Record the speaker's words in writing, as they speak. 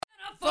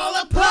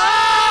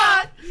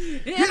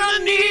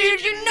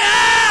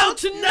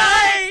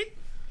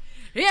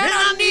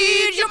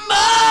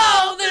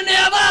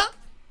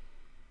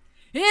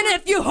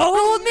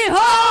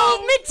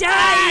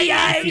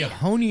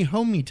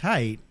hold me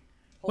tight.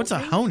 What's a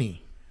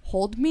honey?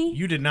 Hold me?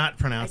 You did not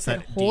pronounce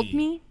that hold D.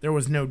 me? There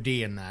was no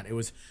D in that. It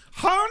was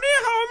honey,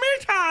 hold me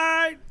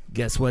tight.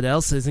 Guess what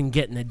else isn't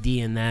getting a D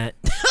in that?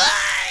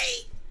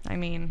 I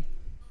mean...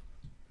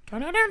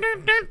 Wow.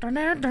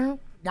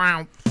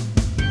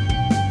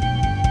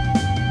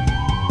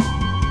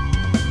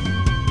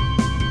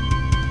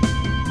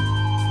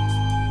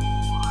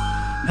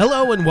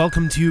 Hello and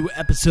welcome to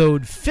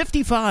episode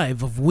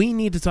 55 of We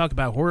Need to Talk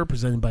About Horror,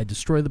 presented by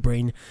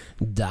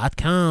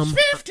DestroyTheBrain.com.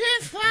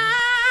 55!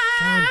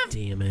 God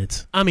damn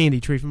it. I'm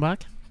Andy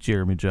Triefenbach.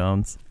 Jeremy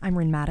Jones. I'm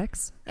Rin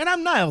Maddox. And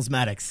I'm Niles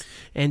Maddox.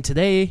 And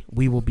today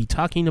we will be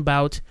talking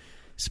about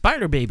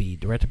Spider Baby,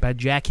 directed by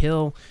Jack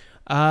Hill.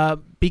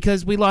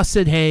 Because we lost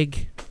Sid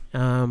Haig.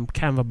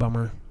 Kind of a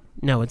bummer.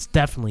 No, it's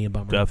definitely a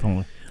bummer.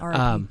 Definitely.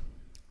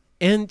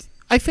 And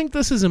I think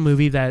this is a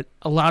movie that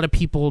a lot of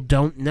people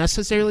don't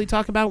necessarily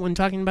talk about when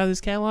talking about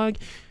this catalog.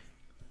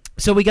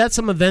 So we got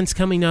some events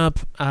coming up.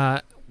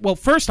 Well,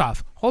 first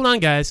off, hold on,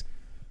 guys.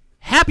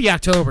 Happy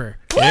October.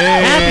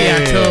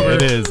 Happy October.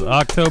 It is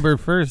October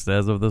 1st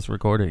as of this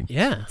recording.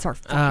 Yeah. It's our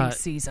fucking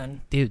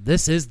season. Dude,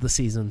 this is the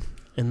season.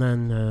 And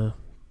then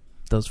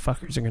those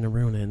fuckers are going to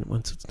ruin it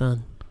once it's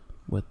done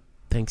with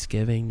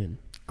Thanksgiving and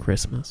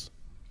Christmas.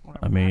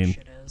 I mean,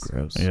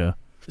 Gross. Yeah.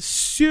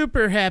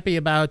 Super happy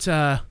about,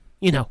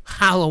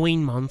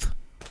 Halloween month.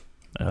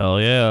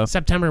 Hell yeah.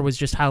 September was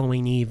just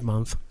Halloween Eve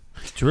month.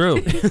 It's true.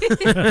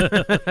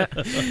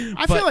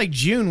 I feel like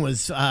June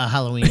was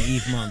Halloween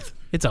Eve month.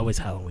 It's always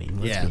Halloween,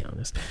 let's be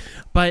honest.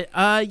 But,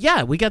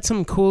 we got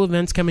some cool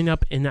events coming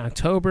up in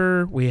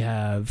October. We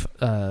have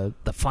the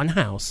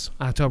Funhouse,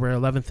 October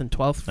 11th and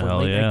 12th for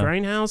Late Night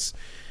Grindhouse.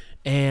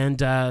 And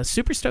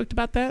super stoked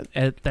about that.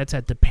 That's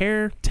at the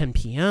Pear, 10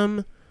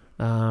 p.m.,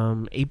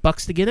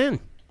 $8 to get in.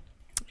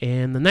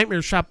 And the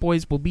Nightmare Shop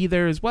boys will be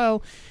there as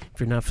well.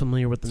 If you're not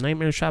familiar with the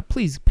Nightmare Shop,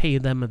 please pay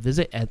them a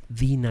visit at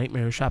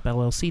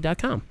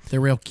thenightmareshopllc.com. They're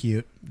real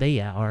cute.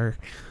 They are.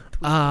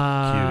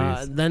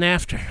 Cuties. Then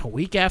a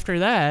week after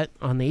that,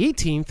 on the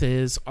 18th,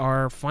 is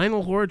our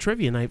final horror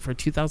trivia night for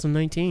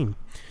 2019.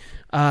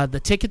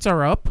 The tickets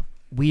are up.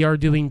 We are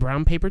doing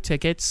brown paper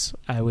tickets.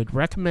 I would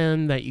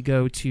recommend that you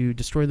go to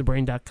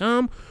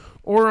DestroyTheBrain.com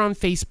or on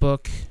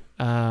Facebook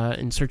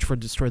and search for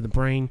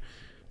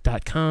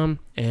DestroyTheBrain.com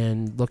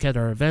and look at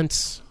our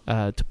events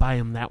to buy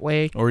them that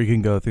way. Or you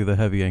can go through the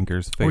Heavy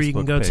Anchors Facebook page. Or you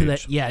can go to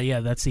that.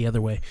 Yeah, that's the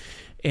other way.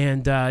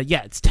 And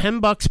it's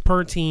 $10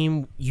 per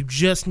team. You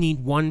just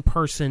need one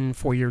person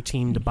for your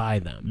team to buy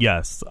them.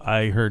 Yes,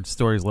 I heard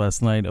stories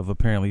last night of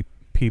apparently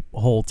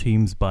whole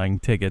teams buying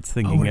tickets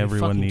thinking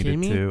everyone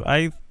needed to.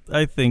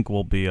 I think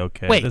we'll be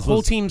okay. Wait,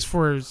 whole teams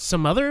for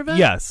some other event?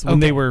 Yes, when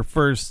they were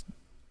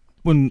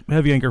when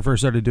Heavy Anchor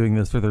first started doing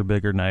this for their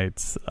bigger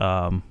nights,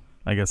 I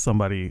guess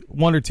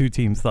one or two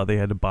teams thought they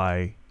had to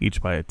buy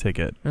a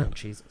ticket. Oh,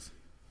 Jesus.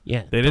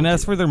 Yeah. They didn't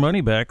ask for their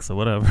money back, so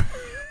whatever.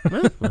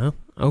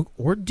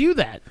 Or do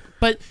that.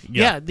 But,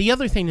 the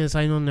other thing is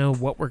I don't know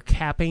what we're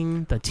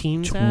capping the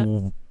teams at.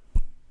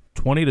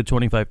 20 to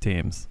 25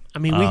 teams. I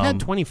mean, we had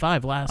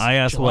 25 last I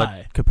asked July.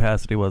 what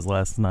capacity was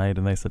last night,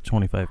 and they said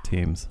 25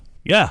 teams.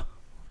 Yeah.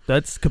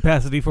 That's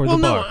capacity for the bar.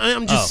 Well, no,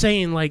 I'm just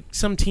saying, like,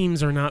 some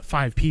teams are not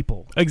 5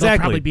 people. Exactly. They'll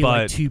probably be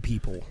like 2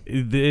 people.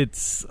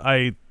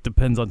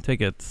 Depends on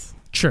tickets.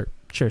 Sure.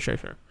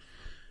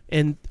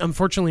 And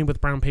unfortunately,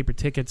 with brown paper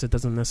tickets, it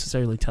doesn't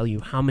necessarily tell you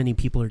how many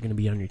people are going to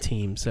be on your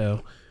team.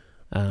 So,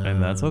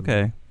 and that's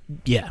okay.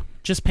 Yeah,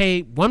 just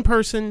pay one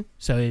person.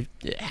 So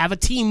have a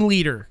team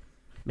leader,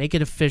 make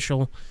it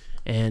official,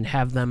 and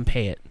have them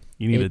pay it.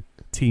 You need a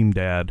team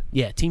dad.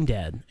 Yeah, team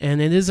dad,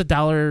 and it is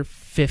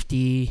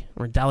 $1.50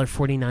 or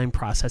 $1.49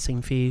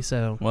 processing fee.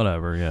 So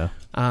whatever, yeah.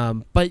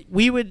 But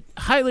we would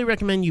highly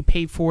recommend you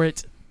pay for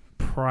it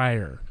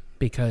prior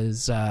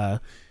because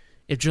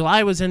if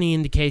July was any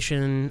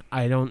indication,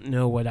 I don't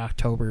know what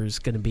October is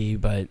going to be,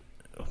 but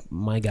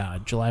my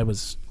God, July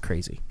was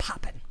crazy.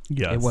 Popping.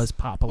 Yes. It was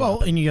popping.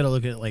 Well, and you got to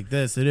look at it like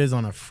this. It is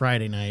on a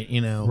Friday night,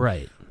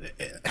 Right.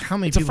 How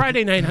many It's people... a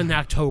Friday night in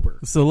October.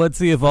 So let's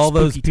see if all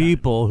those Spooky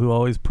people who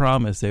always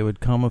promised they would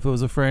come if it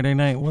was a Friday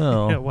night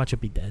will. Watch it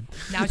be dead.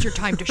 Now's your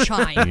time to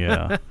shine.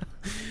 Yeah.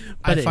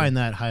 I find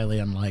that highly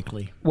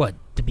unlikely. What?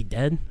 To be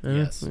dead?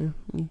 Yes.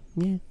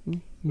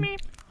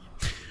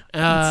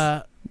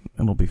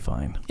 It'll be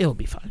fine. It'll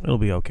be fine. It'll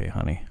be okay,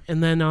 honey.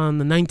 And then on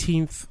the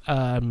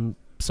 19th,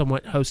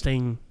 somewhat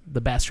hosting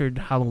the Bastard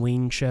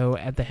Halloween show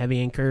at the Heavy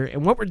Anchor.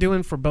 And what we're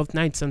doing for both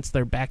nights, since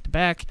they're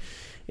back-to-back,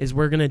 is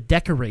we're going to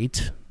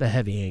decorate the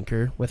Heavy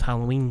Anchor with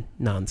Halloween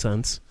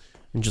nonsense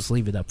and just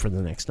leave it up for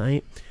the next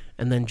night.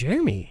 And then,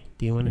 Jeremy,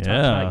 do you want to talk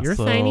about your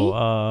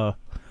thingy?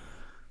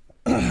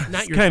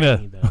 Not your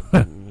thingy,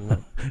 though.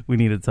 We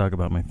need to talk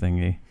about my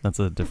thingy. That's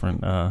a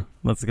different...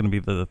 that's going to be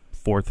the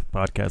 4th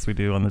podcast we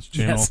do on this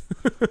channel.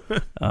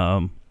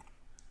 Yes.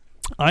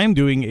 I am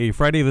doing a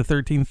Friday the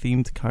 13th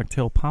themed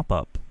cocktail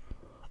pop-up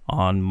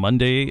on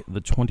Monday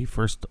the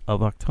 21st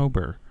of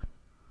October.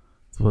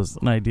 This was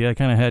an idea I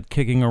kind of had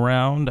kicking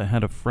around. I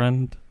had a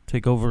friend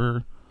take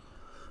over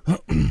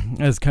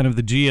as kind of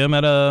the GM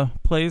at a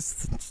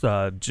place. It's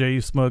J.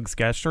 Smug's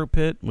Gastro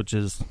Pit, which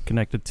is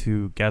connected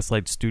to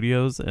Gaslight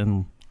Studios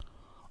and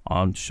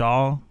on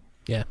Shaw,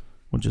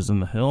 which is in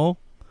the Hill,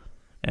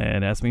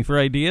 and asked me for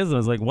ideas. And I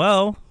was like,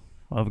 well,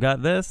 I've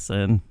got this.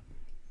 And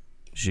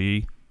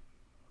she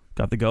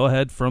got the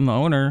go-ahead from the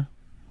owner,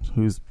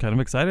 who's kind of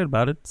excited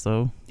about it.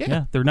 So,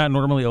 yeah, they're not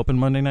normally open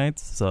Monday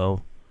nights,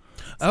 so...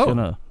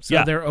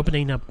 they're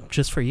opening up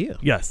just for you.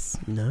 Yes.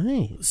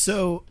 Nice.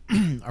 So,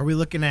 are we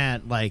looking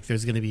at, like,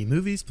 there's going to be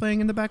movies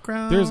playing in the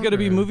background? There's going to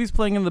be movies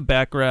playing in the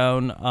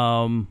background.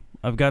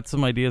 I've got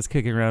some ideas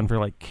kicking around for,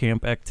 like,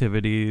 camp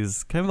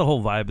activities. Kind of the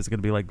whole vibe is going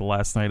to be like the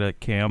last night at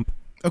camp.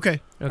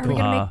 Okay. Are we going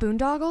to make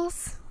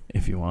boondoggles?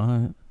 If you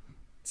want.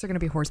 Is there going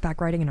to be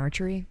horseback riding and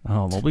archery?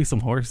 Oh, there'll be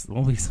some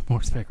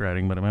horseback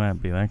riding, but it might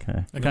not be that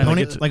kind. Like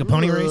a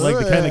pony race? Like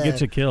the kind that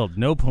gets you killed.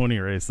 No pony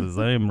races.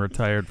 I am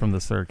retired from the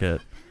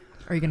circuit.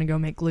 Are you going to go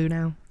make glue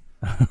now?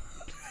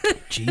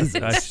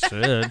 Jesus. I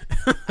should.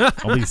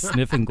 I'll be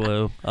sniffing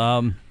glue.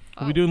 We'll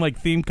be doing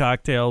like themed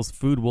cocktails.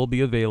 Food will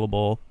be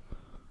available.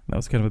 That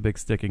was kind of a big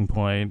sticking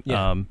point.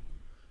 Yeah.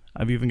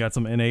 I've even got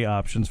some NA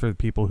options for the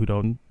people who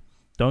don't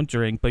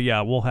drink. But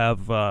yeah, we'll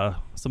have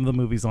some of the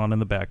movies on in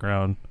the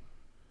background.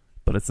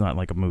 But it's not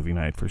like a movie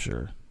night for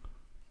sure.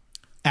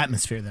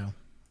 Atmosphere, though.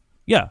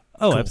 Yeah.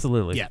 Oh, Cool.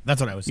 Absolutely. Yeah, that's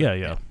what I was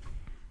saying. Yeah.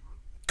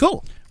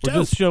 Cool. We're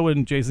just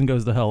showing Jason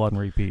Goes to Hell on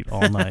repeat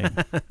all night.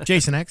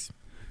 Jason X?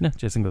 No,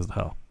 Jason Goes to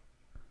Hell.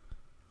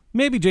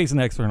 Maybe Jason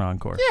X for an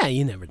encore. Yeah,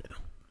 you never know.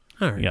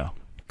 All right. Yeah.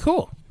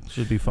 Cool.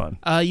 Should be fun.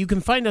 You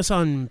can find us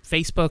on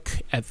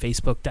Facebook at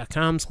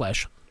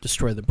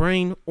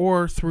facebook.com/destroythebrain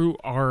or through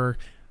our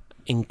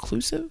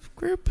inclusive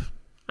group.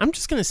 I'm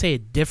just going to say a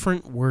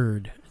different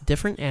word,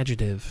 different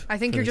adjective. I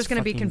think you're just going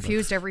to be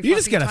confused every You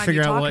just got to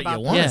figure out what you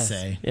want to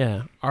say.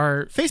 Yeah.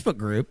 Our Facebook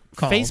group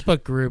called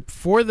Facebook group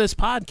for this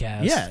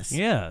podcast. Yes.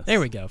 Yes. There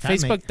we go.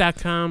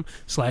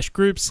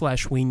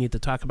 Facebook.com/group/we need to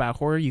talk about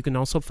horror. You can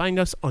also find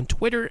us on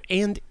Twitter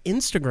and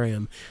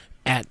Instagram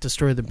at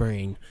Destroy the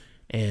Brain.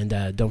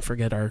 And don't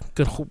forget our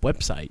good old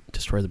website,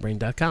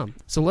 destroythebrain.com.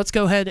 So let's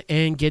go ahead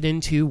and get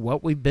into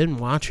what we've been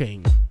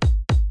watching.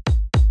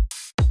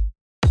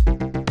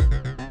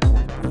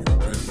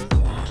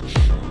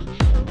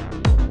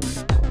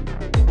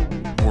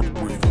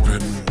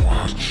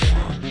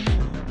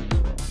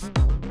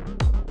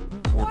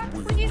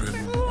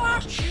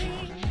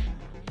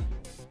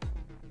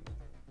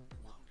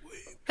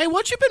 Hey,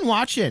 what you been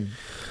watching?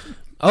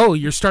 Oh,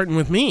 you're starting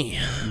with me.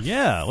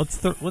 Yeah. Let's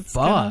Fuck.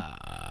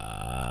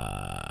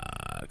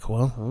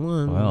 Well, hold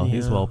on. Well,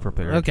 he's well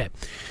prepared. Okay.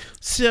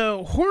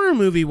 So, horror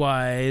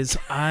movie-wise,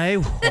 I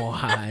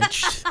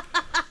watched...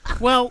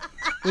 Well,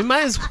 we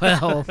might as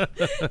well.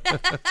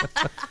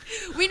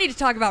 We need to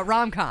talk about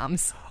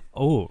rom-coms.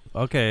 Oh,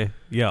 okay.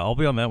 Yeah, I'll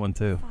be on that one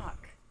too.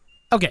 Fuck.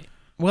 Okay.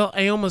 Well,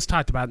 I almost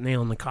talked about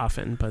Nail in the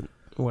Coffin, but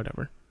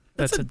whatever.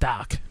 That's a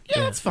doc.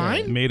 Yeah, that's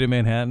fine. Made in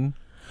Manhattan.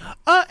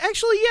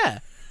 Actually, yeah.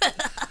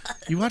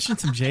 You watching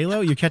some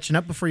J-Lo? You catching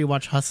up before you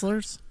watch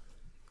Hustlers?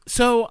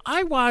 So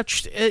I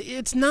watched,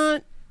 it's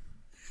not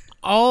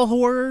all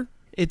horror.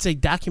 It's a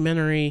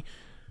documentary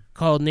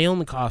called Nail in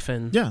the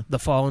Coffin, The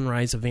Fall and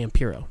Rise of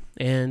Vampiro.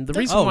 And the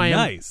reason why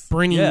I'm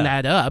bringing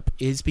that up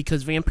is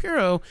because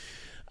Vampiro,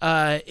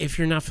 if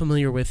you're not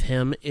familiar with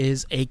him,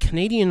 is a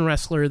Canadian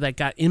wrestler that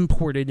got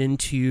imported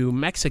into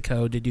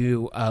Mexico to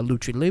do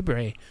lucha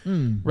libre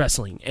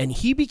wrestling. And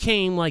he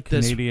became like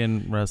this...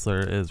 Canadian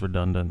wrestler is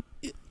redundant.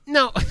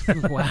 No.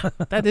 Wow,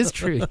 that is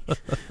true.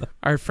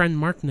 Our friend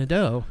Mark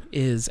Nadeau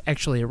is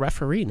actually a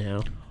referee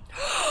now.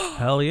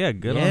 Hell yeah,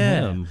 good on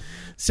him.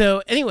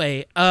 So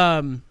anyway,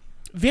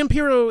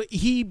 Vampiro,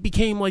 he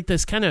became like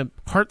this kind of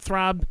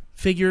heartthrob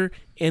figure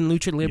in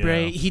Lucha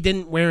Libre. He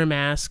didn't wear a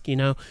mask, you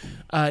know.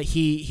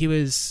 He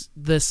was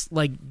this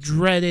like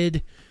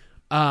dreaded,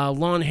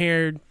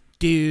 long-haired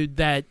dude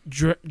that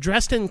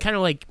dressed in kind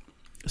of like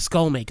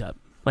skull makeup,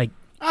 like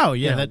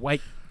that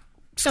white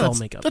skull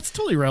makeup. That's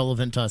totally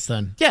relevant to us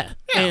then. Yeah.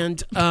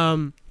 And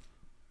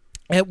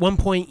at one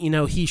point, you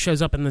know, he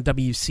shows up in the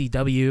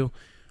WCW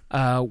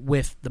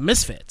with the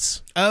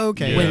Misfits. Oh,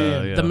 okay.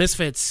 When the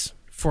Misfits,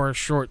 for a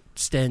short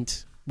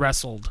stint,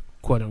 wrestled,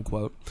 quote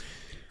unquote.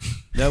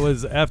 That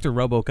was after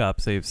RoboCop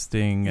saved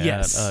Sting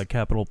at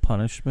Capital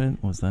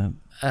Punishment. Was that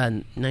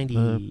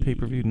 90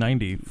 pay-per-view?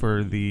 90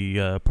 for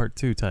the Part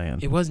 2 tie-in.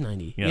 It was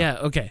 90. Yeah,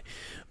 okay.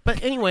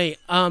 But anyway,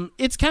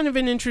 it's kind of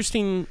an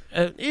interesting...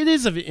 it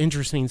is an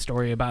interesting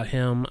story about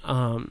him,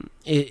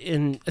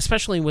 and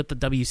especially with the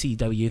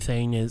WCW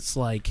thing, is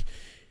like,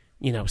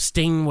 you know,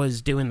 Sting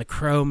was doing the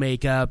Crow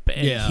makeup,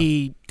 and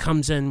he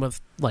comes in with,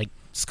 like,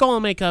 skull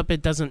makeup.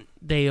 It doesn't...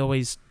 They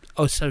always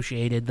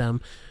associated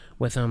them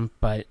with him,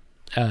 but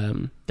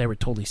they were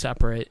totally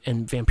separate,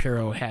 and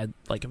Vampiro had,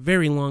 like, a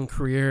very long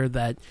career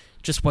that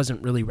just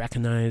wasn't really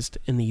recognized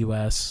in the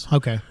U.S.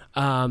 Okay.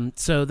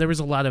 So there was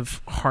a lot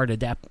of hard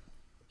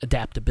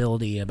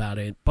adaptability about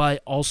it,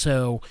 but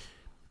also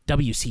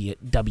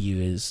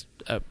WCW is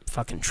a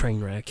fucking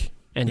train wreck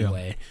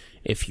anyway.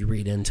 If you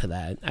read into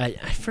that, I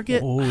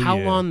forget how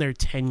long their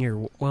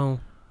tenure.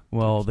 Well,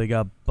 Well, they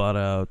got bought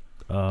out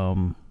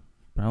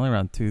probably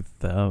around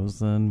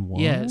 2001.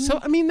 Yeah, so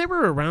I mean, they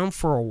were around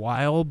for a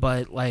while,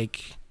 but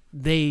like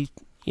they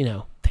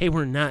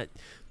were not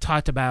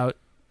talked about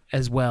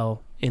as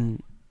well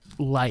in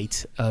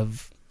light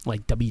of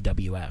like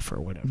WWF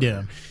or whatever.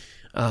 Yeah.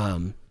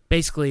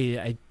 Basically,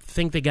 I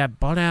think they got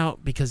bought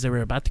out because they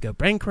were about to go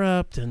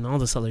bankrupt and all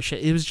this other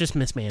shit. It was just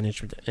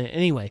mismanaged.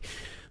 Anyway,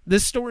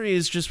 this story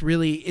is just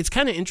really, it's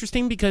kind of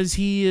interesting because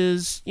he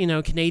is,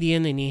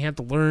 Canadian, and he had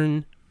to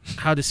learn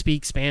how to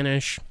speak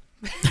Spanish.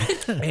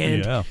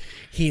 And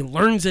he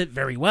learns it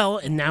very well,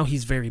 and now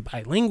he's very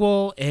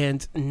bilingual,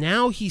 and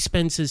now he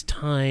spends his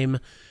time,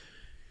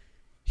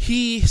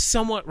 he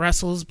somewhat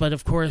wrestles, but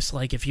of course,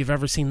 like if you've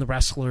ever seen The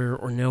Wrestler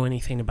or know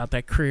anything about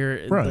that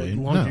career, the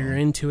longer you're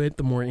into it,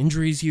 the more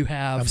injuries you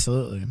have.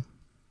 Absolutely.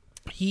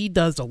 He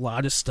does a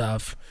lot of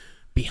stuff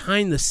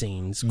behind the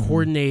scenes,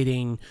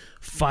 coordinating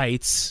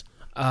fights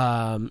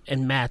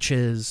and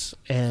matches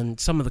and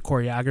some of the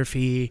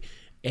choreography,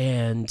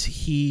 and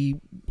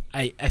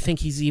I think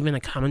he's even a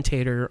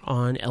commentator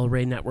on El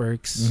Rey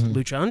Network's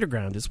Lucha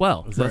Underground as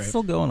well. Is that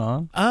still going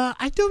on?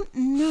 I don't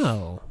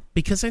know,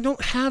 because I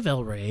don't have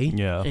El Rey.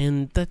 Yeah.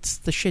 And that's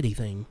the shitty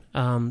thing.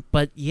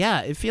 But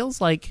yeah, it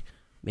feels like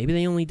maybe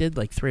they only did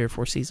like 3 or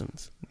 4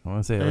 seasons. I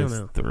want to say at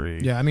least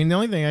 3. Yeah, I mean, the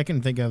only thing I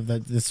can think of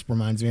that this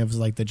reminds me of is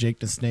like the Jake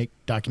the Snake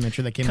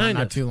documentary that came out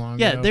not too long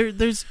ago. Yeah,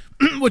 there's...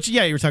 Which,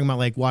 you were talking about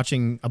like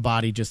watching a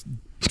body just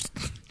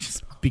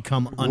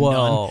become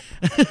undone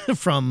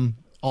from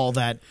all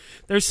that.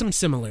 There's some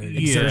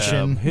similarities.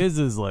 Yeah, his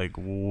is like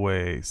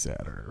way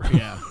sadder.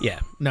 Yeah.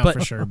 No,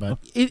 for sure. But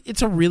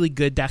it's a really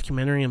good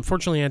documentary.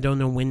 Unfortunately, I don't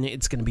know when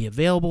it's going to be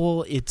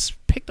available. It's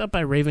picked up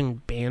by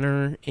Raven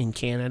Banner in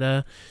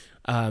Canada.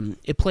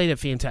 It played at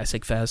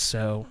Fantastic Fest,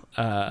 so...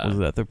 was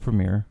that the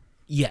premiere?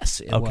 Yes,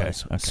 it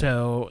was. Okay.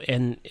 So,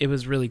 and it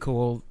was really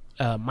cool.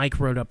 Mike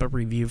wrote up a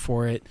review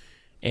for it,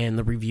 and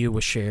the review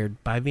was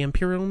shared by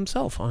Vampiro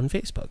himself on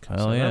Facebook.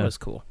 That was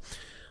cool.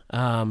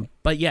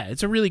 But yeah,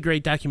 it's a really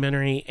great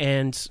documentary,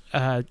 and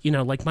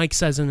like Mike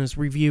says in his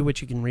review,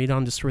 which you can read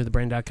on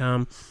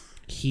DestroyTheBrain.com,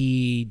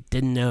 he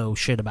didn't know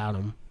shit about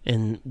him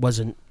and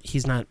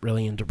he's not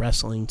really into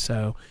wrestling,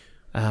 so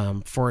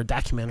for a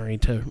documentary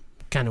to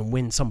kind of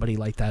win somebody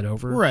like that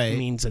over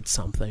means it's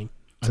something.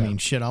 So. I mean,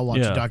 shit, I'll watch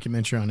a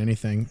documentary on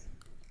anything.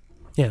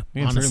 Yeah,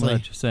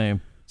 honestly.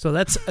 Same. So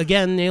that's,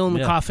 again, Nail in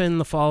the Coffin,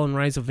 The Fall and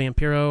Rise of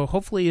Vampiro.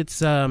 Hopefully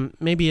it's,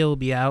 maybe it'll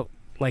be out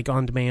like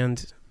on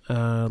demand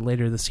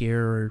later this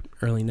year or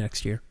early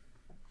next year.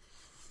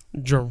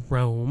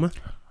 Jerome?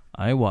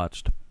 I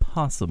watched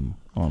Possum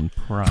on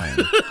Prime.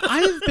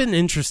 I've been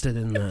interested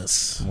in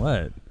this.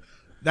 What?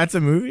 That's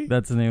a movie?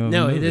 That's the name of the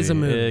movie. No, it is a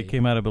movie. It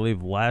came out, I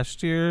believe,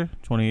 last year,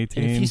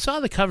 2018. And if you saw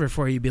the cover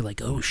for it, you'd be like,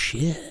 oh,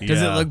 shit. Yeah.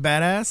 Does it look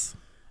badass?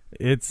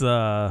 It's,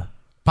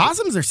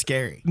 Possums are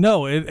scary.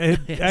 No, it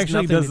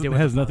actually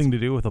has nothing to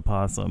do with a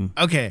possum.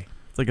 Okay.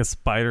 It's like a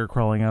spider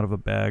crawling out of a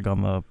bag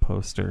on the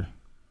poster.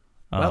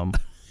 Well,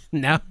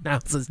 now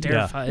it's as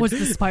terrifying. Was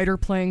the spider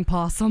playing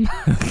possum?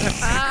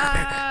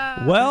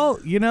 Well,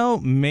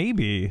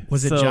 maybe.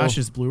 Was it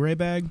Josh's Blu-ray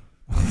bag?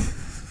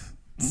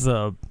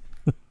 So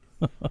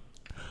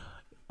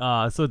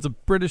it's a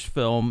British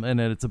film,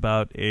 and it's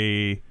about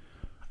a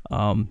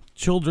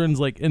children's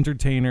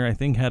entertainer. I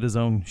think had his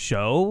own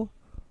show.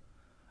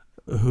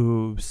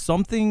 Who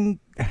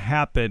something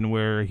happened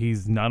where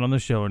he's not on the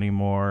show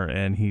anymore,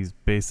 and he's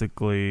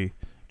basically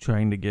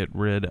trying to get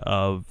rid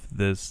of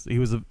this.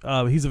 He's a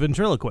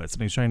ventriloquist,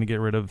 and he's trying to get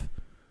rid of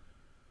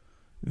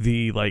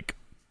the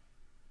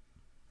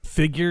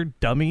figure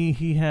dummy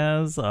he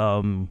has.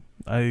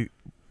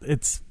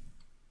 It's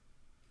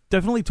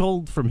definitely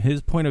told from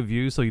his point of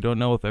view, so you don't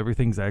know if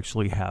everything's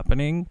actually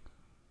happening.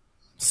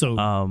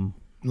 So,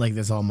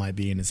 this all might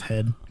be in his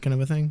head, kind of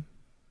a thing.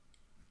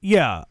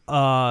 Yeah,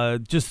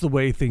 just the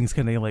way things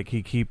kind of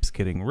he keeps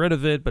getting rid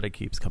of it, but it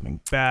keeps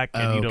coming back,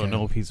 and you don't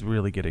know if he's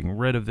really getting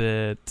rid of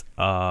it.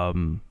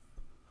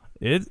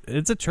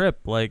 It's a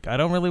trip. I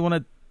don't really want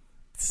to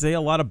say a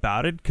lot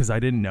about it because I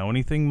didn't know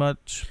anything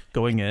much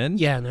going in.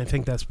 Yeah, and I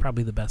think that's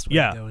probably the best way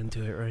to go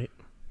into it, right?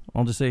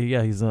 I'll just say,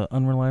 he's an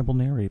unreliable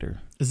narrator.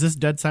 Is this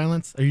Dead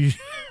Silence? Are you?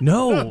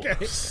 No.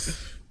 Okay.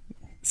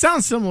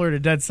 Sounds similar to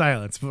Dead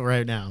Silence, but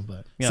right now.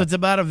 So it's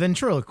about a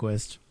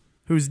ventriloquist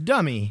who's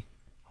dummy.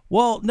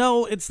 Well,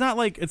 no, it's not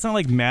like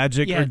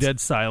Magic or Dead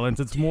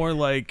Silence. It's more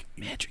like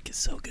Magic is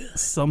so good.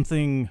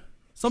 Something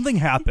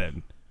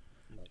happened,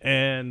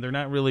 and they're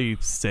not really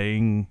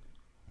saying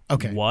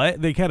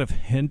what. They kind of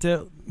hint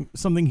at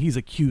something he's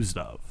accused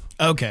of.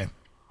 Okay.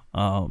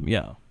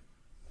 Yeah.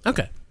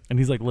 Okay. And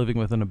he's living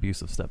with an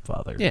abusive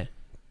stepfather. Yeah.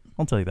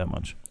 I'll tell you that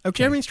much.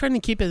 Okay. Jeremy's trying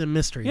to keep it a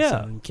mystery.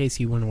 So in case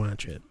you want to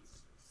watch it.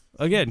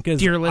 Again,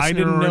 because I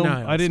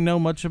didn't know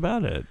much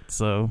about it.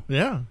 So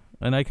yeah,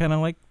 and I kind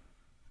of like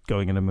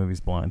going into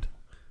movies blind.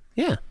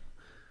 Yeah.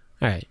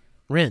 All right.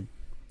 Rin.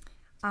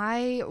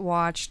 I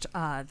watched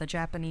the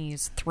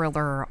Japanese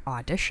thriller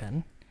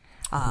Audition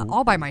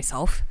all by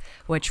myself,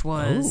 which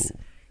was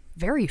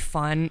very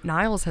fun.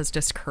 Niles has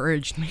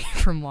discouraged me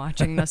from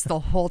watching this the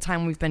whole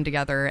time we've been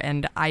together,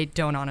 and I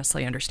don't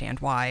honestly understand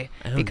why.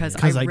 Because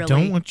I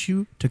don't want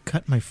you to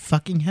cut my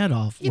fucking head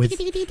off with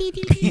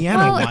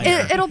piano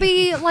wire. It'll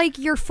be like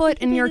your foot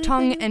and your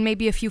tongue and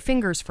maybe a few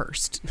fingers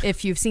first,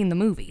 if you've seen the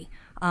movie.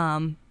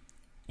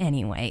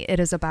 Anyway, it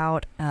is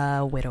about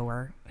a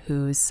widower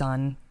whose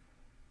son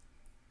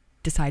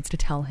decides to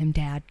tell him,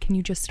 Dad, can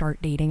you just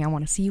start dating? I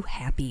want to see you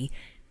happy.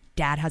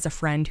 Dad has a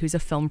friend who's a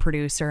film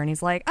producer, and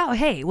he's like, oh,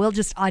 hey, we'll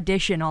just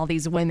audition all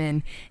these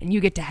women, and you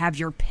get to have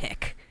your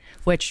pick,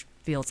 which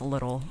feels a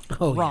little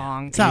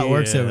wrong. That's how it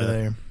works over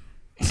there.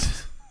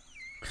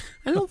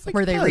 I don't think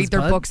where they read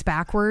their books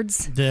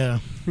backwards. Yeah.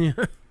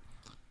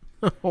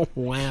 Oh,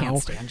 wow. Can't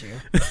stand you.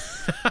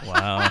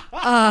 Wow.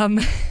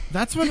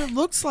 That's what it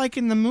looks like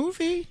in the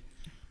movie.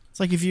 It's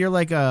like if you're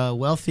like a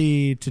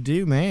wealthy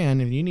to-do man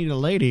and you need a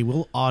lady,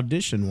 we'll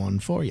audition one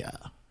for you.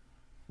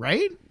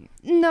 Right?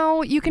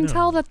 No, you can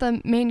tell that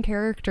the main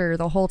character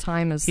the whole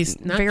time is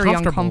very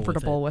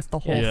uncomfortable with the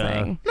whole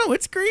thing. No,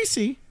 it's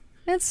greasy.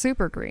 It's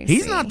super greasy.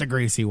 He's not the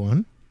greasy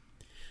one.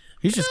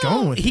 He's just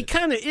going with it. He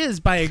kind of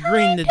is by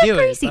agreeing to do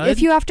greasy. it. Bud.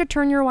 If you have to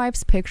turn your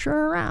wife's picture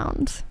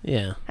around,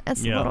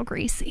 it's a little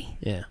greasy.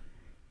 Yeah.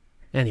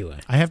 Anyway.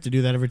 I have to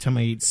do that every time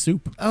I eat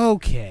soup.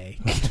 Okay.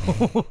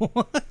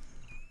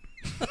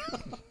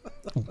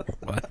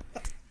 What?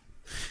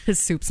 His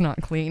soup's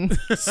not clean.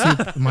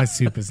 My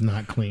soup is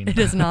not clean. It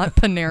is not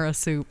Panera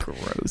soup.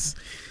 Gross.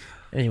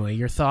 Anyway,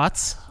 your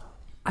thoughts?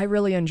 I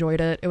really enjoyed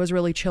it. It was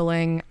really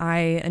chilling.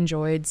 I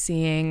enjoyed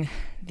seeing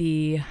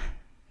the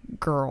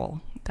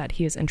girl that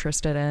he is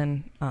interested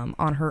in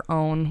on her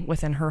own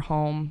within her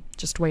home,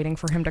 just waiting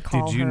for him to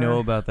call her. Did you know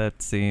about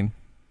that scene?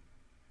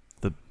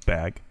 The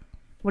bag?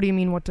 What do you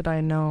mean, what did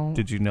I know?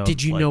 Did you know?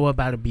 Did you know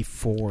about it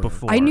before?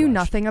 I knew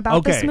nothing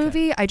about this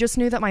movie. I just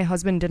knew that my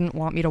husband didn't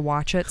want me to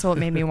watch it, so it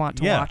made me want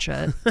to watch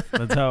it.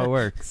 That's how it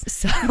works.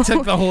 So,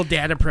 took the whole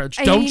dad approach.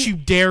 Don't you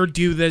dare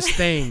do this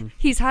thing.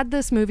 He's had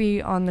this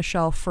movie on the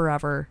shelf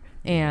forever,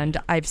 and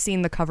I've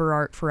seen the cover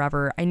art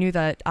forever. I knew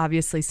that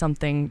obviously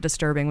something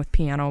disturbing with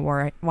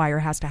piano wire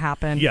has to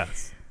happen.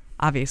 Yes.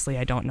 Obviously,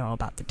 I don't know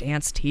about the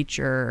dance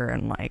teacher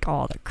and like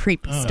all the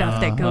creepy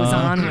stuff that goes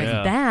on with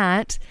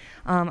that.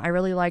 I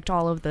really liked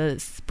all of the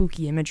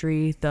spooky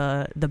imagery.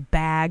 The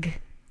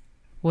bag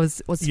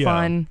was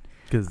fun.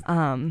 Because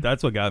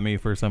that's what got me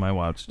first time I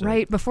watched it.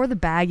 Right before the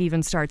bag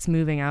even starts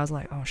moving, I was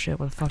like, "Oh shit!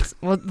 What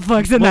the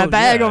fuck's in that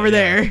bag over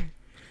there?"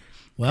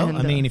 Well, and,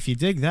 I mean, if you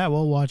dig that,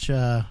 we'll watch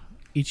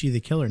Ichi the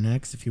Killer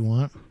next if you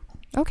want.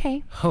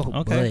 Okay.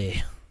 Oh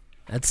boy,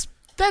 that's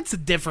a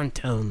different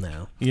tone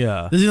though.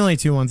 Yeah. These are the only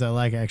two ones I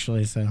like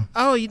actually. So.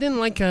 Oh, you didn't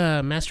like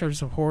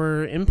Masters of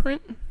Horror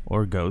Imprint?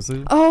 Or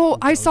Gozu? Oh,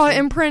 I saw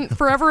Imprint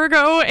forever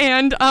ago,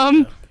 and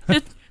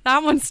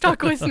that one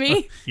stuck with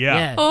me.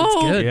 Yeah, it's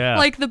good. Yeah.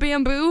 Like the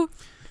bamboo.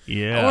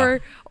 Yeah.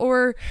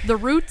 Or the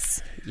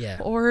roots. Yeah.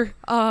 Or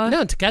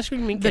no, Takashi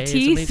Miike. The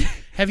teeth.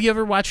 Have you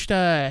ever watched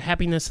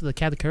Happiness of the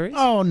Katakuri?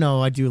 Oh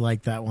no, I do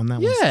like that one.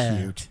 That one's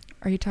cute.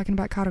 Are you talking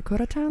about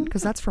Karakura Town?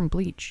 Because that's from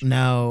Bleach.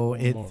 No,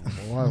 it. Oh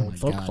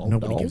my God,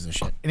 nobody gives a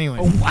shit. Anyway.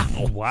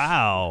 Oh,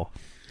 wow.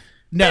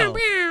 No,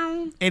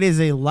 it is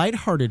a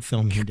lighthearted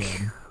film he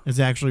did. It's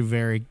actually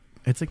very.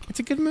 It's a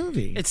good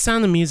movie. It's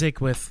Sound of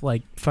Music with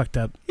like fucked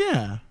up.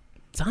 Yeah.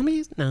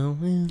 Zombies? No.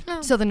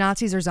 So the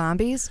Nazis are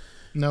zombies?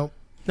 Nope.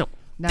 No.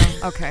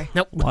 Okay.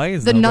 Nope. Why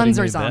is the nobody nuns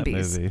are made that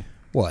zombies? movie?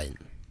 What?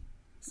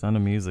 Sound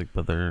of Music,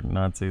 but they're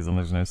Nazis and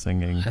there's no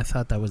singing. I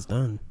thought that was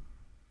done.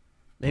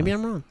 Maybe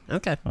I'm wrong.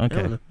 Okay.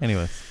 Okay.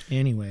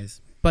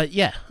 Anyways. But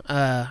yeah,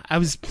 I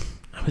was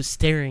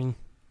staring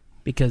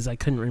because I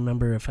couldn't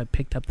remember if I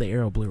picked up the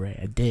Arrow Blu-ray.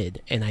 I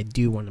did, and I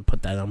do want to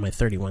put that on my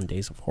 31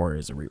 Days of Horror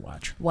as a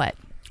rewatch. What?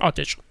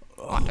 Audition.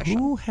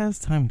 Who has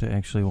time to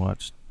actually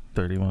watch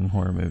 31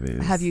 horror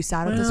movies? Have you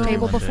sat at this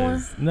table before?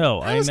 Days? No,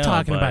 I was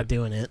talking about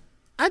doing it.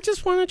 I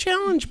just want a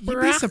challenge,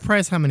 You'd be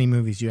surprised how many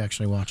movies you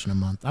actually watch in a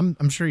month.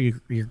 I'm sure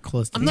you're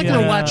close to. I'm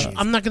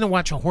not gonna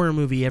watch a horror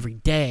movie every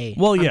day.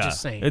 Well, I'm yeah,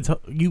 just saying.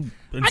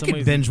 I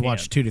could binge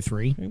watch 2 to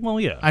 3. Well,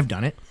 yeah, I've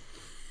done it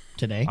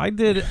today. I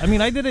did. I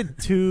mean, I did it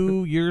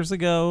 2 years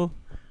ago,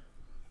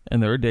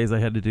 and there were days I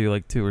had to do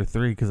like 2 or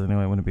 3 because I knew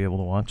I wouldn't be able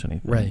to watch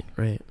anything.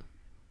 Right.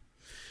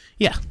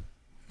 Yeah.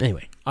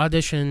 Anyway,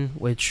 Audition,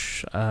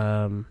 which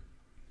I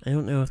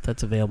don't know if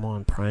that's available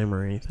on Prime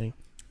or anything.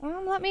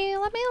 Let me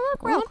look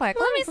real quick.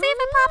 Let me see if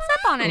it pops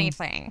up on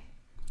anything.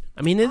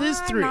 I mean, it is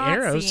through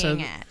Arrow, so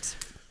it.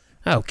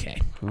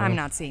 Okay. Well, I'm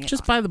not seeing it.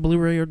 Just buy the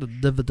Blu-ray or the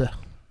DVD.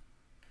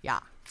 Yeah.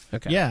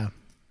 Okay.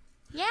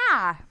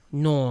 Yeah.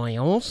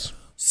 Niles.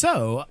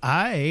 So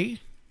I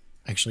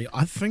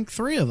think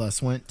 3 of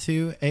us went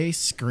to a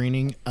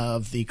screening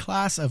of the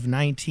Class of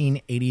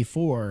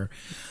 1984.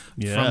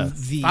 Yeah.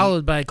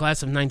 Followed by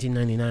Class of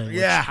 1999.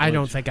 Which I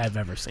don't think I've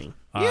ever seen.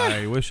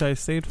 I wish I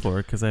stayed for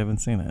it because I haven't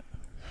seen it.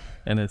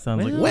 And it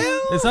sounds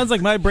it sounds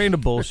like my brain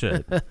of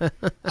bullshit.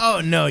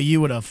 Oh no,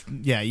 you would have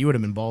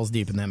been balls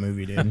deep in that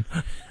movie, dude.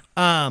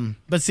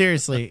 But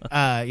seriously,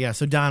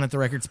 so Don at the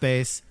Record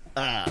Space,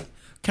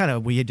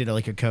 we did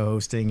like a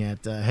co-hosting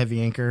at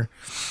Heavy Anchor.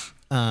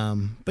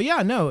 But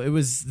yeah, no, it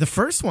was the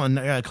first one,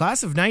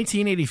 class of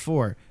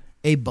 1984,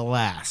 a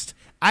blast.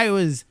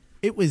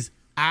 It was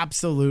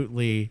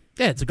absolutely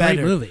it's a better,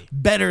 great movie.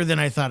 Better than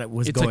I thought it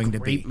was going to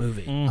be. It's a great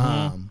movie.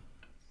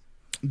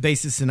 Mm-hmm.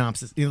 Basic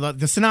synopsis.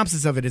 The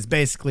synopsis of it is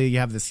basically you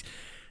have this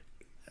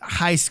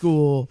high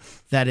school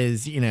that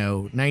is,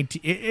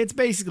 19. It's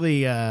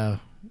basically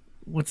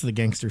what's the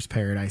Gangster's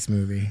Paradise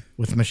movie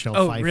with Michelle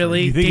Pfeiffer? Oh,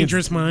 really?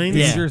 Dangerous Minds?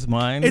 Yeah. Dangerous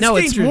Minds?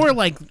 It's more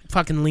like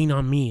fucking Lean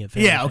on Me. If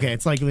yeah, okay.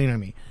 It's like Lean on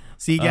Me.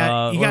 So you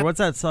got or what's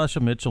that Sasha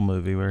Mitchell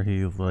movie where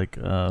he's like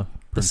The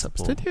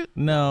Substitute?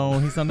 No,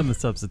 he's not in The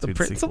Substitute. The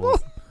Principal?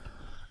 Sequel.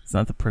 It's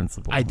not The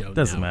Principal. I don't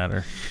Doesn't know.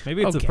 matter.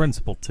 Maybe it's The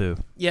Principal too.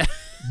 Yeah.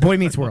 Boy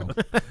Meets World.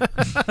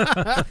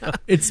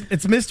 It's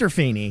Mr.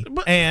 Feeney,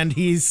 and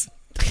he's.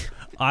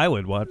 I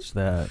would watch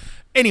that.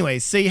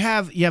 Anyways, so you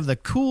have the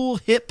cool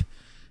hip.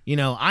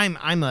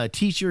 I'm a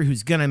teacher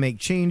who's gonna make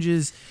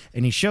changes,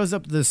 and he shows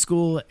up to the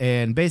school,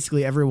 and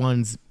basically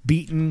everyone's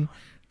beaten,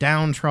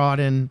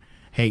 downtrodden.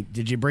 Hey,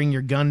 did you bring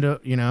your gun to?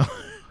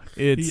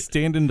 It's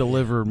Stand and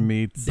Deliver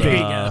meets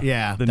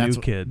yeah, the New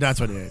Kids. That's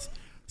what it is.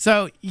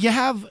 So you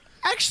have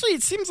actually,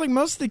 it seems like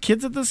most of the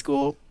kids at the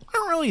school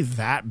aren't really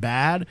that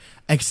bad,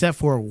 except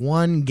for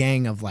one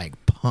gang of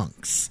like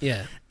punks.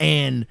 Yeah,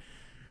 and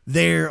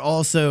they're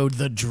also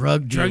the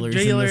drug dealers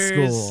in the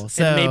school.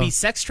 So and maybe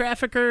sex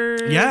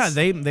traffickers. Yeah,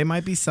 they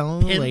might be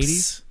selling Pimps.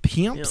 ladies,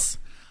 pimps.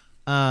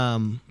 Yeah.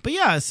 But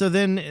yeah, so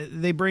then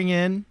they bring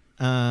in,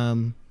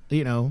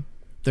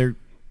 they're.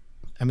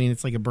 I mean,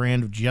 it's like a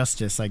brand of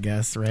justice, I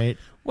guess, right?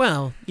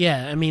 Well,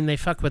 yeah. I mean, they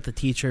fuck with the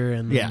teacher,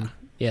 and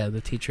yeah, the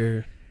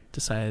teacher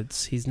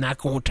decides he's not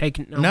going to take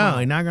it no more. No,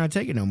 he's not going to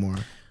take it no more.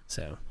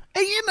 So,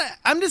 hey,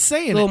 I'm just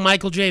saying. Little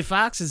Michael J.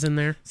 Fox is in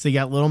there. So you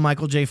got little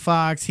Michael J.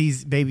 Fox.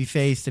 He's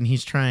baby-faced, and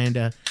he's trying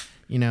to,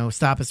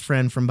 stop his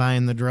friend from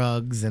buying the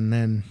drugs. And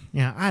then,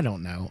 I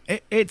don't know.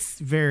 It's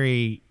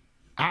very,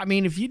 I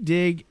mean, if you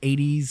dig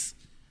 80s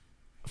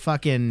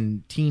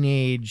fucking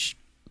teenage,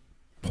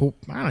 I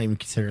don't even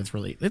consider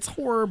it's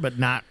horror, but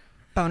not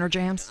boner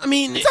jams. I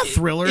mean, it's a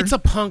thriller. It's a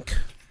punk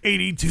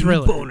 82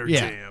 thriller. boner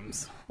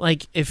jams.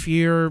 Like if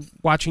you're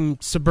watching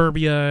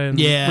Suburbia and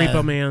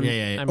Repo Man.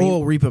 Yeah. I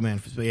mean, Repo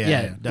Man.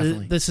 Yeah,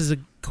 definitely. This is a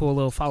cool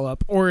little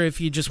follow-up. Or if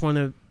you just want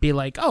to be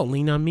like,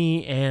 Lean on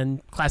Me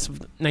and Class of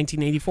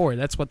 1984.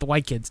 That's what the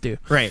white kids do.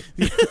 Right.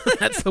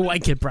 That's the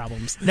white kid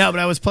problems. No, but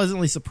I was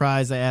pleasantly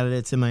surprised. I added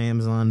it to my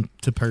Amazon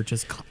to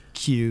purchase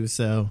queue.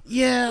 So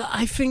yeah,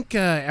 I think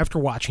after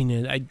watching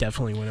it, I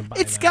definitely want to buy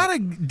it. It's got a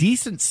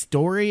decent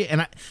story,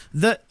 and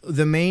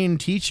the main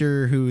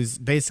teacher who's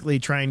basically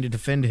trying to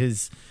defend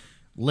his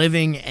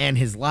living and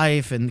his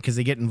life, and because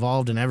they get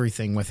involved in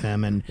everything with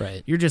him, and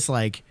you're just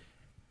like,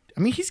 I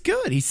mean, he's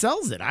good. He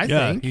sells it. I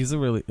think he's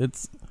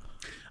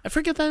I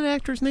forget that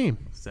actor's name.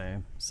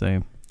 Same.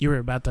 You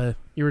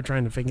were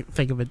trying to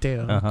think of it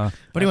too. But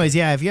anyways,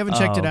 if you haven't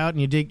checked it out and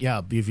you dig,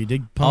 if you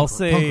dig punk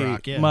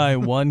rock, my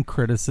one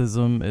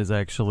criticism is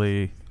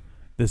actually,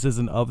 this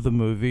isn't of the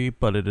movie,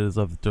 but it is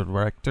of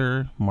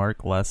director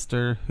Mark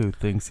Lester, who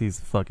thinks he's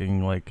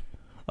fucking like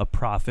a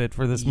prophet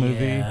for this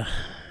movie.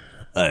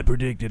 I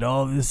predicted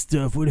all this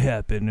stuff would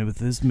happen with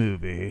this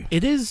movie.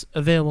 It is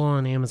available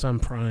on Amazon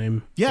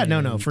Prime. Yeah,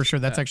 no, for sure.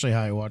 That's actually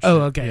how I watched it.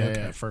 Oh, okay.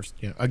 Yeah, first,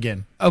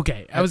 again.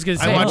 Okay, I was going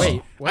to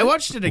say, I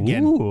watched it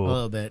again Ooh. a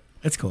little bit.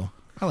 It's cool.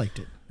 I liked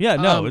it. Yeah,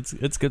 no,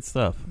 it's good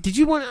stuff. Did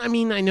you want? I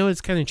mean, I know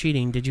it's kind of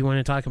cheating. Did you want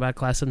to talk about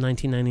Class of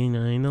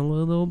 1999 a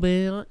little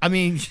bit? I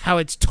mean, how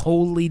it's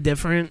totally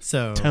different.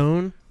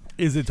 Tone.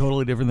 Is it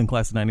totally different than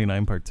Class of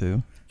 99 Part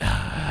 2?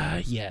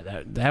 Yeah,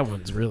 that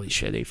one's really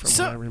shitty from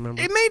what I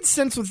remember. It made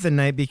sense with the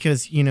night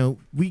because,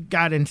 we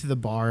got into the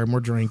bar and we're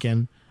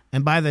drinking.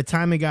 And by the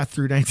time we got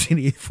through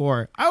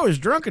 1984, I was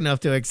drunk enough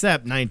to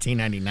accept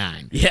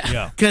 1999.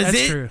 Yeah.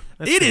 Because true.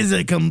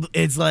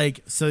 It's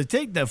like, so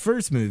take the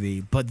first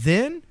movie, but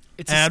then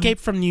it's Escape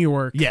from New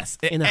York. Yes.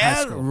 In a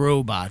high school.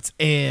 Robots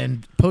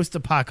and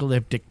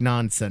post-apocalyptic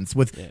nonsense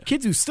with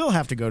kids who still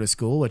have to go to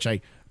school, which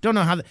I don't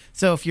know how.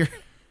 So if you're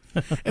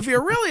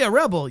really a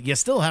rebel, you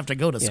still have to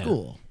go to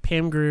school.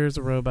 Pam Grier's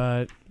a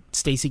robot.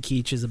 Stacy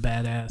Keach is a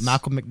badass.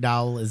 Malcolm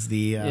McDowell is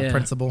the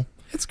principal.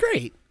 It's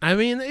great. I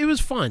mean, it was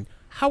fun.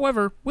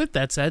 However, with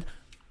that said,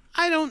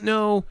 I don't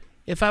know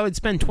if I would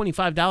spend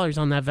 $25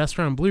 on that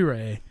Vestron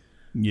Blu-ray.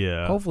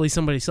 Yeah. Hopefully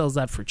somebody sells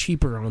that for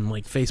cheaper on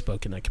like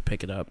Facebook and I can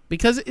pick it up.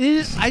 Because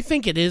I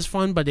think it is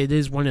fun, but it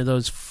is one of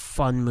those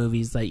fun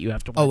movies that you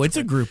have to watch. Oh, it's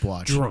a group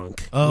watch.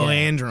 Drunk.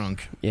 And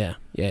drunk. Yeah.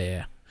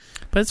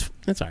 But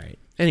it's all right.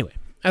 Anyway.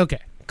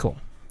 Okay, cool.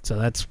 So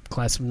that's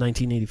Class of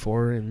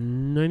 1984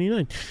 and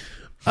 99.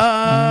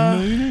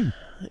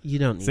 You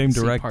don't need Same to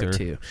see director. Part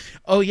 2.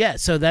 Oh, yeah.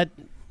 So that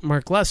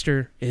Mark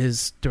Lester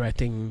is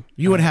directing.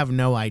 You would have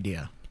no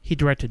idea. He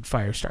directed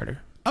Firestarter.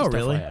 Oh,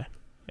 really? FYI.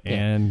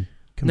 And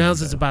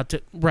Niles is about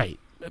to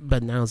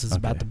but Niles is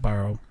about to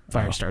borrow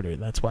Firestarter.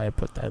 That's why I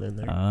put that in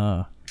there.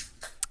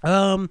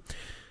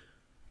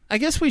 I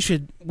guess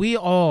we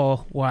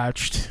all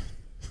watched.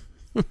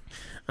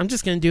 I'm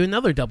just gonna do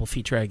another double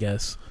feature, I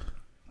guess.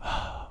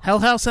 Hell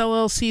House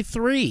LLC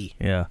 3.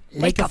 Yeah.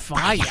 Lake of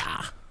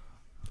Fire.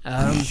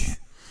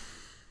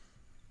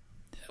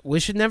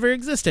 Wish it never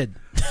existed.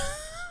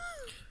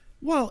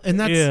 Well, and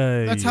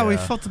that's how we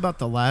felt about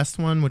the last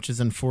one, which is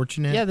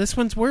unfortunate. Yeah, this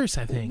one's worse,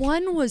 I think.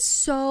 One was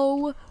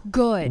so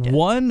good.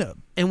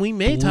 And we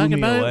may talk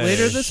about it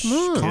later this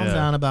month. Calm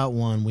down about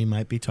one. We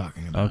might be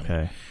talking about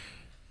it.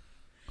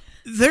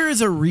 There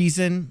is a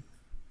reason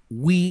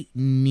we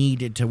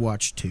needed to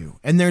watch 2.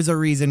 And there's a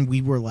reason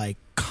we were like,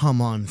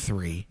 come on,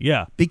 3.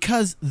 Yeah.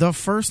 Because the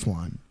first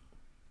one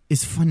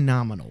is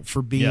phenomenal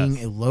for being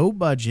a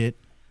low-budget,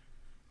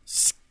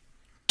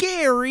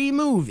 scary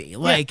movie.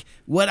 Like,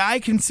 what I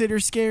consider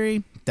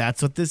scary,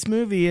 that's what this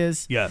movie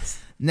is.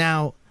 Yes.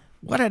 Now,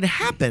 what had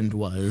happened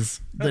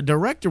was the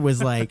director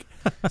was like,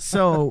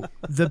 so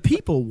the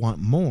people want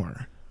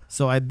more,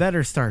 so I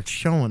better start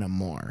showing them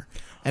more.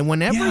 And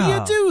whenever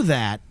you do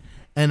that,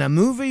 in a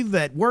movie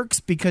that works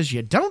because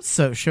you don't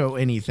show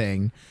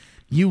anything,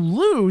 you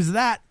lose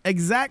that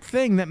exact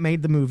thing that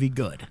made the movie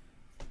good.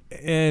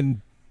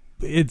 And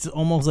it's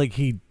almost like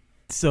he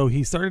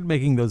started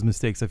making those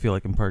mistakes, I feel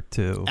like, in part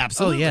 2.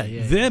 Absolutely. Oh,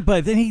 yeah.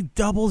 But then he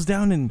doubles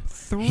down in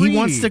 3. He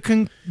wants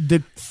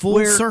the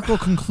full circle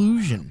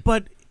conclusion.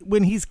 But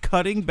when he's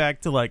cutting back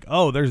to like,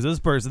 oh, there's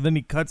this person, then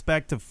he cuts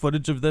back to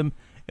footage of them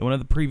in one of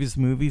the previous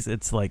movies,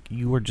 it's like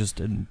you were just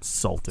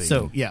insulting.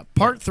 So,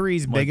 part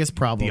 3's biggest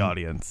problem the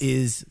audience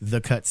is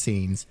the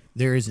cutscenes.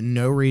 There is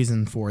no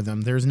reason for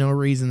them. There's no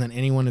reason that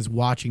anyone is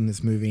watching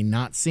this movie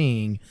not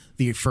seeing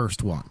the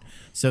first one.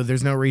 So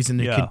there's no reason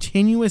to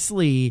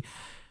continuously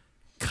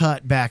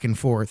cut back and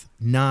forth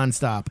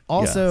nonstop.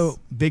 Also,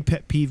 big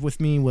pet peeve with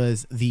me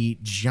was the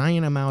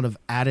giant amount of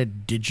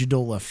added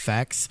digital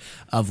effects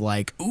of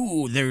like,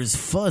 ooh, there's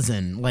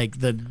fuzzing,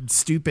 like the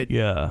stupid,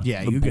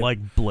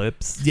 like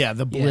blips. Yeah,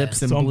 the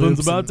blips and something's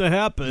bloops about to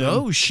happen.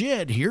 Oh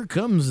shit! Here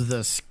comes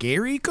the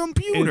scary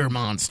computer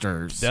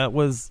monsters. That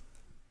was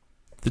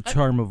the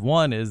charm of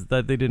 1, is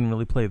that they didn't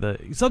really play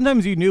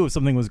sometimes you knew if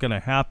something was going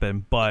to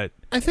happen, but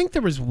I think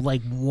there was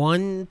like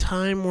one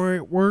time where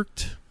it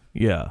worked.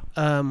 Yeah.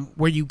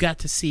 Where you got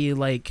to see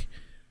like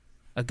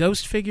a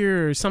ghost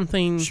figure or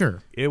something.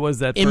 Sure. It was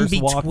that in first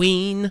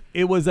between.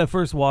 It was that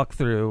first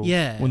walkthrough.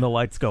 Yeah. When the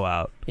lights go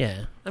out.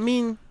 Yeah. I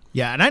mean.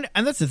 Yeah,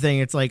 and that's the thing.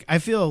 It's like I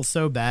feel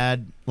so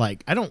bad.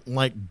 Like I don't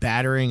like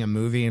battering a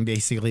movie and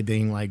basically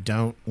being like,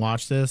 "Don't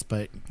watch this."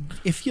 But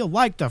if you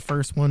like the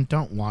first one,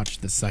 don't watch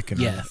the second.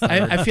 Yeah,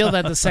 I feel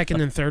that the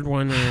second and third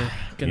one are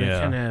gonna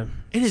kind of.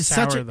 It is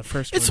sour such a. The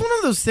first it's one. one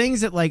of those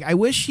things that like I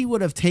wish he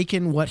would have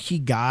taken what he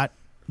got.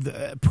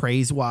 The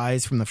praise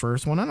wise from the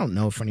first one. I don't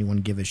know if anyone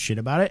give a shit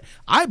about it.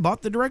 I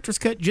bought the director's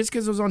cut just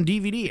because it was on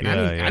DVD, and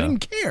I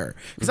didn't care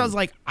because I was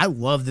like, I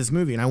love this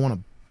movie and I want to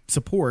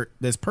support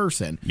this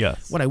person.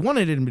 Yes. What I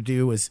wanted him to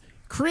do was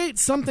create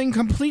something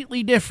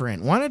completely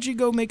different. Why don't you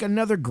go make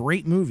another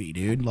great movie,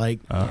 dude? Like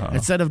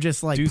instead of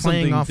just like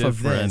playing off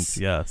of this.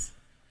 Yes.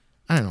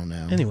 I don't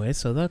know. Anyway,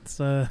 so that's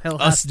Hell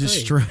House us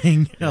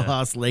destroying Hell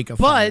House Lake of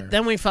Fire. But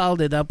then we followed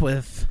it up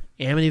with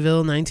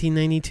Amityville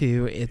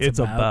 1992. It's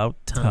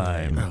about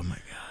time. Oh my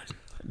god.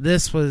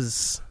 This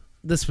was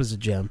a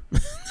gem.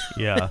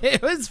 Yeah.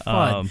 It was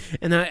fun.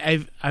 And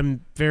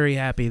I'm very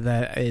happy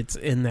that it's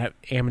in that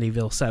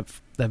Amityville set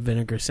that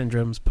Vinegar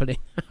Syndrome's putting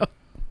out.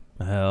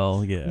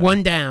 Hell yeah.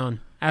 One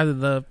down out of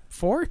the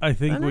 4. I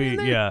think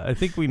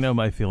we know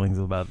my feelings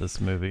about this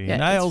movie. Yeah,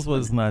 Niles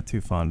was not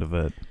too fond of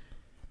it.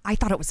 I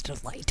thought it was a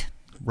delight.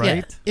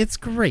 Right? Yeah, it's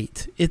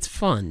great. It's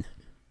fun.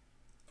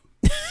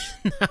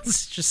 I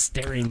was just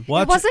staring.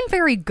 It wasn't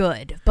very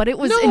good, but it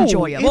was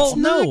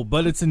enjoyable.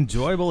 But it's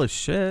enjoyable as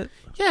shit.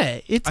 Yeah,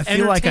 it's I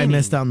feel like I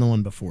missed out on the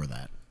one before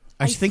that.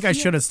 I think I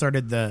should have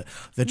started the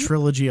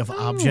trilogy of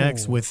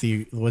objects with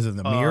the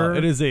mirror?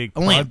 It is a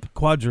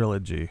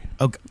quadrilogy.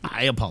 Okay,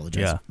 I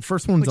apologize. Yeah.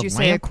 First one's Would you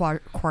say a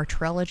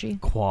quadrilogy?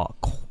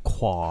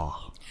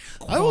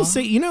 I will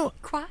say,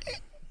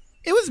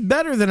 it was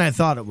better than I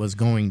thought it was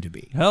going to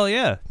be. Hell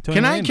yeah.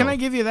 Can I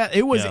give you that?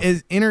 It was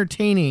as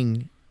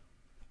entertaining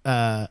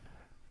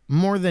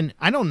more than,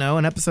 I don't know,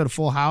 an episode of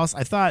Full House.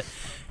 I thought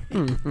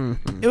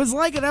it was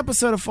like an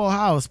episode of Full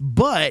House,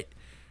 but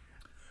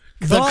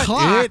the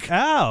clock it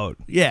out.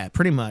 Yeah,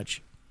 pretty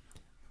much.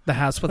 The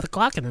house with the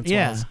clock in its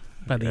walls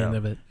by the end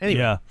of it.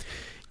 Anyway.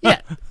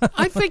 Yeah.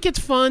 I think it's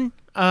fun.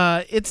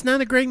 It's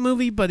not a great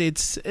movie, but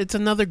it's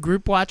another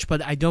group watch,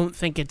 but I don't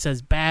think it's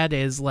as bad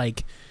as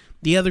like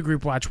the other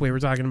group watch we were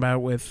talking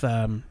about with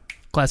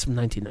Class of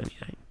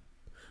 1999.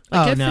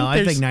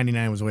 I think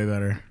 99 was way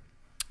better.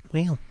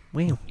 Well.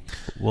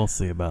 We'll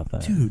see about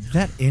that. Dude,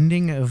 that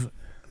ending of...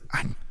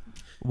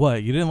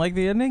 What, you didn't like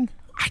the ending?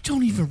 I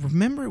don't even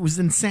remember. It was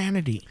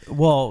insanity.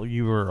 Well,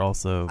 you were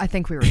also... I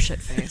think we were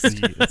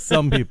shit-faced.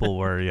 Some people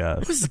were,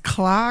 yes. It was the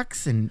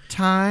clocks and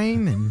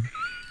time and...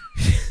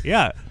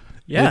 Yeah.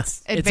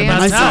 Yes. It's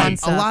about time.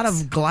 A lot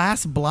of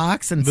glass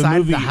blocks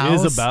inside the house. The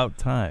movie is about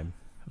time.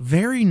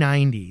 Very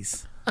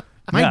 90s.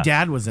 My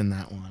dad was in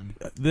that one.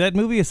 That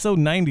movie is so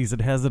 90s, it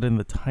has it in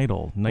the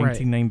title.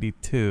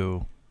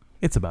 1992.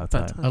 It's about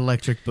time.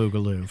 Electric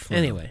Boogaloo.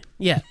 Anyway,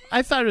 yeah,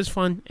 I thought it was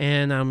fun,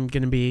 and I'm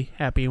going to be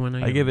happy when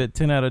I give it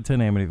 10 out of 10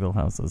 Amityville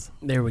houses.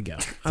 There we go.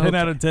 10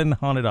 out of 10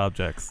 haunted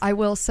objects. I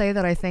will say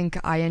that I think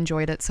I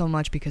enjoyed it so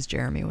much because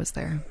Jeremy was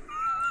there.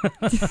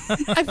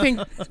 I think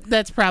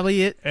that's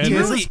probably it. And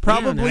this is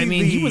probably I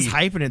mean, he was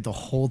hyping it the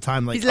whole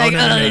time. Like, He's like,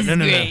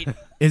 no.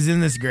 Isn't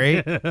this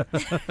great?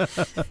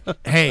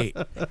 hey,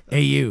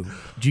 you.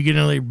 Did you get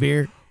another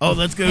beer? Oh,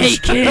 let's go. Hey,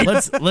 kid.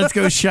 Let's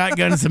go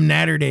shotgun some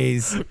Natter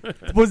Days.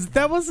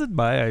 That wasn't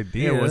my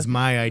idea. It was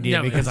my idea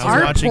No, because I our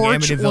was watching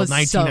porch Amityville was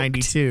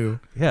 1992.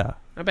 Yeah.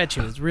 I bet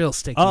you it was real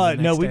sticky.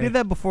 No, we did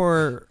that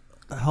before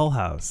Hell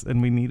House,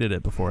 and we needed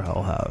it before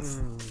Hell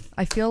House.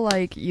 I feel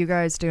like you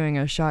guys doing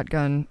a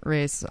shotgun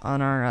race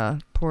on our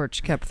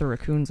porch kept the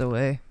raccoons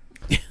away.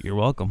 You're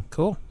welcome.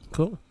 Cool.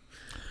 All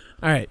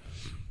right,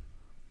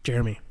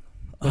 Jeremy,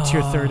 what's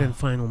your third and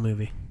final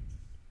movie?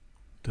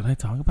 Did I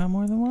talk about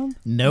more than one?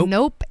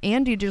 Nope.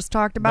 Andy just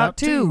talked about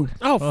two.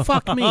 Oh,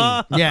 fuck me.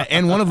 Yeah,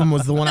 and one of them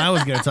was the one I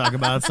was going to talk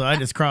about, so I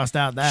just crossed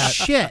out that.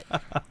 Shit.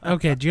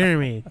 Okay,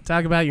 Jeremy,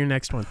 talk about your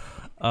next one.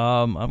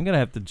 I'm going to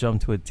have to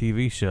jump to a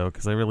TV show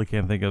because I really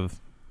can't think of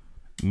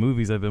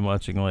movies I've been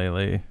watching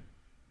lately.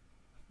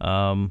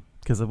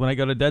 Because when I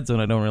go to Dead Zone,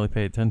 I don't really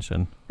pay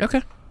attention.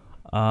 Okay.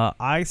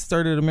 I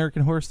started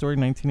American Horror Story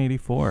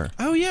 1984.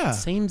 Oh, yeah.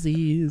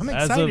 Samesies. I'm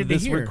As excited of to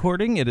this hear.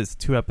 recording, it is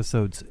 2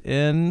 episodes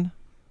in.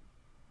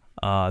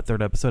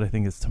 Third episode, I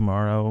think, is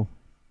tomorrow.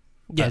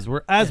 Yeah.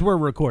 As we're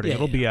recording, Yeah,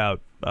 it'll be out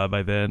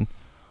by then.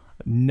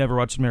 Never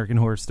watched American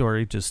Horror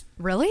Story. Just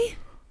Really?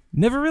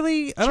 never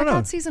really. I don't Check know.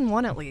 out season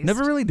 1 at least.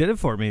 Never really did it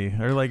for me,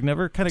 or like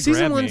never kind of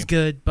Season grabbed me. one's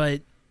good,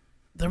 but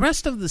the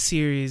rest of the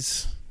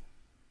series,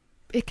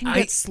 It can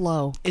get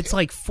slow. it's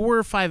like 4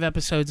 or 5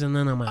 episodes, and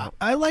then I'm out.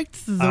 I liked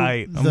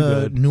I'm the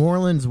good. New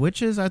Orleans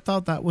Witches. I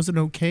thought that was an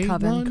okay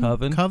Coven.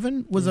 one.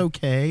 Coven was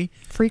okay.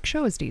 Freak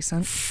Show is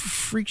decent.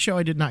 Freak Show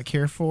I did not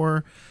care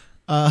for.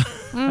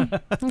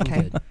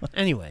 Okay.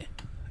 Anyway.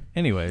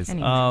 Anyways,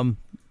 Anyway.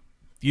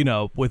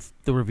 with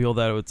the reveal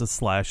that it's a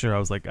slasher, I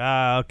was like,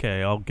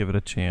 okay, I'll give it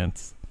a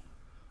chance.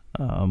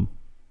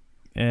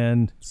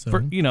 And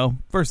So?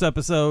 first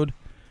episode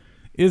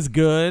is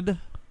good.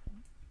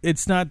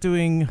 It's not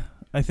doing.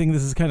 I think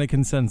this is kind of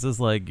consensus,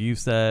 like you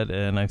said,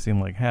 and I've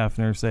seen like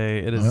Hafner say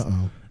it is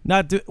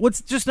not.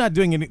 What's just not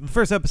doing any. The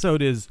first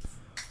episode is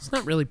It's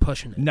not really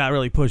pushing it. not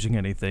really pushing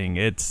anything.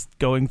 It's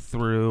going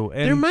through,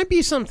 and There might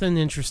be something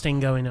interesting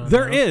going on.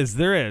 There though.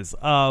 is.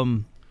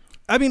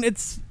 I mean,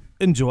 it's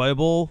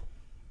enjoyable.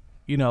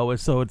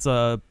 So it's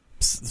a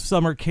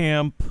summer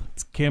camp.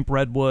 It's Camp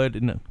Redwood,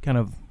 and kind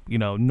of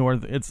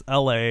north. It's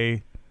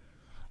L.A.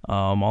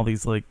 All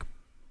these like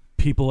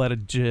people at a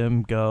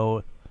gym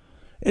go.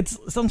 It's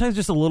sometimes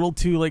just a little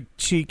too like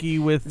cheeky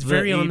with. It's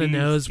very on the 80s.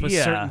 nose with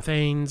certain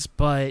things,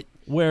 but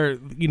where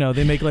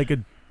they make like a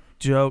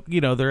joke.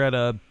 They're at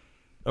a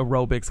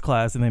aerobics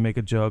class and they make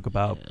a joke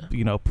about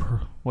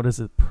what is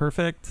it,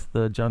 Perfect,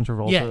 the John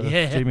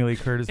Travolta, Jamie Lee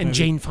Curtis and movie.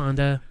 Jane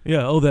Fonda.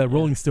 That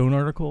Rolling Stone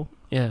article.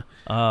 Yeah.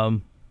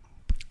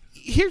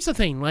 Here's the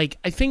thing, like,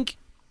 I think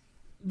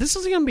this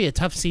is going to be a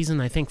tough season,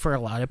 I think, for a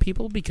lot of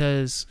people,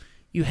 because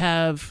you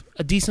have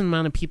a decent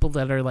amount of people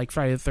that are like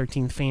Friday the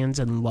 13th fans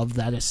and love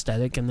that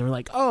aesthetic, and they're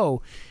like,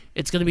 oh,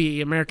 it's going to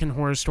be American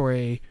Horror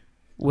Story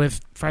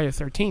with Friday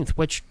the 13th,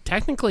 which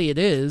technically it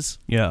is.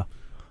 Yeah.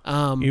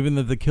 Even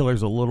though the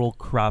killer's a little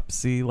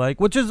cropsy,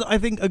 which is, I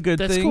think, a good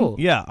thing. That's cool.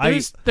 Yeah.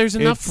 There's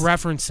enough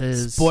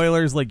references.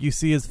 Spoilers, like you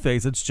see his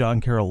face, it's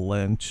John Carroll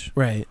Lynch.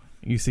 Right.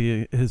 You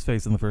see his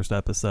face in the first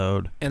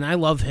episode. And I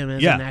love him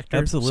as Yeah, an actor.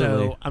 absolutely.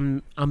 So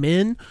I'm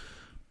in.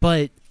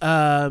 But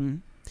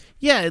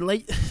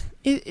like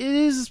it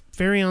is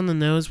very on the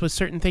nose with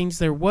certain things.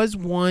 There was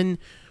one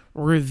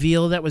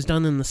reveal that was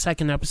done in the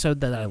second episode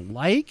that I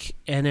like,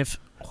 and if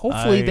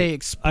hopefully they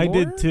explore. I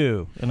did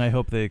too, and I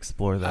hope they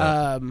explore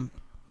that.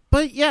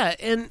 But yeah,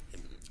 and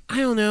I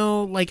don't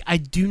know, like, I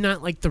do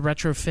not like the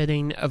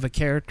retrofitting of a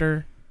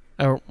character,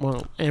 or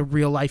a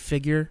real life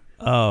figure.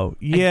 Oh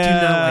yeah, I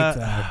do not like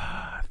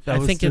that. I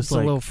think it's a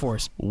little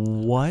forced.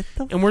 What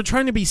the? And we're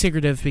trying to be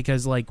secretive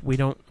because, like,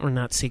 we're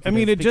not secretive.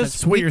 I mean,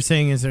 So what you're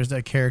saying is there's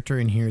a character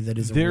in here that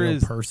is a real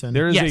person.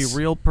 There is Yes. a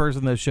real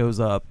person that shows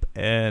up,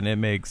 and it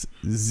makes.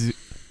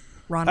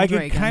 Ronald I could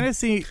Reagan. kind of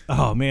see.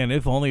 Oh man,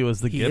 if only it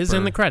was the. He Gipper. is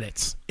in the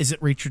credits. Is it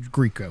Richard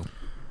Grieco?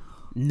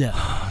 No.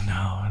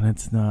 No, and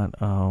it's not.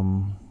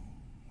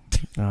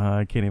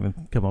 I can't even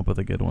come up with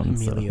a good one.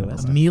 Emilio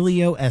Estevez.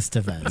 Emilio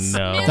Estevez.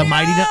 No.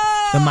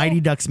 The Mighty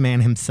Ducks man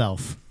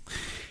himself.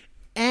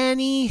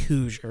 Annie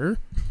Hoosier.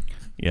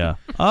 Yeah.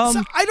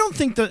 So I don't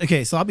think that.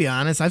 Okay, so I'll be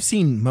honest. I've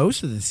seen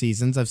most of the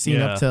seasons. I've seen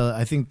up to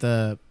I think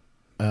the.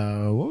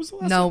 What was the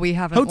last? No, one? we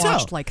haven't Hotel.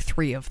 watched like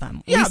 3 of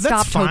them. Yeah, we that's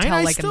stopped fine. Hotel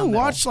I like still in the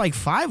middle. watched like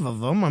 5 of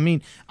them. I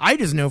mean, I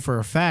just know for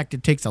a fact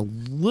it takes a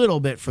little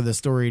bit for the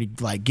story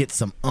to like get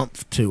some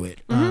oomph to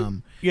it.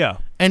 Yeah.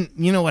 And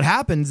you know what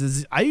happens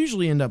is I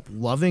usually end up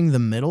loving the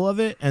middle of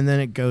it, and then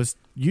it goes.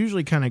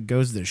 usually kind of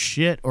goes to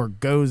shit or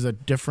goes a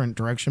different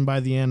direction by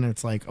the end. And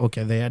it's like,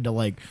 okay, they had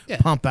to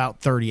pump out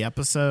 30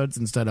 episodes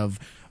instead of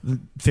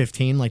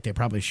 15 like they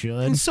probably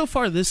should. And so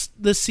far, this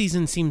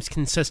season seems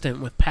consistent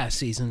with past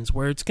seasons,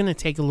 where it's going to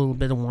take a little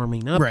bit of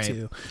warming up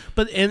to.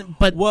 But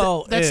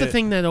that's the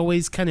thing that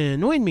always kind of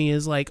annoyed me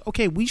is like,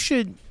 okay, we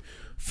should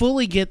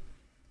fully get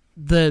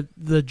the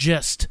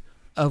gist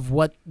of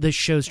what this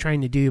show's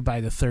trying to do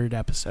by the third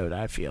episode.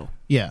 I feel.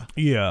 Yeah.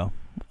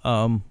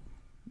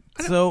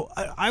 So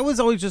I was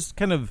always just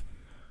kind of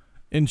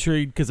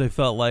intrigued because I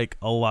felt like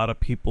a lot of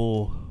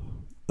people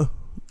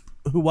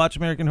who watch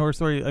American Horror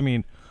Story, I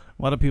mean,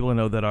 a lot of people I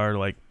know that are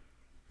like,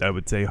 I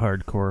would say,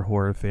 hardcore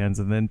horror fans,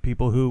 and then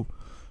people who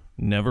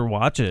never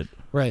watch it.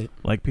 Right.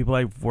 Like people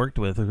I've worked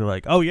with who are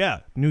like, oh yeah,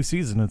 new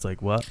season. It's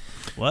like, what?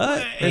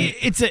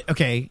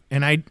 Okay.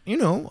 And I'm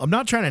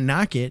not trying to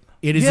knock it.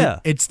 It is,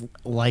 it's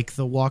like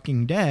The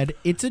Walking Dead.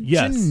 It's a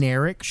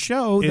generic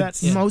show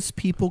that most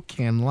people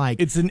can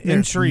like. It's an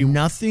There's entry.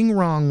 Nothing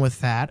wrong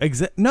with that.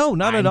 No,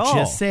 not at all. I'm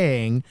just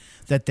saying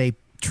that they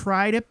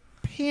try to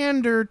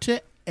pander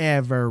to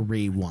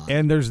everyone.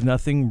 And there's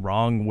nothing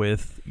wrong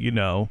with,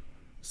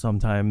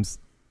 sometimes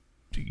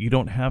you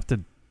don't have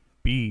to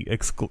be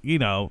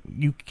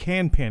you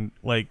can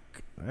I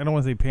don't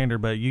want to say pander,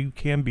 but you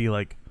can be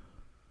like,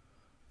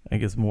 I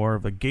guess, more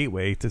of a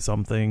gateway to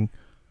something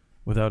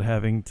without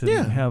having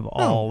to have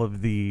all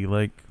of the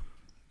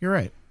You're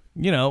right.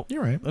 You're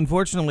right.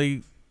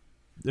 Unfortunately,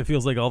 it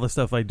feels like all the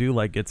stuff I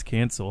do gets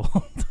canceled.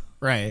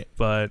 Right.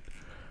 But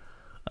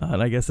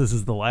and I guess this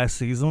is the last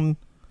season.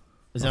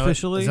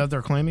 Officially? Is that what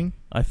they're claiming?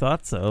 I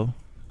thought so.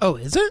 Oh,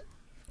 is it?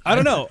 I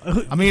don't know.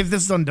 I mean, if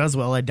this one does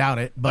well, I doubt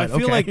it. But I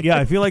feel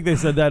I feel like they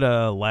said that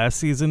last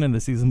season and the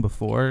season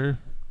before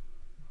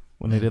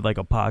when they did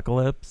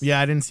Apocalypse.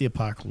 Yeah, I didn't see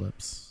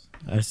Apocalypse.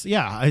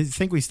 I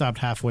think we stopped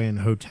halfway in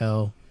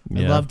Hotel. I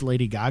loved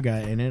Lady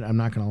Gaga in it. I'm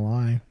not gonna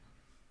lie.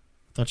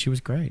 Thought she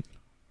was great.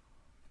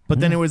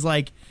 But then it was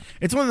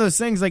it's one of those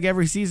things.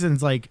 Every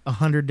season's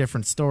 100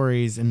 different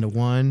stories into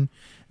one,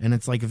 and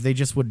it's if they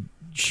just would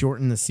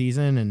shorten the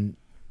season and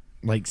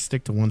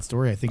stick to one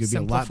story, I think it'd be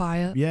a lot. Simplify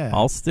it. Yeah,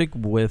 I'll stick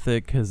with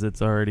it because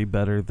it's already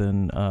better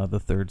than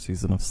the third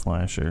season of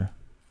Slasher.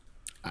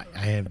 I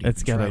haven't.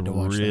 It's got tried to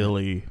watch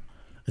really.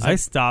 I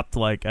stopped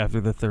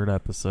after the third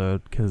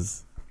episode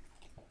because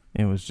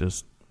it was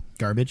just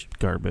garbage.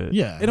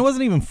 Yeah, and it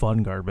wasn't even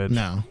fun garbage.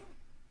 No.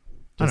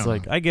 It's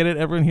I get it.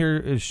 Everyone here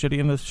is shitty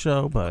in this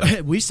show,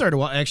 but we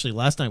started actually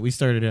last night. We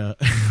started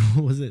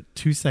was it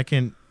 2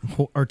 second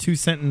or 2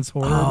 sentence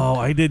horror? Oh,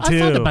 I did too. I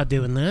thought about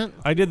doing that.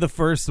 I did the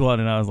first one,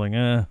 and I was like,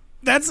 eh.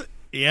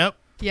 Yep.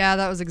 Yeah,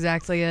 that was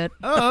exactly it.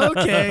 Oh,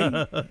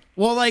 okay.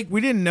 Well,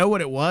 we didn't know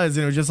what it was,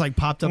 and it was just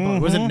popped up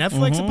on. Was it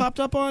Netflix it popped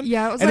up on?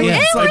 Yeah, it was and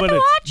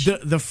watch.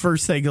 The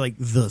first thing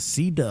the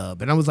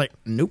C-dub, and I was like,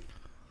 nope.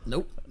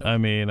 I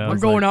mean, we're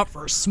going out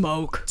for a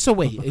smoke. So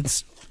wait,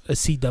 it's a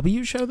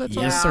CW show that's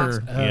on? Yes,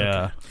 sir.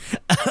 Yeah.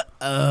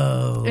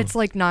 Oh. It's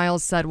like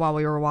Niles said while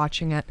we were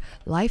watching it.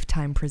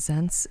 Lifetime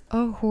presents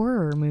a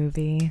horror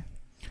movie.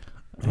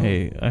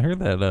 Hey, I heard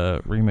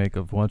that remake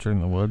of Watcher in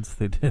the Woods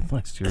they did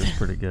last year was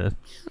pretty good.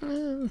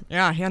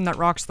 Yeah, Hand That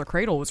Rocks the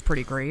Cradle was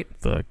pretty great.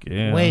 Fuck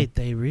yeah. Wait,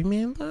 they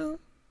remade that?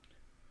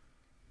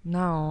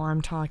 No,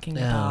 I'm talking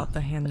about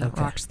The Hand That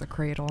Rocks the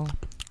Cradle.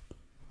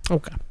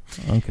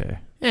 Okay.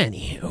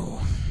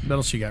 Anywho, what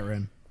else you got,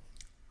 Ren?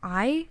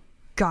 I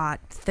got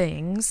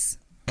things.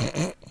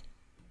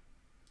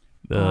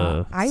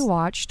 I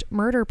watched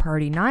Murder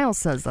Party. Niall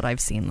says that I've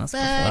seen this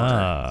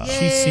before.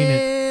 She's seen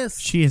it.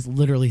 She has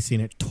literally seen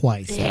it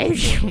twice.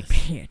 You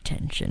pay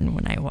attention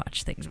when I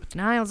watch things with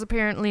Niles,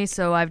 apparently,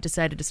 so I've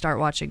decided to start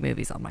watching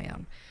movies on my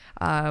own.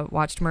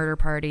 Watched Murder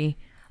Party.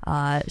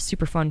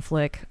 Super fun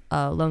flick.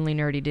 Lonely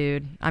nerdy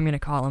dude. I'm gonna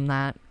call him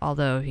that,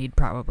 although he'd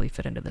probably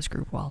fit into this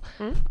group well.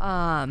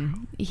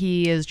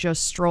 He is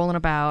just strolling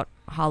about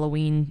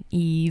Halloween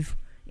Eve,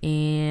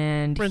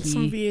 and rent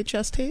some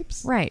VHS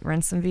tapes. Right,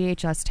 rent some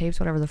VHS tapes,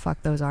 whatever the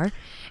fuck those are.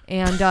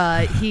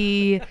 And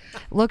he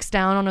looks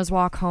down on his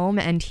walk home,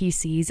 and he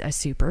sees a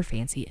super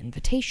fancy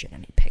invitation,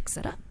 and he picks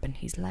it up, and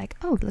he's like,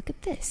 "Oh, look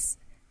at this.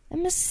 A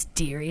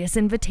mysterious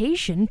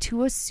invitation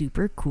to a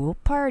super cool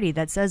party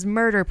that says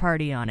Murder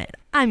Party on it.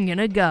 I'm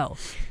gonna go."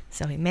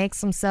 So he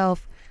makes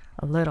himself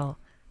a little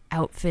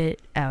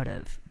outfit out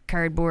of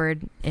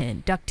cardboard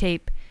and duct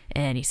tape,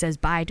 and he says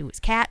bye to his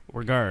cat.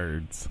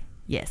 Regards.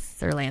 Yes,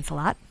 Sir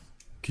Lancelot.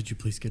 Could you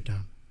please get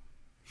down?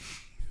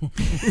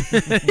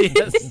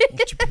 Yes.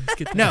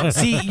 No,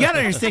 see, you gotta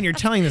understand, you're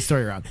telling the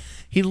story wrong.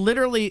 He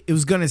literally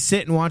was gonna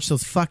sit and watch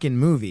those fucking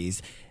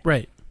movies.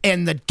 Right.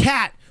 And the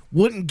cat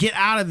wouldn't get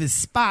out of his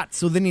spot,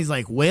 so then he's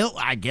like, well,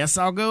 I guess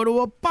I'll go to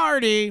a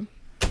party.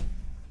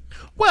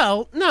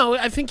 Well, no,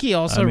 I think he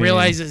also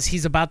realizes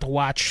he's about to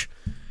watch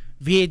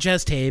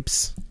VHS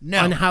tapes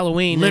on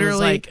Halloween.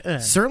 Literally,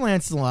 Sir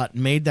Lancelot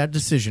made that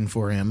decision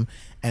for him,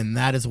 and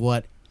that is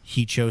what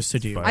he chose to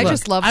do. I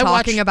just love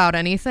talking about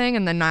anything,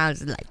 and then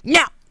Niles is like,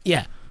 no.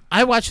 Yeah.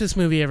 I watch this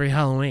movie every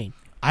Halloween.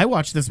 I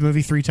watch this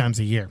movie 3 times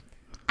a year.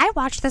 I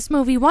watched this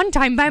movie one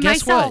time by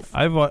Guess myself.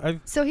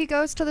 what? So he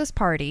goes to this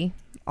party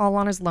all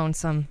on his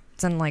lonesome.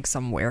 It's in like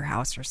some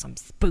warehouse or some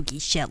spooky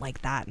shit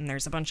like that. And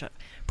there's a bunch of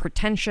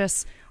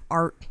pretentious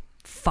art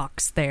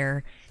fucks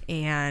there.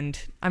 And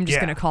I'm just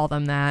going to call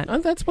them that.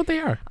 That's what they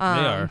are. They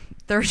are.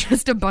 They're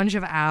just a bunch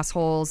of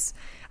assholes.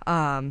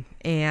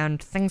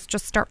 And things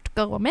just start to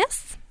go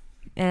amiss.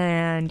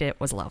 And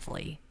it was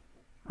lovely.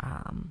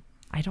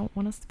 I don't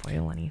want to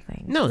spoil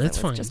anything. No, that's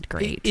fine. Just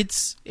great.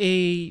 It's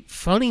a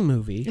funny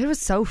movie. It was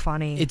so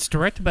funny. It's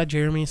directed by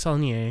Jeremy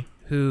Saulnier,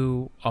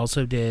 who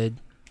also did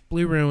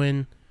Blue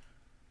Ruin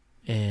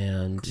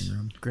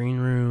and Green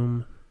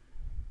Room.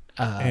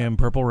 And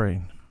Purple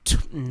Rain.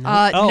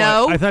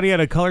 No. I thought he had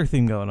a color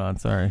theme going on.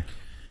 Sorry.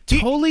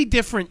 Totally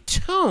different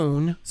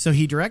tone. So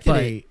he directed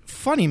a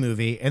funny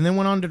movie and then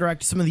went on to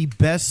direct some of the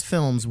best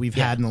films we've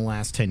had in the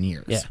last 10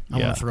 years. Yeah. I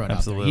want to throw it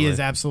out there. He is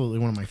absolutely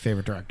one of my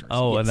favorite directors.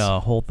 Oh, and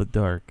Hold the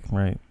Dark,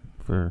 right?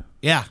 For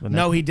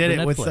he did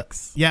it with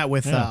Netflix.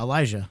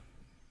 Elijah.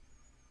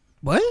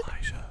 What?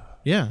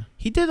 Yeah.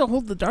 He did a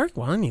Hold the Dark?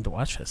 Well, I need to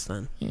watch this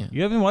then. Yeah.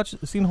 You haven't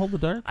seen Hold the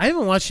Dark? I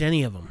haven't watched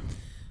any of them.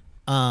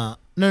 No.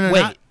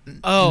 Wait.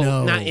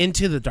 No. Not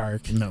Into the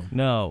Dark.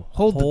 No.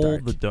 Hold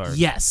the Dark.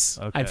 Yes.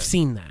 Okay. I've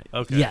seen that.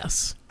 Okay.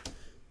 Yes.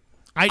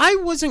 I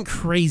wasn't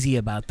crazy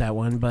about that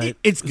one, but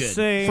it's good.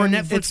 Same. For a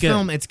Netflix It's good.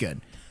 film, it's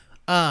good.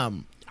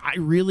 I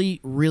really,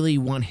 really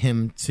want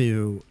him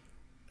to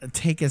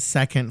take a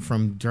second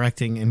from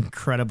directing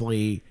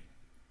incredibly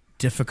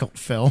difficult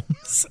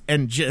films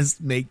and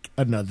just make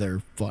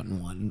another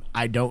fun one.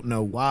 I don't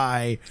know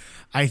why.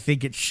 I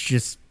think it's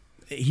just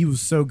he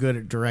was so good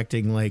at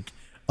directing like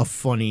a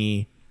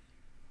funny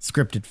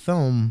scripted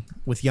film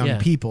with young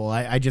people.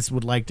 I just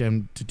would like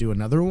him to do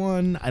another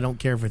one. I don't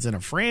care if it's in a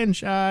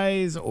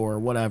franchise or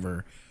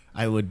whatever.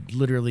 I would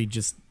literally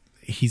just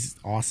he's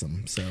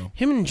awesome. So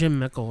him and Jim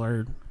Mickle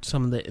are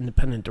some of the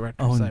independent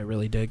directors I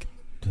really dig.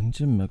 Didn't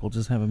Jim Mickle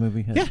just have a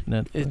movie hit? Yeah,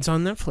 Netflix? it's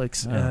on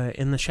Netflix.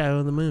 In the Shadow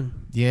of the Moon.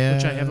 Yeah,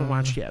 which I haven't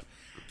watched yet.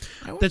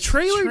 The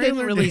trailer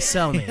didn't really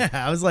sell me. Yeah,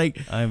 I was like,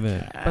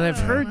 but I've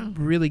heard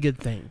really good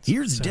things.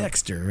 Here's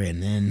Dexter,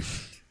 and then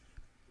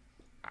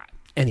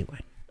anyway,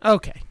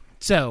 okay.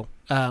 So,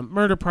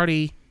 Murder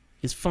Party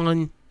is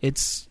fun.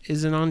 Is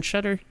it on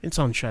Shudder? It's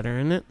on Shudder,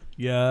 isn't it?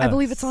 Yeah, I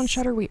believe it's on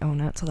Shudder. We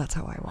own it, so that's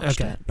how I watched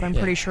it. But I'm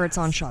pretty sure it's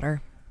on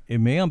Shudder. It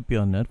may not be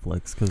on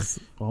Netflix because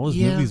all his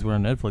movies were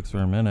on Netflix for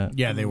a minute.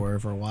 Yeah, they were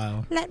for a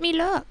while. Let me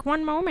look.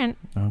 One moment.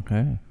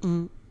 Okay.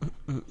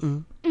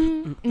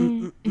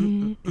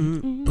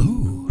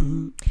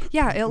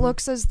 Yeah, it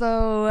looks as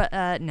though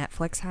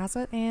Netflix has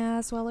it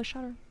as well as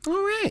Shudder. All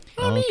right.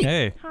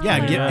 Okay.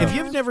 Yeah, if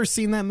you've never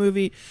seen that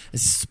movie,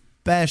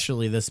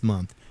 especially this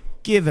month,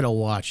 give it a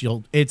watch.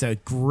 It's a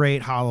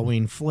great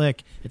Halloween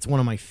flick. It's one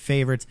of my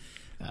favorites.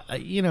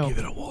 Give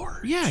it a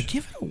watch. Yeah,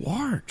 give it a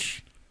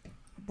watch.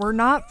 We're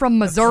not from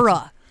Missouri.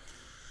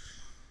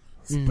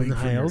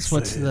 Niles,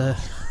 what's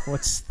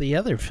the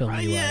other film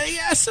you watched?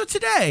 Yeah. So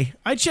today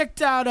I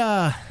checked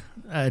out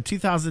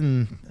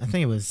 2000. I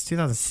think it was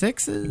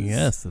 2006's.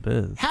 Yes, it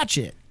is.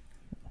 Hatchet.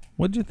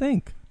 What'd you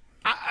think?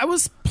 I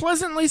was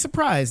pleasantly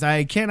surprised.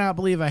 I cannot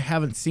believe I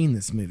haven't seen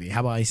this movie.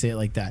 How about I say it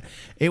like that?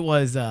 It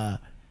was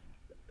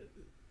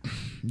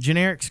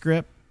generic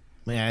script.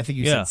 Yeah, I think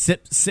you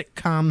said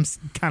sitcoms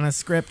kind of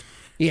script.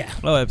 Yeah.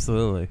 Oh,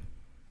 absolutely.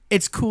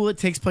 It's cool. It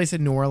takes place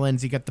in New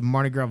Orleans. You got the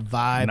Mardi Gras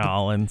vibe.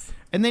 Nolans.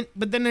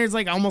 But then there's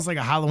like almost like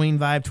a Halloween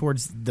vibe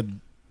towards the.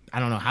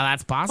 I don't know how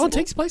that's possible. Oh, it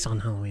takes place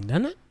on Halloween,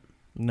 doesn't it?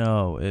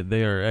 No,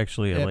 they are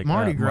actually at like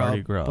Mardi Gras.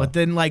 But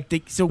then like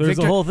there's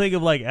Victor, a whole thing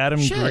of like Adam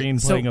Green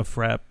playing a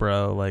frat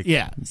bro. Like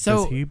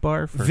so does he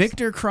barf?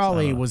 Victor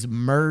Crowley was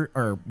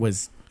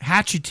was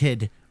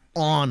hatcheted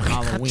on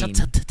Halloween.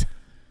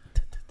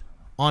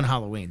 On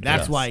Halloween.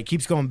 That's why it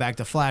keeps going back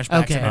to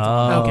flashbacks.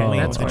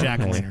 Okay. With the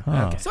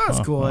jack-o'-lantern. So that's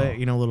cool. A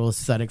little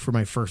aesthetic for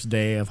my first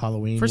day of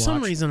Halloween. For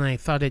some reason, I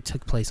thought it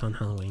took place on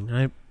Halloween.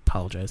 I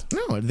apologize.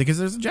 No, because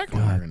there's a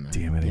jack-o'-lantern.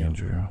 Damn it,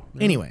 Andrew.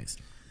 Anyways.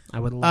 I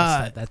would have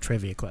lost that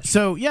trivia question.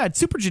 So, yeah, it's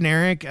super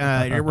generic.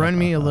 It reminded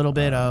me a little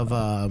bit of,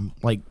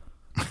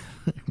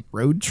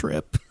 Road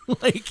Trip. A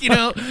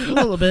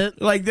little bit.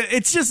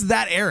 It's just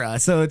that era.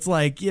 So it's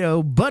like,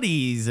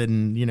 buddies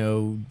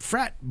and,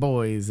 frat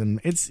boys and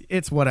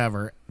it's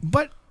whatever.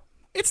 But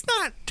it's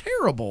not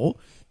terrible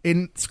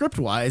in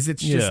script-wise.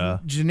 It's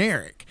just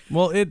generic.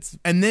 Well,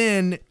 and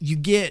then you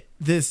get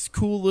this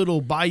cool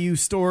little bayou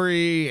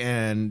story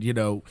and,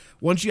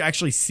 once you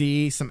actually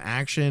see some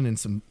action and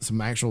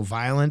some actual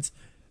violence,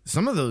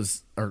 some of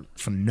those are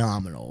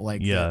phenomenal.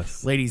 Like the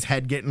lady's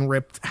head getting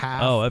ripped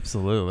half. Oh,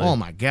 absolutely. Oh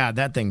my God.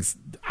 That thing's,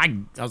 I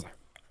was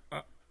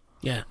like,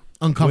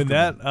 uncomfortable. With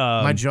that,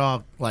 my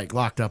jaw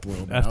locked up a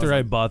little bit. After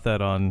I bought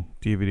that on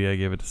DVD, I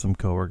gave it to some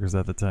coworkers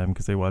at the time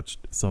because they watched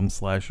some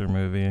slasher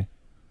movie.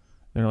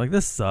 They were like,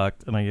 this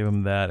sucked. And I gave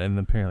them that. And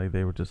apparently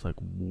they were just like,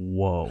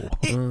 whoa.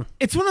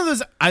 It's one of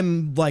those,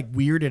 I'm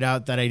weirded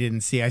out that I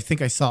didn't see. I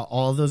think I saw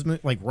all of those,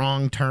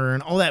 Wrong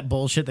Turn, all that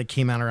bullshit that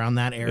came out around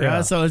that era.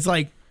 Yeah. So it's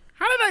like,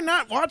 how did did I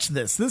not watch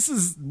this? This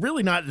is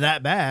really not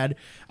that bad.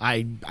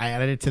 I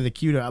added it to the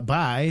queue to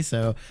buy,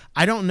 so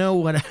I don't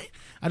know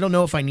I don't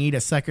know if I need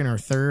a second or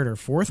third or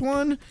fourth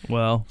one.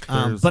 Well,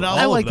 but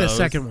I like the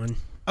second one.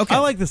 Okay, I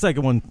like the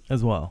second one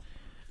as well.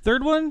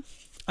 Third one,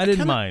 I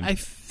didn't mind. I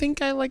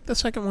think I like the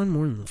second one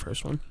more than the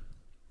first one.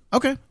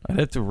 Okay, I'd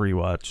have to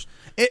rewatch.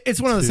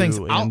 It's one of those things.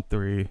 2 and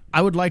 3.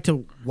 I would like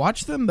to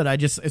watch them, but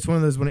it's one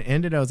of those when it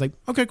ended, I was like,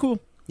 okay, cool.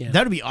 Yeah.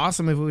 That would be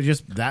awesome if it was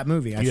just that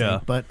movie. I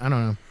think, but I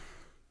don't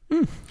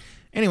know.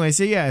 Anyway,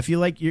 so yeah, if you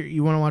like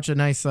you want to watch a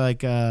nice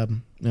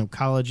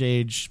college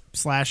age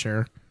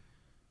slasher,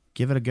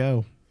 give it a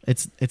go.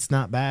 It's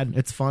not bad.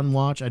 It's fun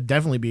watch. It'd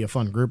definitely be a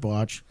fun group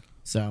watch.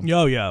 So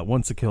Oh yeah,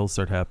 once the kills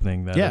start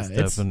happening, that is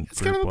definitely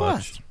it's kind of a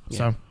blast. Yeah.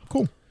 So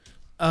cool.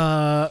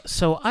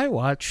 So I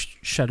watched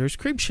Shudder's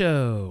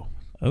Creepshow.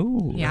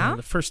 Oh Yeah?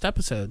 The first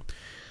episode.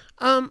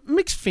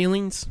 Mixed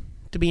feelings,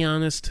 to be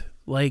honest.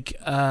 Like,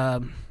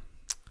 Has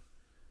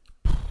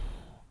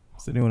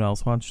anyone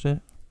else watched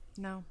it?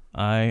 No.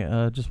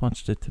 I just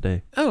watched it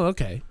today. oh,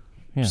 okay.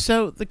 Yeah.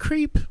 So the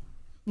creep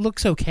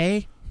looks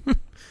okay,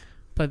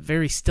 but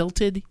very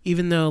stilted,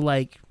 even though,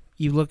 like,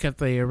 you look at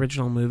the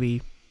original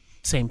movie,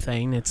 same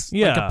thing. It's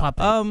like a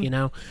puppet, you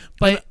know?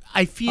 But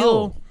I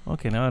feel... Oh,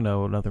 okay, now I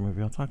know another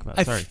movie I'll talk about.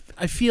 Sorry.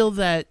 I feel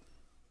that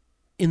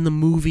in the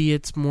movie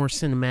it's more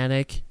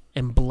cinematic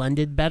and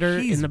blended better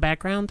in the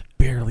background.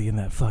 Barely in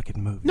that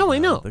fucking movie. No, I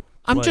know.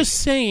 I'm like- just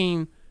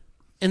saying,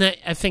 and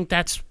I think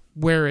that's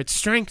where its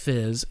strength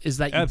is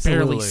that you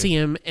Absolutely. barely see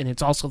him, and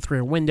it's also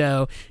through a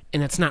window,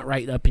 and it's not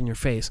right up in your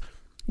face.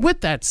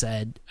 With that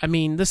said, I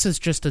mean, this is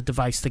just a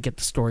device to get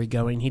the story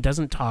going. He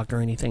doesn't talk or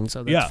anything,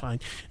 so that's fine.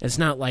 It's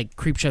not like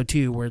Creepshow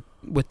 2 where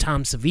with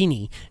Tom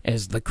Savini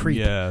as the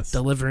creep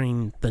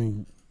delivering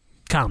the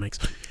comics.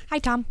 Hi,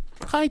 Tom.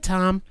 Hi,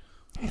 Tom.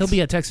 He'll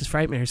be at Texas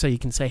Frightmare, so you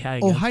can say hi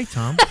again. Oh, hi,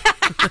 Tom.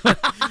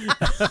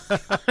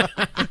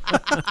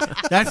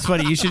 That's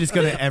funny. You should just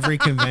go to every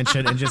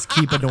convention and just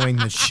keep annoying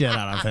the shit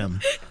out of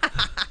him.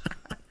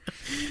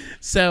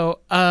 So,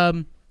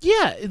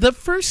 yeah, the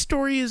first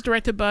story is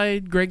directed by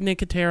Greg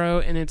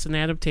Nicotero, and it's an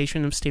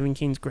adaptation of Stephen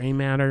King's Grey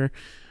Matter,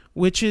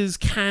 which is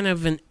kind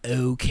of an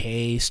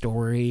okay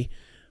story.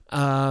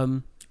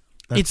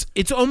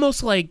 It's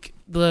almost like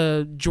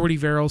the Jordy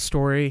Verrill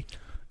story,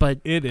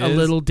 but It is a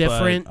little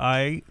different.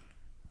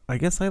 I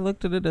guess I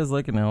looked at it as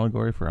like an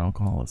allegory for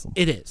alcoholism.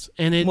 It is,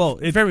 and it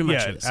very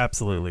much is. It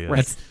absolutely is.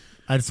 Right.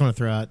 I just want to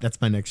throw out that's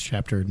my next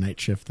chapter, Night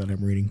Shift, that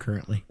I'm reading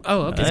currently.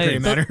 Oh, okay. It's Hey, Grey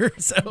Matter.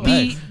 So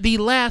The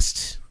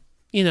last,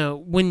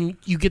 when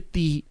you get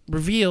the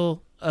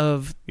reveal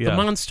of the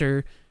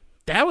monster,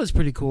 that was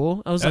pretty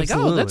cool. I was like,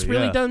 oh, that's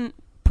really done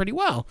pretty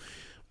well.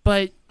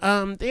 But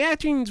the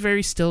acting's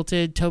very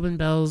stilted. Tobin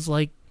Bell's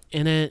like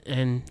in it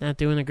and not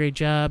doing a great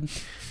job.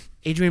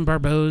 Adrienne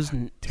Barbeau's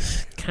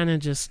kind of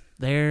just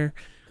there.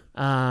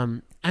 I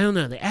don't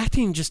know. The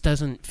acting just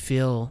doesn't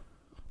feel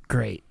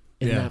great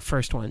in that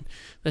first one.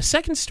 The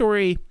second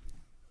story,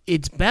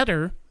 it's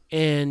better,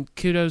 and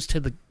kudos to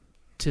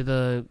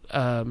the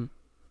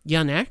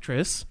young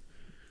actress.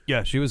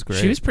 Yeah, she was great.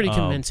 She was pretty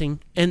convincing,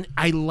 and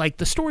I like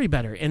the story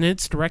better. And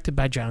it's directed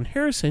by John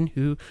Harrison,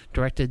 who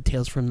directed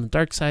Tales from the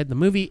Dark Side, the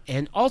movie,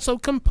 and also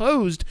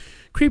composed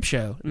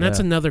Creepshow. And that's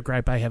another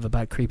gripe I have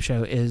about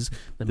Creepshow is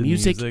the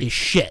music is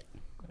shit.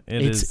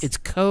 It's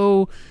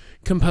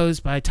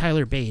co-composed by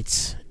Tyler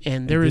Bates,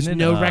 and there is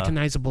no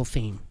recognizable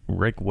theme.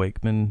 Rick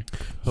Wakeman.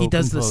 He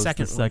does the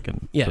second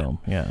film.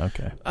 Yeah,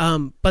 okay.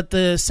 But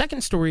the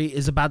second story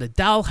is about a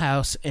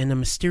dollhouse and a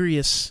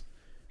mysterious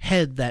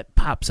head that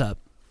pops up,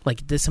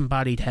 like a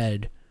disembodied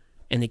head,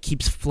 and it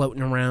keeps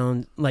floating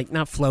around, like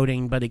not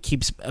floating, but it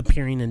keeps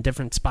appearing in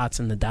different spots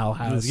in the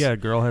dollhouse. Yeah, a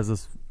girl has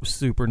this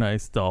super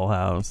nice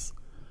dollhouse,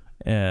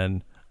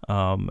 and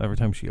every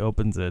time she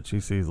opens it, she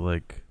sees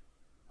like,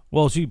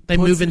 well, she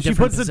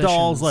puts the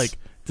dolls like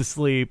to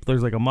sleep.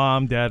 There's like a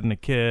mom, dad, and a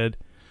kid.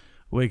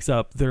 Wakes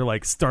up, they're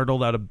like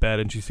startled out of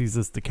bed, and she sees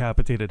this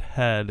decapitated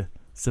head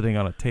sitting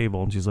on a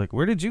table, and she's like,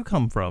 "Where did you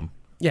come from?"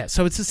 Yeah,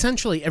 so it's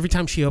essentially every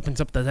time she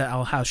opens up the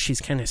dollhouse, she's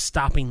kind of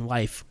stopping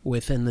life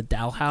within the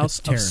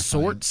dollhouse of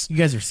sorts. You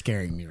guys are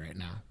scaring me right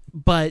now.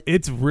 But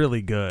it's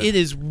really good. It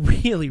is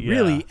really,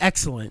 really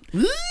excellent.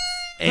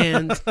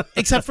 And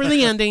except for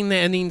the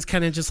ending's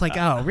kind of just like,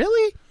 oh,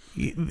 really?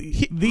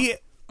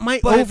 My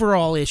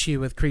overall issue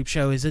with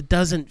Creepshow is it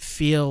doesn't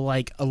feel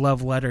like a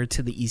love letter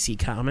to the EC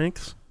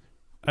Comics.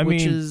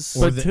 There's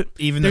no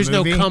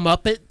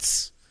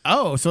comeuppance.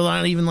 Oh, so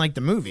not even like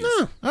the movies.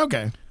 No.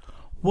 Okay.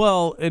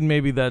 Well, and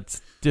maybe that's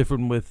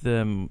different with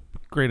them.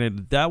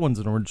 Granted, that one's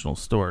an original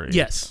story.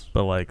 Yes.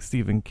 But like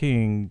Stephen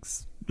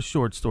King's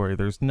short story,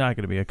 there's not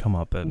going to be a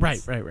comeuppance. Right.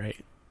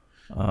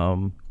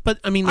 But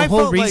I mean, the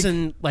whole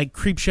reason like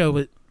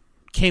Creepshow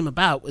came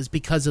about was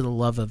because of the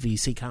love of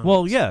EC Comics.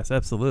 Well, yes,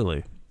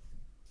 absolutely.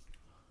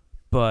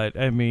 But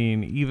I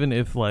mean, even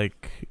if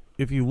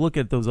you look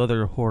at those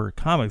other horror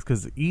comics,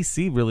 because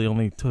EC really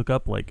only took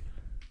up like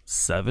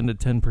 7 to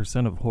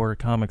 10% of horror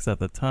comics at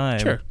the time.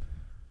 Sure.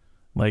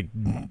 Like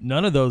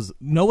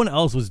no one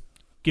else was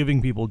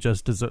giving people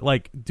just dessert,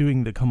 like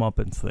doing the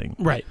comeuppance thing.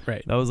 Right.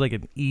 That was like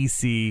an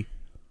EC.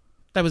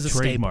 That was a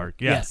trademark.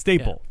 Staple. Yeah,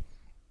 staple.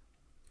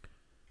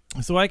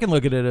 Yeah. So I can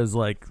look at it as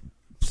like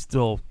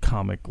still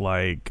comic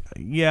like.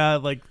 Yeah,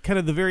 like kind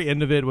of the very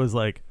end of it was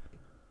like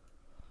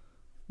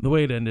the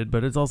way it ended,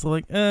 but it's also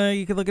like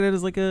you could look at it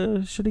as like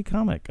a shitty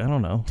comic. I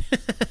don't know.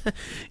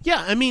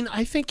 Yeah, I mean,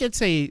 I think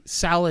it's a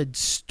solid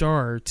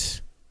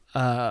start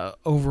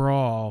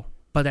overall,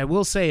 but I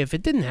will say if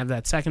it didn't have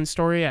that second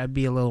story, I'd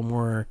be a little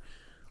more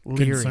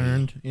leery.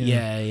 Concerned.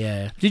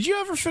 Yeah. Did you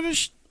ever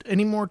finish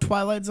any more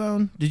Twilight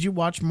Zone? Did you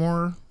watch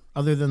more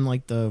other than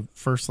like the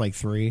first like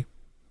 3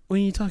 What are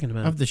you talking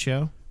about? of the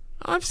show?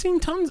 I've seen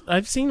tons.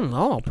 I've seen them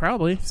all,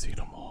 probably. I've seen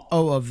them all.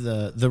 Oh, of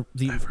the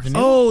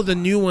Oh, the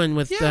new one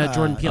with Yeah.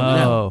 Jordan Peele.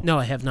 Oh. No,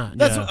 I have not.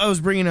 That's what I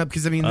was bringing up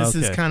because I mean this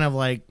is Okay. kind of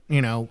like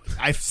I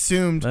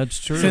assumed That's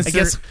true. Since I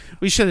guess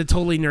we should have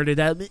totally nerded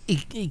out.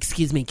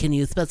 Excuse me, can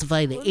you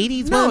specify the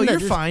 80s No, one? you're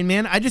fine,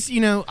 man. I just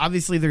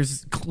obviously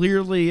there's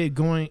clearly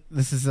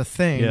this is a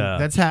thing. Yeah.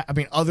 That's I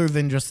mean, other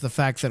than just the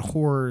fact that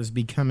horror is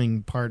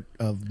becoming part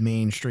of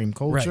mainstream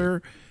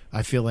culture,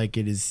 I feel like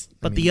it is.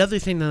 But the other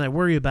thing that I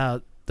worry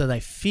about, that I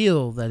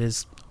feel that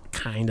is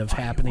kind of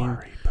happening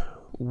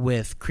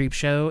with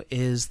Creepshow,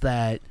 is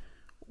that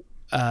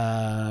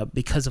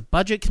because of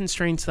budget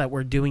constraints, that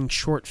we're doing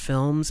short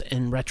films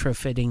and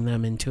retrofitting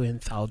them into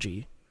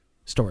anthology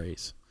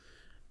stories.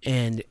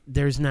 And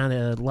there's not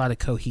a lot of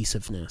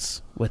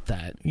cohesiveness with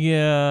that.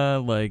 Yeah,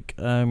 like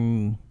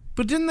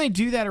But didn't they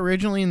do that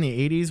originally in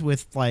the 80s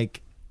with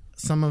like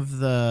some of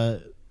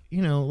the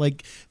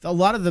like a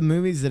lot of the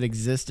movies that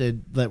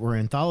existed that were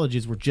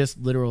anthologies were just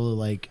literally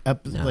like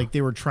like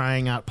they were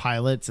trying out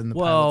pilots and the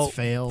pilots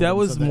failed. That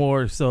was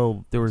more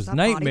so there was that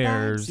Body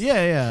Nightmares.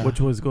 Yeah.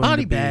 Which was going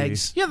Body to be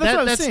bags. Yeah, that's what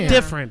I was that's saying.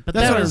 different. But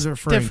That's that what I was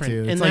was referring different, to.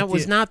 and It's that like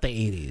was not the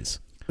 80s.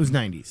 It was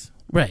 90s.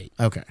 Right.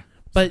 Okay.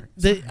 But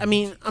I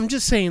mean, I'm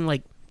just saying,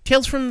 like,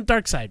 Tales from the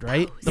Dark Side,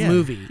 right? The yeah.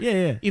 movie.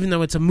 Yeah. Even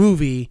though it's a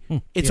movie,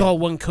 it's Yeah. all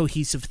one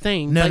cohesive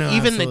thing. No, but no,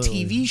 even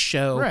absolutely. the TV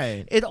show,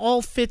 Right. it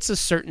all fits a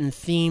certain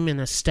theme and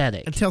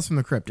aesthetic. And Tales from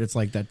the Crypt, it's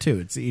like that too.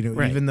 It's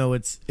Right. even though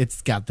it's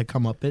got the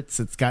comeuppance,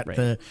 it's got Right.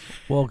 the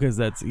Well, because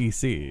that's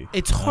EC.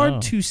 It's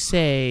hard to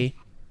say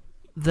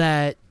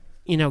that,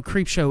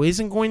 Creepshow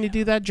isn't going to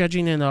do that,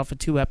 judging it off of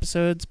 2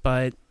 episodes,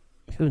 but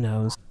who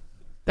knows?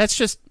 That's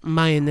just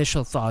my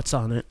initial thoughts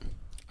on it.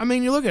 I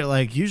mean, you look at it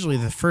like usually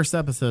the first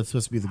episode's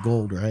supposed to be the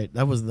gold, right?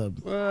 That was the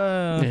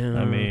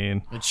Yeah. I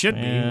mean, it should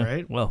be,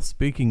 right? Well,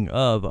 speaking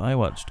of, I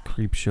watched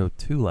Creepshow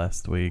 2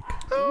 last week.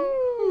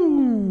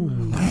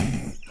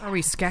 Are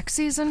we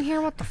Skeksis in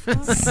here? What the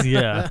fuck?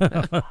 Yeah.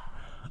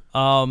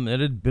 It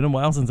had been a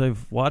while since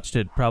I've watched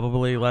it.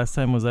 Probably last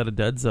time was at a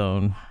Dead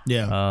Zone.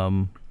 Yeah.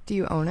 Do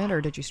you own it or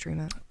did you stream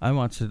it? I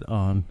watched it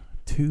on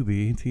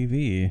Tubi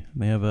TV.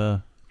 They have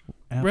a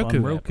app Roku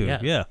on Roku.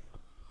 app, Yeah.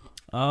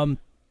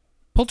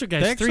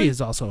 Poltergeist They 3 actually- is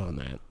also on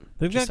that.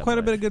 They've Just got quite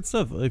a FYI. bit of good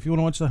stuff. If you want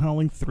to watch The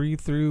Howling 3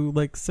 through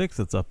like 6,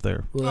 it's up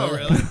there. Oh,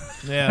 really?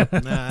 Yeah.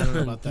 Nah, I don't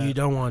know about that. You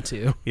don't want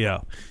to.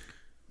 Yeah.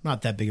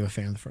 Not that big of a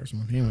fan of the first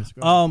one. Anyways,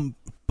 go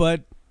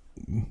But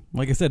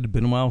like I said, it's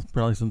been a while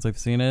probably since I've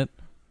seen it.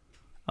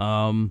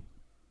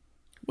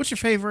 What's your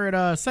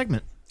favorite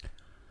segment?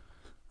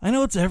 I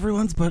know it's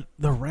everyone's, but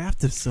The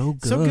Raft is so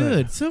good. So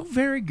good. So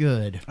very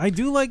good. I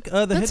do like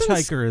The That's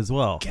Hitchhiker as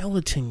well.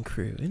 Skeleton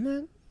Crew, isn't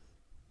it?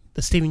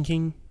 The Stephen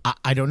King?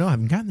 I don't know. I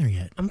haven't gotten there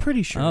yet. I'm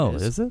pretty sure Oh, it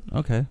is. is it?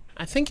 Okay.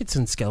 I think it's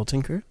in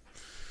Skeleton Crew.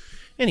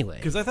 Anyway.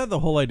 Because I thought the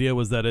whole idea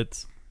was that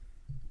it's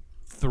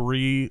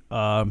 3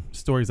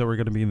 stories that were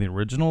going to be in the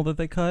original that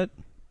they cut.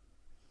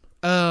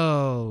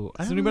 Oh.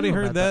 I Has don't anybody know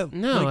heard about that,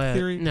 No, like,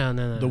 theory?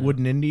 No. The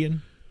Wooden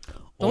Indian.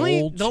 The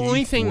only Old thing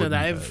Chief that Wooden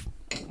I've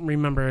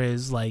remember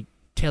is like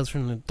Tales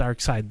from the Dark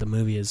Side. The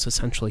movie is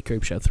essentially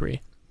Creepshow 3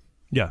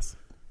 Yes.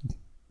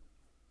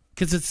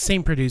 because it's the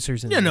same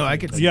producers. And Yeah, no, I everything,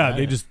 could but- see Yeah, that.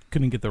 they just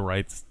couldn't get the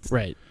rights.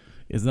 right.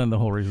 Isn't that the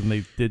whole reason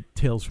they did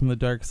Tales from the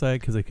Dark Side?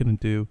 Because they couldn't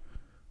do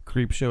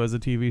Creepshow as a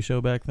TV show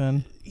back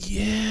then?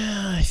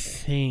 Yeah, I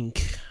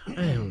think. I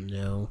don't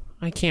know.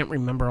 I can't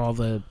remember all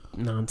the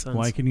nonsense.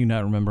 Why can you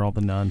not remember all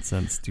the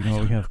nonsense? Do you know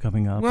what we have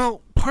coming up?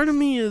 Well, part of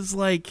me is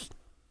like,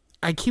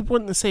 I keep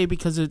wanting to say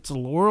because it's a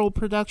Laurel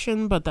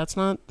production, but that's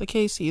not the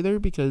case either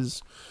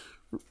because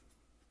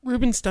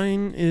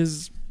Rubenstein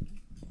is.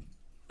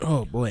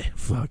 Oh boy,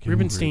 Fucking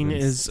Rubenstein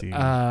is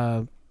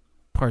Rubenstein.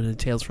 part of the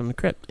Tales from the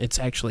Crypt. It's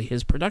actually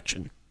his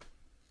production,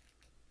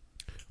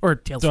 or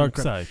Tales Dark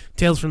from the Crypt. Side.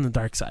 Tales from the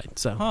Dark Side.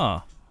 So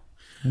Huh.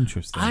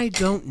 Interesting. I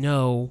don't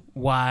know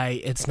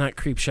why it's not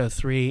Creepshow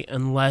 3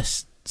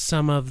 unless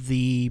some of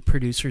the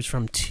producers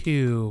from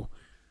 2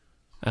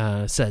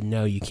 said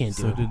no, you can't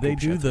do So it. did they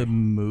do Creepshow the 3.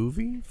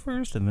 movie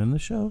first and then the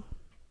show?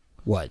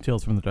 What?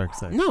 Tales from the Dark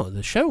Side. No,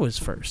 the show was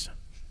first.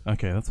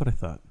 Okay, that's what I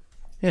thought.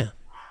 Yeah.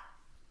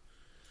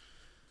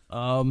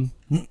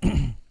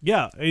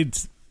 Yeah,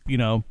 it's,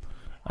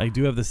 I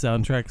do have the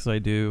soundtrack, so I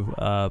do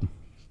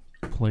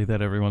play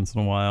that every once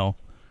in a while.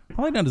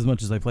 Probably not as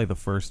much as I play the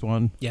first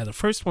one. Yeah, the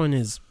first one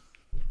is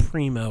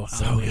primo.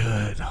 So Halloween.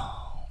 good.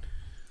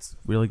 It's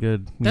really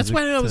good. That's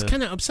why I was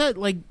kind of upset.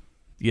 Like,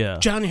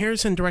 John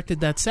Harrison directed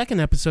that second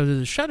episode of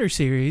the Shudder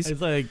series.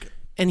 It's like,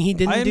 and he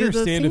didn't. I do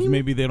understand the theme? if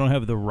maybe they don't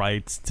have the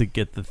rights to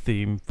get the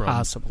theme from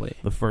possibly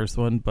the first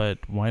one, but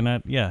why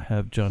not? Yeah,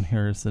 have John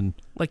Harrison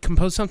like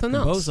compose something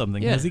else. Compose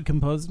something. Yeah. Has he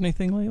composed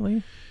anything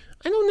lately?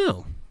 I don't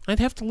know. I'd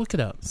have to look it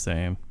up.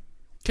 Same.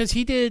 Because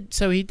he did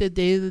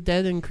Day of the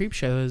Dead and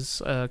Creepshow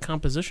as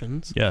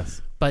compositions.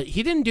 Yes. But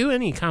he didn't do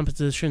any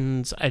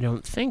compositions, I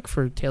don't think,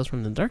 for Tales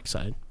from the Dark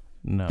Side.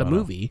 No. The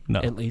movie, no.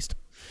 at least.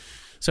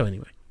 So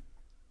anyway.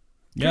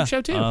 Yeah.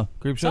 Creepshow 2.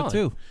 Creepshow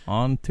 2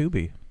 on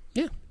Tubi.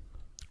 Yeah.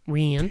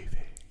 Rian.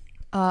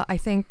 I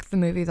think the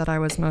movie that I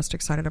was most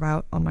excited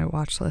about on my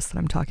watch list that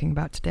I'm talking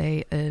about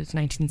today is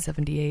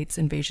 1978's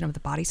Invasion of the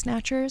Body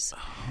Snatchers,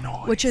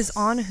 nice. which is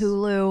on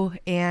Hulu,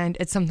 and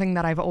it's something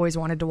that I've always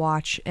wanted to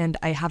watch, and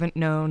I haven't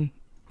known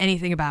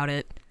anything about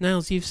it.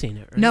 Niles, you've seen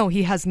it, right? No,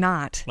 he has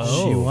not.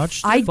 Oh. She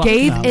watched it? I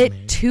gave it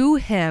me. to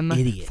him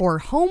Idiot. for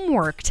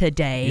homework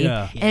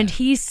today, and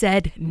he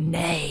said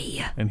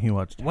nay. And he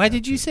watched it. Why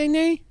did you say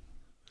nay?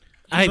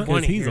 I want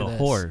Because to he's hear a this.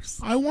 horse.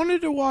 I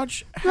wanted to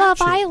watch Love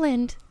Hatchet.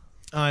 Island.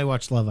 I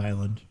watched Love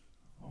Island.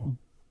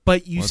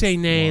 But you What's say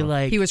nay more?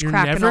 like He was you're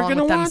cracking never on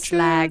gonna with them watch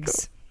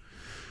slags. it?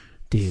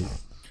 Dude.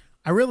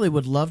 I really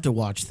would love to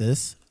watch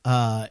this.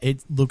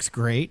 It looks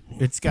great.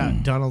 It's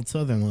got Donald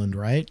Sutherland,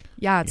 right?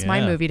 Yeah, it's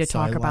my Yeah. movie to So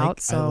talk I about.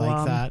 like, So I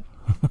like that.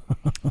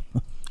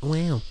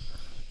 Wow.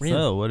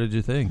 So, what did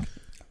you think?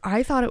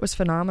 I thought it was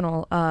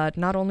phenomenal.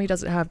 Not only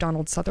does it have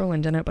Donald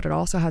Sutherland in it, but it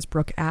also has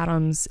Brooke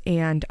Adams,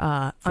 and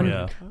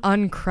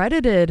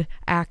uncredited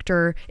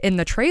actor in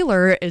the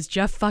trailer is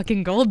Jeff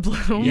fucking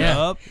Goldblum.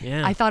 Yeah.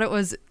 Yeah. I thought it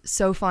was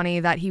so funny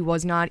that he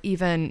was not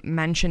even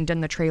mentioned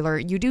in the trailer.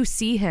 You do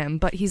see him,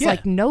 but he's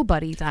like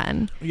nobody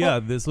then. Yeah,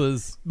 this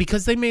was...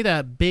 Because they made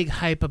a big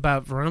hype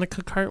about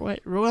Veronica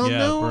Cartwright. Well, Yeah,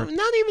 no,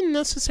 not even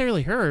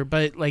necessarily her,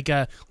 but like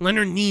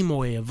Leonard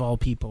Nimoy of all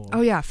people.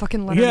 Oh yeah,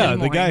 fucking Leonard Yeah,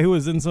 Nimoy. the guy who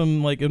was in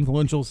some like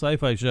influential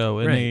sci-fi show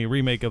in Right. a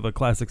remake of a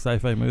classic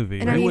sci-fi movie.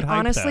 And Who I mean, would hype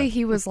honestly, that?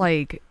 he was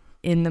like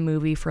in the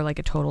movie for like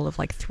a total of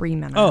like 3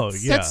 minutes. Oh,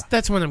 yeah.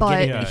 That's what I'm But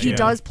getting Yeah, at. he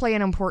does play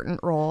an important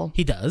role.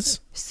 He does.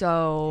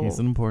 So He's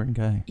an important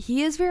guy.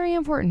 he is very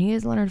important. He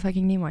is Leonard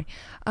fucking Nimoy.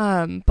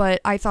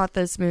 But I thought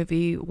this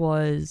movie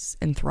was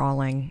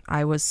enthralling.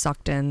 I was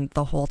sucked in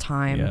the whole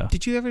time. Yeah.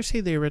 Did you ever see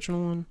the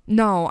original one?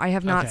 No, I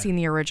have not Okay. seen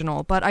the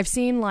original, but I've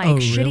seen like Oh,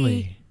 shitty.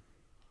 really?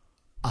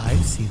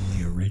 I've seen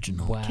the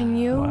original. Wow. Can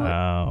you?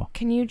 Wow.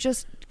 Can you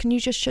just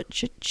please shut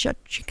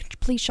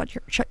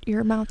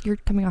your mouth? You're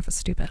coming off as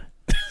stupid.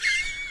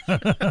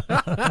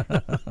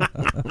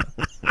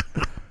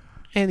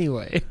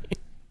 Anyway.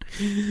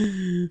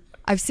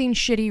 I've seen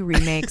shitty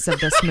remakes of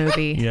this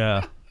movie.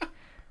 Yeah.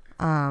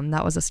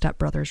 That was a Step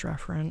Brothers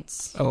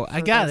reference. Oh, I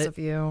for got those it. of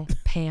you,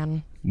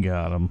 Pan.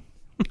 Got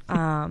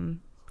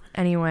him.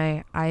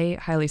 Anyway, I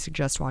highly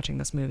suggest watching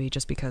this movie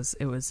just because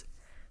it was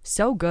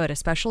so good,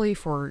 especially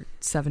for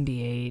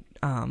 78.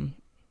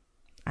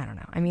 I don't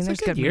know. I mean, It's a there's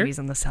good good year. movies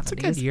in the 70s. It's a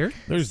good year.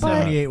 There's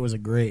 78 was a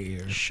great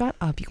year. Shut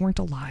up. You weren't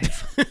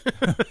alive.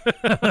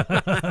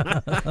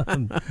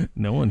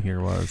 No one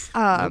here was.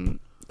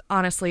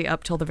 Honestly,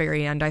 up till the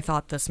very end, I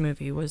thought this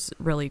movie was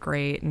really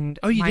great. And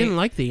Oh, you didn't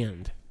like the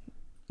end?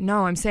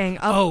 No, I'm saying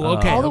up Oh,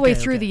 okay. all the way okay,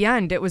 through okay. the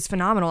end. It was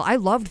phenomenal. I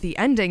loved the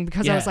ending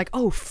because I was Yeah. like,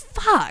 oh,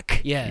 fuck.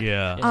 Yeah.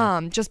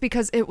 Yeah. Just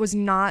because it was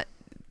not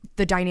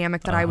the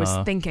dynamic that I was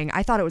thinking.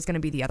 I thought it was going to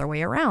be the other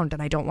way around,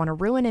 and I don't want to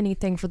ruin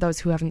anything for those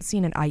who haven't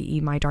seen it,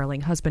 i.e. my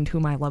darling husband,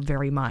 whom I love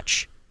very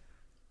much.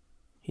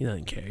 He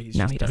doesn't care. He's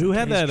No, just he doesn't. Who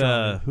had he's that?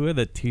 drawing. Who had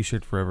that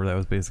T-shirt forever? That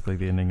was basically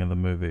the ending of the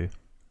movie.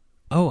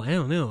 Oh, I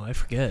don't know. I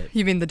forget.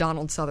 You mean the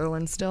Donald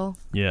Sutherland still?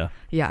 Yeah.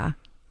 Yeah.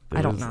 It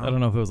I don't was- know. I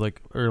don't know if it was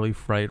like early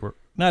Fright or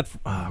not.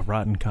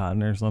 Rotten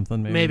Cotton or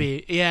something.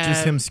 Maybe. Yeah.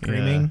 Just him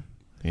screaming.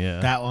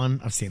 Yeah. That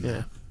one. I've seen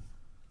that.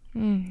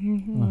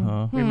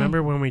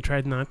 Remember when we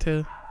tried not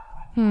to?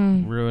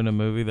 Ruin a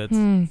movie that's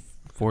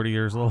 40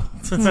 years old.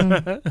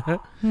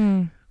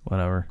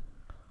 Whatever.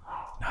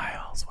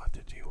 Niles, what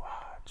did you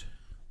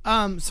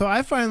watch? So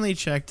I finally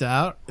checked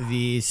out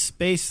the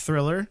space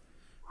thriller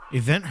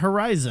Event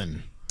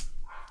Horizon.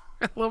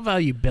 I love how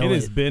you bill It it.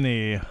 has been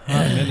a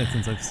hot minute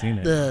since I've seen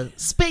it. The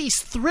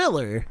space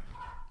thriller.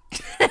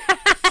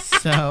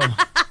 So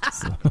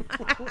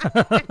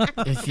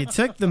if you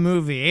took the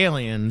movie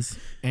Aliens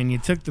and you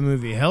took the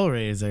movie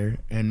Hellraiser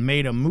and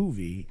made a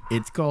movie,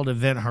 it's called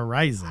Event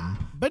Horizon.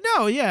 But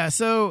no, yeah,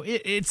 so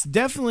it's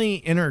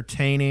definitely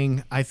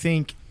entertaining. I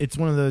think it's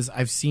one of those,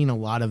 I've seen a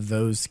lot of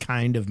those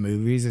kind of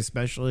movies,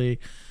 especially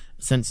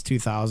since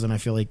 2000. I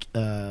feel like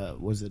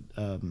was it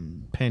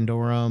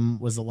Pandorum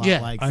was a lot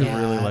like I that.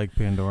 really like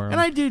Pandora. And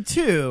I do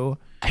too.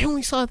 I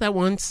only saw that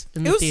once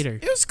in the theater.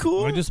 It was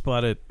cool. I just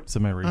bought it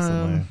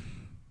semi-recently.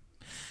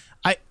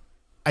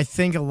 I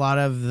think a lot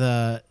of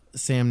the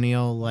Sam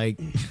Neill like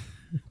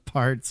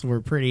parts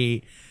were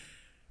pretty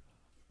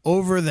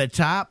over the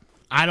top.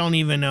 I don't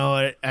even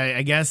know.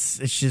 I guess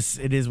it's just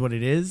it is what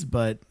it is,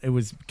 but it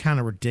was kind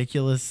of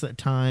ridiculous at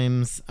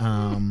times.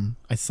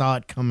 I saw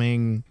it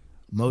coming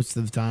most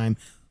of the time.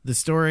 The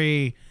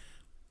story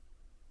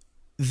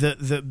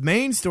the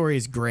main story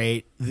is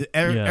great.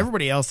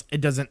 Everybody else, it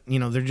doesn't,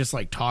 they're just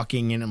like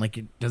talking and like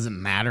it doesn't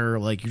matter.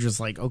 Like you're just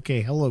like,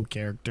 okay, hello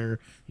character.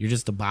 You're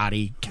just a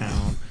body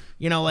count.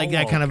 Like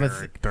that kind of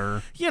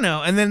character.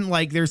 And then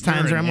like there's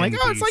times where I'm like,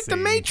 oh, it's like the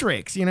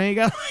Matrix. You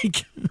got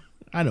like,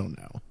 I don't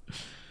know.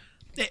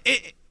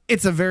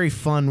 It's a very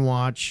fun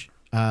watch.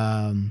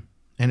 And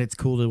it's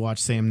cool to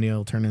watch Sam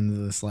Neill turn into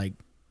this like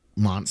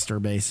monster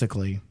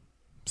basically.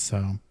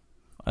 So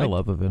I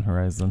love Event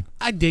Horizon.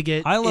 I dig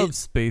it. I love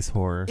space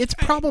horror. It's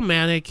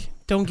problematic.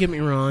 Don't get me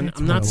wrong.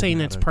 I'm not saying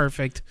it's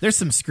perfect. There's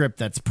some script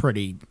that's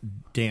pretty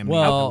damn.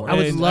 Well, I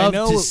would love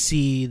to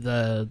see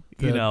the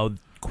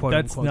quote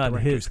that's unquote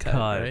not his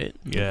cut. Right?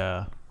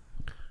 Yeah.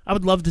 I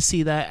would love to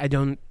see that. I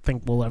don't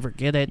think we'll ever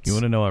get it. You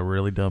want to know a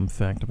really dumb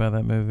fact about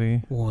that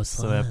movie? What's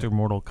so that? After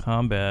Mortal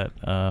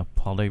Kombat,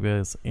 Paul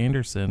W.S.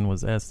 Anderson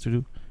was asked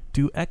to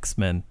do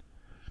X-Men.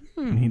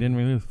 And he didn't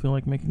really feel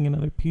like making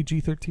another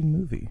PG-13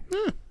 movie.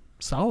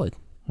 Solid.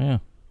 Yeah.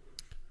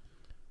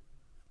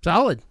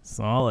 Solid.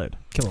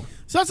 Cool.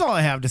 So that's all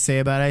I have to say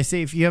about it. I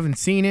say if you haven't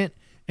seen it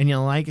and you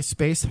like a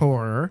space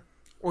horror,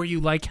 or you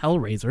like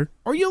Hellraiser,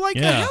 or you like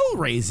the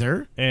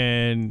Hellraiser,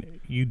 and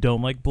you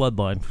don't like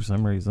Bloodline for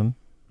some reason,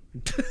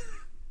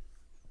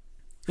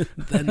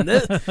 then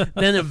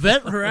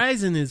Event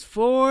Horizon is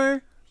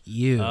for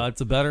you.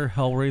 It's a better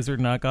Hellraiser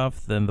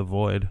knockoff than The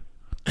Void.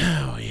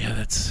 Oh yeah,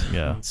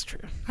 that's true.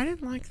 I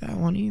didn't like that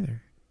one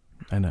either.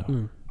 I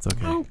know. It's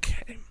okay.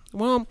 Okay.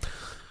 Well,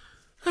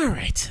 all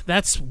right.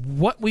 That's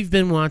what we've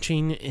been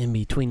watching in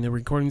between the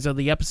recordings of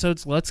the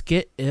episodes. Let's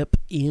get up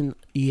in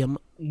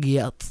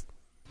get.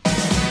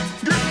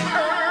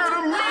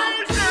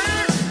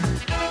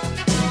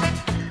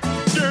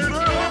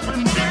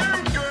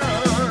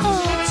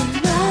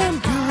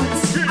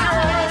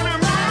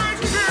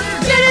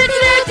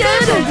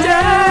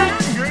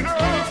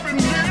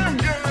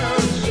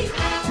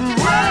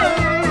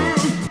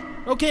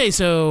 Okay,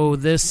 so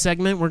this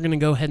segment we're going to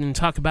go ahead and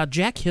talk about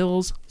Jack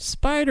Hill's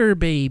Spider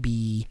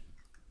Baby.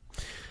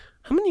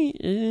 How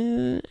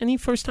many, any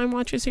first-time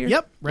watches here?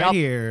 Yep,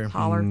 here.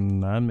 Holler.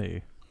 Not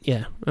me.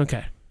 Yeah,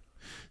 okay.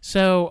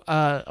 So,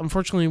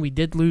 unfortunately, we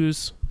did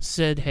lose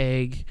Sid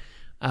Haig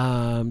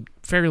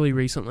fairly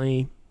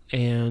recently,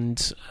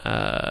 and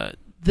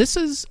this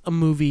is a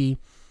movie.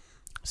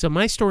 So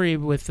my story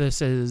with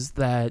this is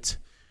that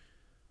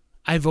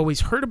I've always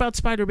heard about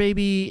Spider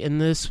Baby,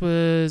 and this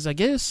was, I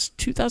guess,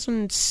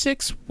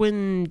 2006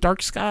 when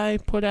Dark Sky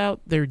put out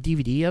their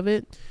DVD of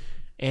it,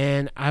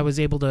 and I was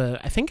able to,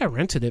 I think I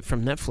rented it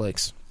from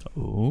Netflix.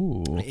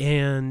 Ooh.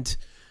 And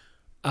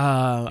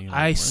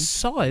I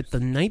saw it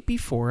the night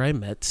before I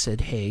met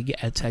Sid Haig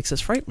at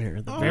Texas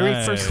Frightmare, the very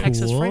first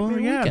Texas Frightmare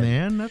weekend. Yeah,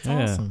 man, that's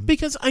awesome.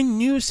 Because I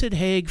knew Sid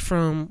Haig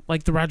from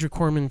like the Roger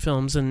Corman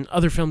films and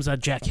other films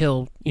that Jack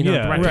Hill,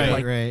 directed,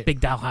 like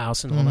Big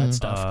Dollhouse and all that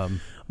stuff.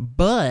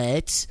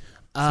 But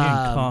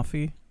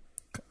Coffee.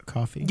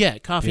 Yeah,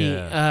 Coffee.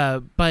 Yeah.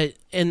 But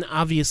and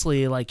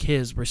obviously, like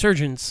his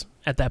resurgence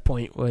at that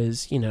point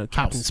was,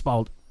 Captain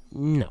Spaulding.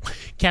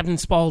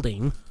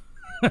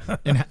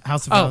 In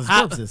House of Thousand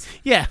Corpses.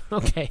 Yeah,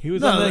 okay. He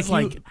was on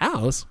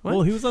House. What?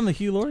 Well, he was on the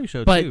Hugh Laurie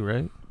show too,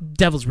 right?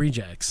 Devil's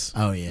Rejects.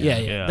 Oh yeah.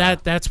 Yeah.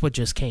 That's what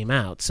just came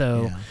out.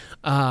 So,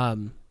 I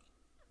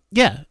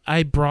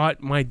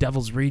brought my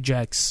Devil's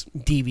Rejects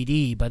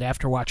DVD, but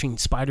after watching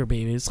Spider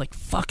Baby, it's like,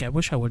 fuck, I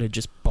wish I would have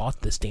just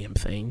bought this damn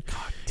thing.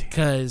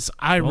 Because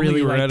I really liked him.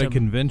 You were at a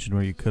convention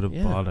where you could have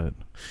bought it.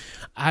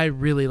 I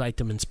really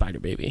liked him in Spider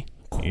Baby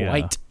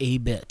quite a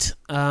bit.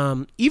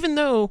 Even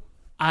though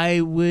I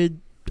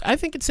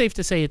think it's safe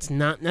to say it's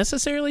not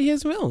necessarily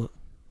his film.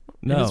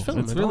 No,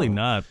 it's really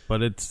not,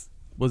 but it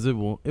was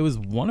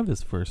one of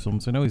his first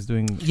films. I know he's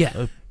doing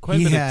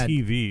quite a bit of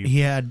TV. He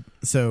had,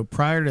 so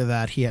prior to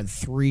that, he had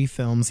 3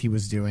 films he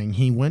was doing.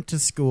 He went to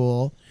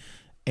school,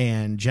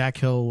 and Jack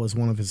Hill was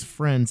one of his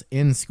friends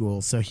in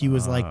school, so he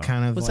was like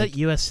kind of was like... that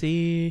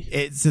USC?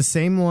 It's the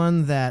same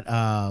one that...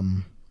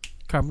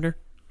 Carpenter?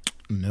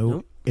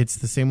 Nope. It's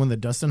the same one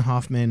that Dustin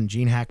Hoffman and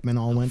Gene Hackman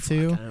all went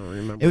to. I don't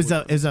remember. It was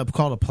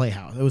called a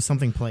Playhouse. It was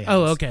something Playhouse.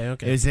 Oh, okay.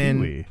 It was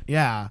in...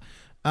 Yeah.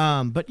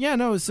 But yeah,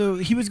 no, so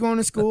he was going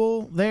to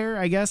school there,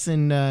 I guess,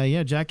 and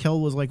Jack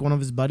Hill was like one of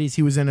his buddies.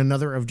 He was in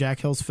another of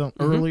Jack Hill's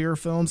earlier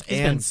films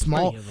and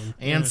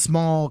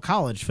small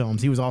college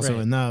films. He was also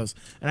in those.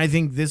 And I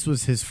think this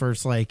was his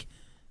first like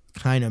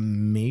kind of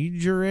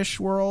major-ish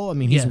role. I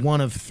mean, he's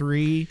one of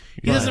 3.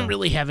 He doesn't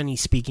really have any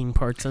speaking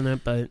parts in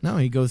it, but no,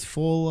 he goes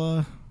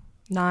full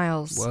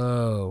Niles.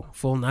 Whoa,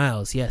 full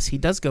Niles. Yes, he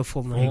does go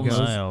full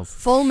Niles.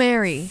 Full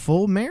Mary.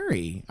 Full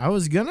Mary. I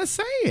was gonna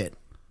say it.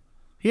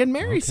 He had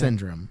Mary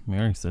syndrome.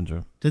 Mary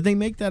syndrome. Did they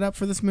make that up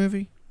for this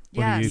movie?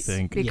 What do you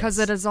think? Because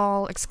it is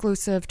all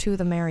exclusive to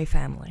the Mary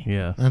family.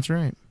 Yeah. That's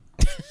right.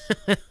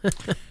 I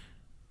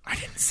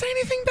didn't say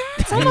anything bad.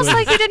 It's almost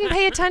like you didn't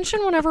pay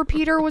attention whenever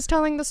Peter was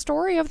telling the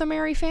story of the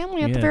Mary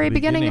family at the very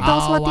beginning and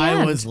also at the end.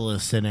 I was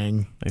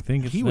listening. I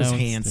think he was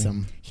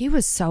handsome. He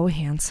was so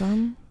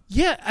handsome.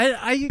 Yeah,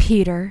 I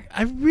Peter.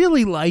 I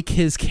really like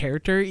his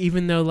character,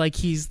 even though like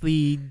he's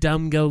the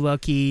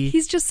dumb-go-lucky.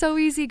 He's just so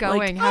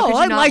easygoing. How could you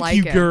I not like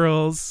you him?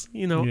 girls.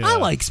 You know, I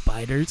like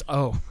spiders.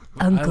 Oh,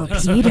 Uncle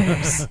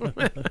Peter's.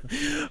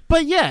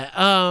 But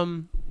yeah,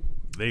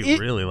 they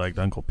really liked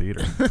Uncle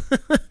Peter.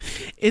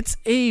 It's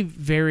a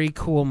very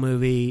cool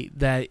movie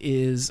that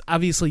is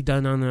obviously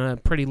done on a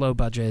pretty low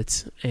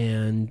budget,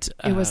 and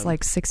it was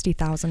like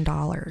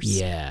 $60,000.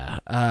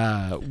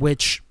 Yeah,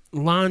 which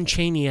Lon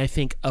Chaney, I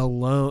think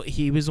alone,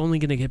 he was only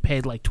going to get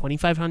paid like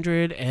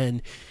 $2,500,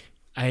 and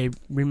I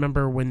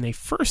remember when they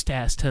first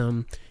asked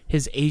him,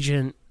 his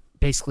agent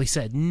basically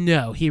said,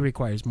 no, he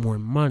requires more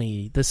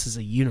money. This is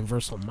a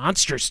Universal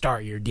monster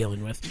star you're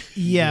dealing with.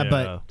 Yeah,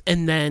 but...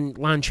 And then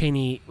Lon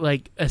Chaney,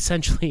 like,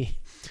 essentially,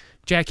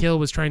 Jack Hill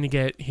was trying to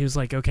get, he was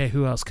like, okay,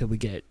 who else could we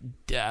get?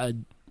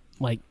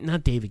 Like,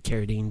 not David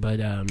Carradine, but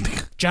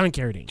John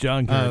Carradine.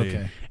 John Carradine. Oh,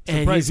 okay.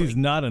 Surprised he's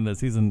not in this.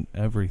 He's in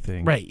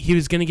everything. Right. He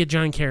was going to get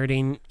John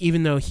Carradine,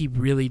 even though he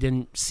really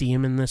didn't see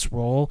him in this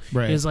role.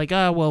 Right. He was like,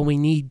 oh, well, we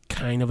need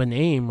kind of a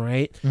name,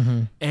 right?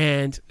 Mm-hmm.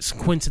 And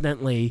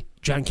coincidentally,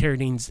 John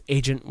Carradine's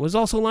agent was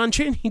also Lon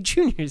Chaney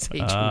Jr.'s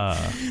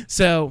agent.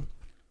 So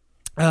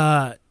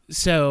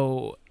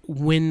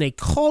when they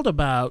called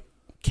about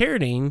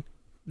Carradine,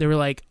 they were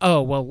like,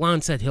 oh, well,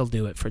 Lon said he'll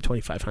do it for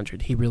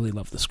 $2,500. He really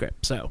loved the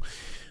script. So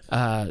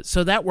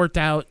that worked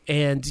out.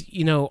 And,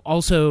 you know,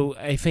 also,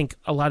 I think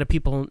a lot of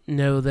people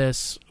know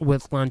this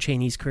with Lon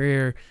Chaney's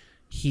career.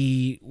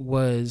 He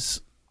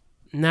was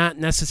not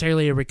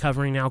necessarily a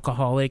recovering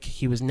alcoholic.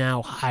 He was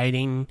now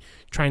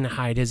trying to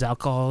hide his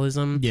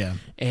alcoholism. Yeah.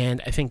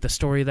 And I think the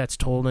story that's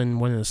told in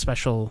one of the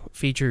special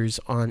features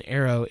on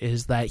Arrow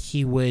is that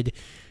he would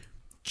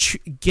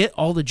get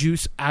all the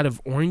juice out of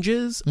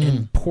oranges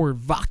and pour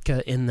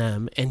vodka in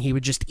them, and he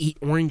would just eat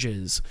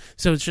oranges.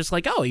 So it's just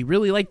like, oh, he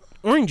really liked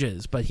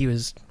oranges, but he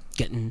was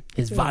getting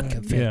his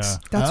vodka fix. Yeah.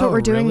 That's what we're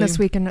doing this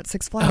weekend at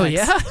Six Flags. Oh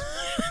yeah.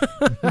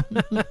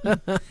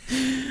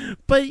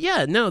 But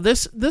yeah, no,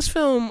 this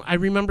film, I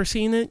remember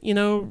seeing it, you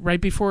know, right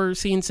before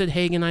seeing Sid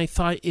Haig, I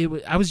thought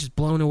I was just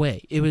blown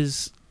away. It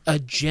was a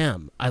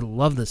gem. I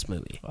love this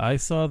movie. I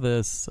saw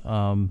this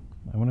I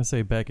want to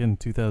say back in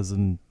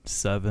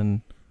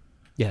 2007.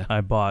 Yeah.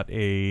 I bought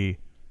a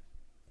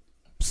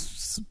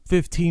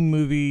 15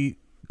 movie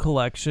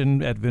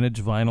collection at Vintage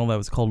Vinyl that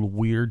was called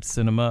Weird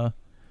Cinema.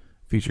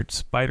 Featured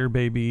Spider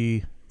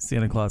Baby,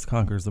 Santa Claus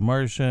Conquers the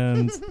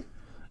Martians,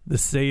 The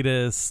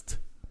Sadist,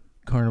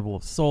 Carnival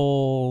of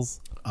Souls.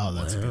 Oh,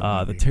 that's a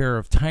good The Terror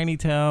of Tiny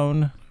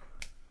Town,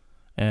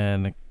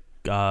 and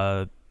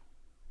the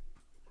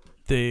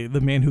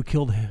man who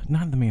killed,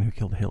 not the man who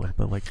killed Hitler,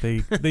 but like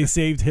they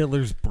saved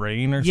Hitler's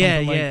brain or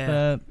something like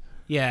that.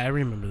 Yeah, I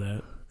remember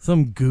that.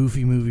 Some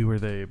goofy movie where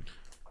they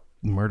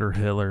murder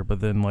Hitler, but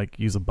then like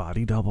use a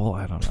body double.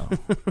 I don't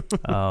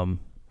know.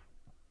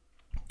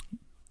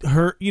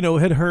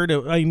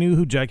 I knew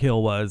who Jack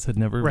Hill was, had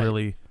never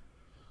really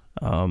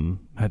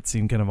had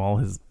seen kind of all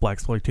his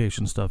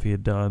blaxploitation stuff he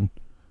had done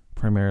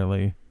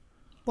primarily.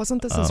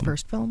 Wasn't this his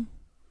first film?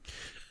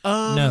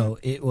 No,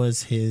 it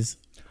was his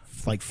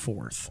like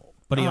fourth.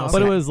 But he also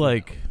but it was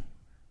like,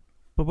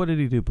 but what did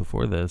he do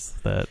before this?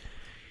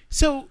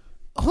 So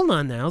hold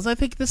on, Niles. I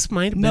think this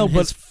might have been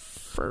his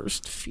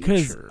first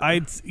feature.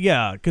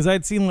 Because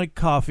I'd seen like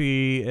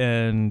Coffee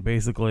and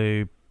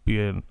basically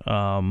being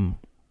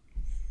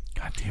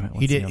God damn it!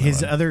 He did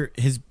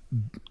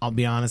I'll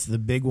be honest, the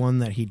big one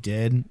that he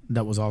did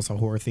that was also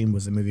horror themed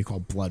was a movie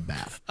called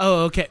Bloodbath.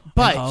 Oh, okay.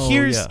 But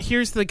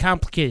here's the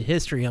complicated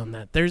history on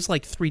that. There's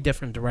like 3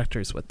 different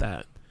directors with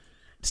that: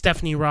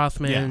 Stephanie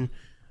Rothman,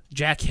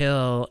 Jack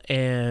Hill,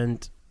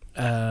 and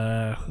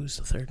who's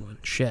the third one?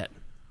 Shit.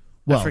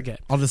 Well, I forget.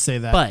 I'll just say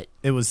that. But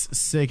it was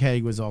Sid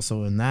Haig was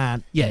also in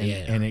that.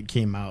 And it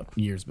came out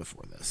years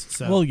before this.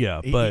 So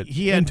but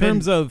in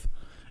terms of,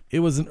 it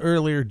was an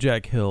earlier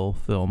Jack Hill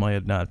film I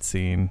had not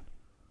seen.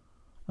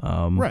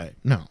 Right.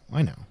 No,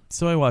 I know.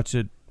 So I watched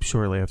it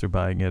shortly after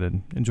buying it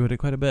and enjoyed it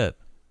quite a bit.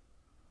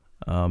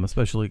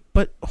 Especially.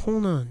 But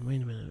hold on.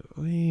 Wait a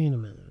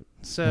minute.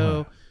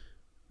 So,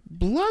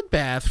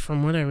 Bloodbath,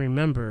 from what I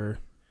remember,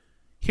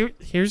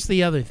 here's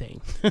the other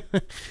thing.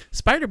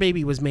 Spider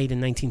Baby was made in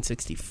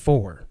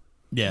 1964.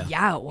 Yeah.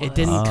 Yeah, it was. It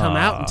didn't come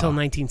out until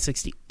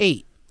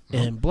 1968.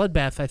 And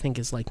Bloodbath, I think,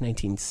 is like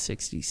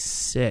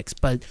 1966.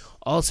 But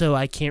also,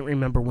 I can't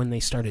remember when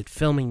they started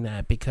filming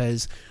that,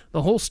 because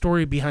the whole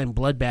story behind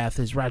Bloodbath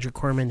is Roger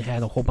Corman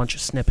had a whole bunch of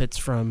snippets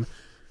from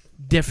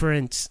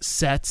different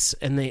sets,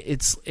 and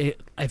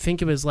I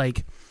think it was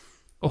like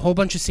a whole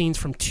bunch of scenes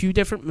from 2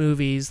 different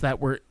movies that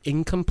were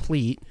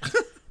incomplete,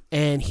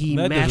 and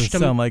that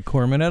doesn't sound like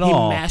Corman at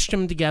all. He mashed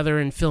them together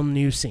and filmed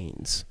new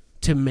scenes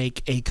to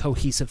make a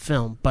cohesive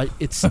film, but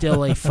it's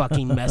still a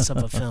fucking mess of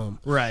a film.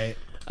 Right.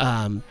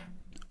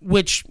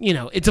 Which, you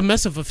know, it's a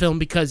mess of a film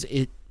because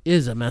it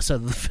is a mess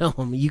of the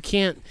film. You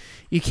can't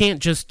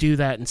just do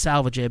that and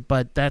salvage it,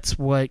 but that's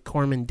what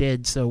Corman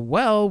did so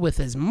well with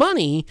his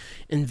money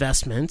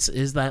investments,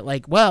 is that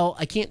like, well,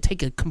 I can't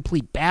take a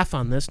complete bath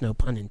on this, no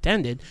pun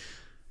intended.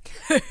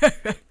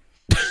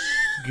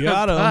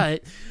 Got him.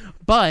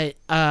 But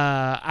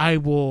I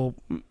will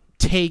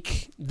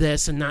take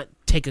this and not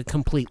take a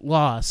complete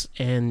loss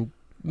and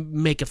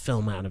make a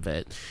film out of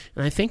it.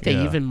 And I think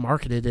they even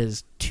marketed it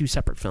as 2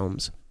 separate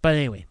films. But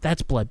anyway,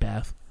 that's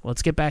Bloodbath.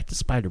 Let's get back to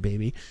Spider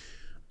Baby.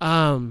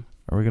 Are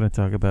we going to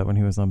talk about when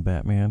he was on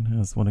Batman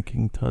as one of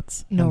King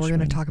Tut's No, henchmen? we're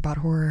going to talk about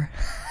horror.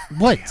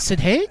 What, Sid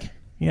Haig?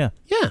 Yeah.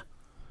 Yeah.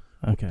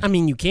 Okay. I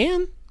mean, you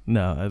can.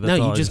 No, that's No,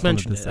 all you I just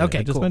wanted mentioned to it. say. Okay,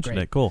 I just cool, mentioned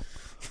great. it. Cool.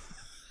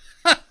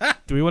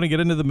 Do we want to get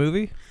into the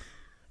movie?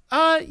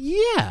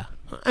 Yeah.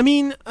 I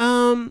mean,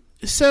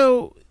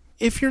 so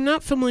if you're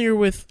not familiar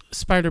with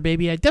Spider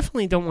Baby, I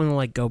definitely don't want to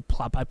like go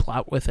plot by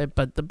plot with it,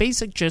 but the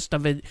basic gist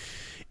of it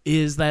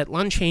is that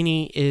Lon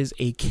Chaney is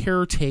a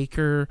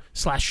caretaker /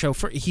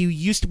 chauffeur. He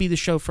used to be the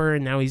chauffeur,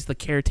 and now he's the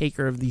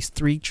caretaker of these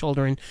 3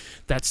 children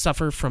that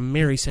suffer from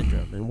Mary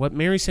syndrome. And what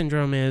Mary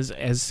syndrome is,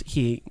 as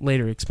he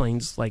later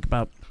explains, like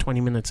about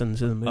 20 minutes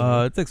into the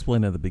movie. It's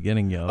explained at the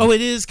beginning, yo. Oh, it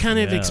is kind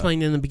of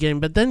explained in the beginning,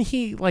 but then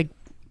he like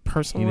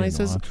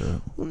personalizes.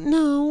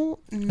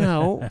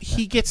 No.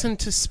 He gets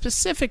into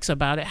specifics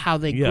about it, how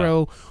they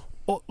grow.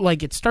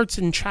 Like it starts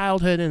in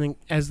childhood, and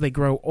as they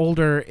grow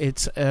older,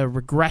 it's a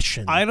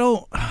regression.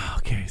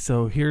 Okay,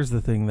 so here's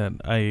the thing that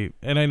I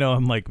know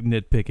I'm like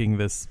nitpicking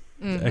this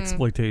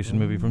exploitation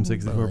movie from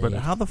 '64, but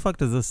how the fuck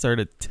does this start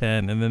at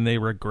 10 and then they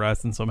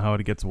regress and somehow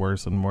it gets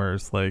worse and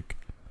worse? Like,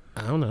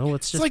 I don't know.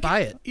 Let's just like,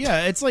 buy it.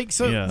 Yeah, it's like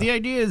the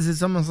idea is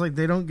it's almost like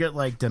they don't get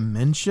like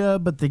dementia,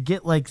 but they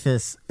get like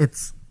this.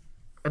 It's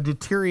a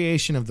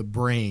deterioration of the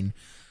brain,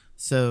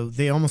 so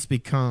they almost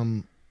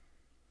become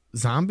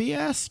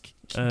zombie-esque.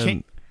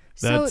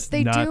 So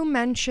they do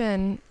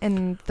mention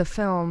in the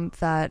film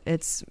that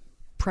it's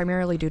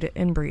primarily due to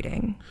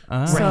inbreeding.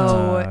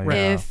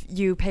 If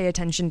you pay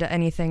attention to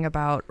anything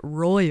about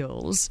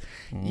royals,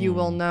 you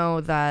will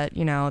know that,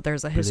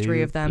 there's a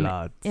history of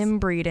them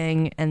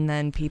inbreeding and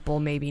then people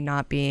maybe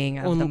not being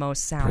of the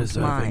most sound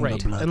mind.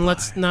 Right. And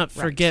let's not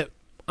forget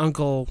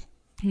Uncle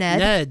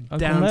Ned Uncle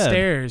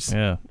downstairs. Ned.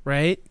 Yeah.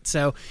 Right?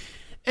 So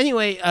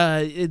anyway,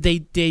 they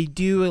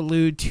do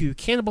allude to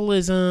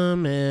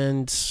cannibalism,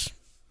 and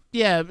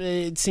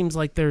it seems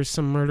like there's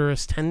some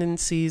murderous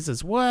tendencies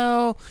as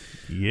well.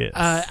 Yes.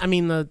 I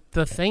mean, the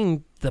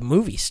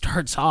movie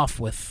starts off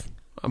with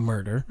a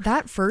murder.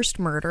 That first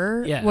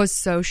murder was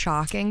so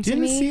shocking to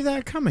me. Didn't see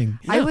that coming.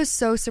 Yeah. I was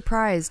so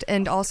surprised,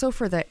 and also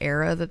for the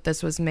era that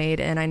this was made,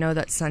 and I know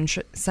that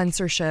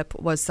censorship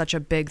was such a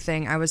big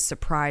thing. I was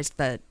surprised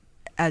that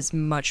as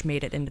much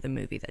made it into the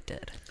movie that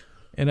did.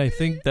 And I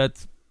think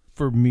that's,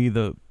 for me,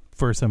 the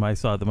first time I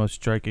saw it, the most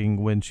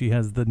striking, when she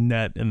has the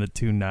net and the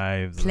 2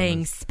 knives.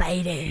 Playing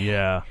Spider.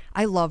 Yeah.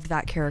 I loved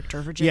that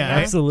character, Virginia. Yeah,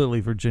 absolutely.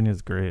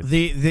 Virginia's great.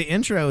 The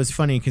intro is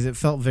funny because it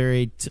felt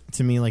very,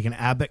 to me, like an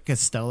Abbott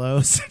Costello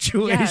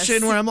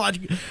situation where I'm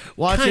watching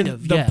kind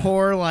of, the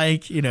poor,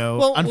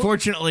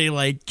 unfortunately,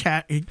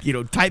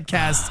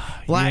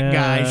 typecast black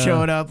guy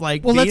showing up,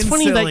 like, well, being that's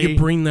funny silly. that you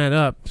bring that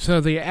up.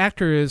 So the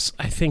actor is,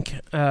 I think,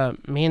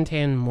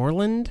 Mantan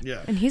Moreland.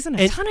 Yeah. And he's in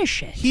a ton of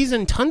shit. He's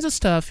in tons of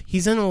stuff.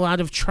 He's in a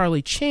lot of Charlie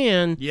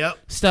Chan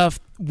stuff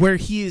where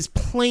he is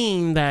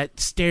playing that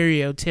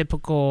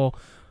stereotypical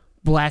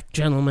black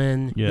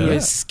gentleman who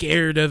is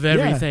scared of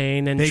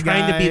everything and Big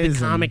trying to be the eyes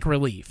comic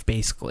relief,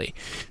 basically.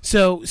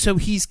 So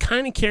he's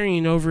kind of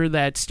carrying over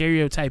that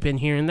stereotype in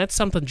here, and that's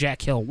something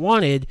Jack Hill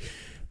wanted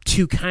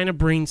to kind of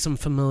bring some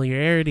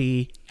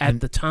familiarity at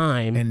the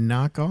time and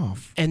knock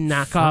off and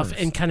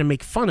kind of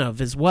make fun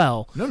of as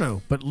well.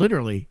 No, but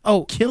literally,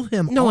 kill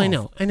him. No,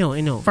 off I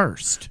know.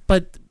 First,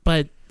 but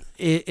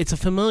it's a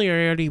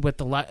familiarity with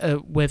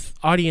the with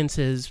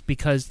audiences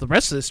because the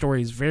rest of the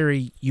story is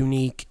very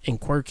unique and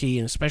quirky,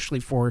 and especially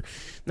for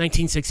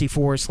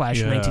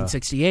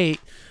 1964/1968,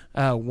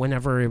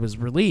 whenever it was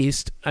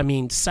released. I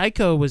mean,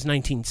 Psycho was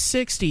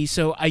 1960,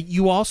 so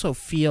you also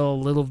feel a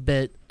little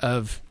bit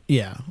of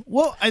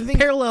Well, I think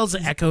parallels,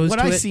 echoes. What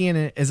to I it. see in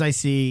it is I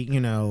see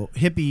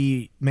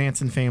hippie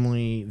Manson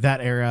family, that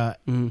era,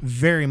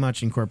 very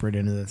much incorporated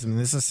into this. I mean,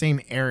 this is the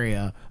same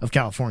area of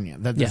California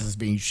that this is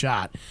being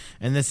shot,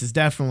 and this is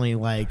definitely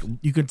like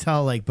you could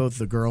tell like both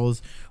the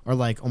girls are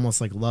like almost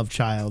like love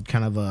child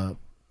kind of a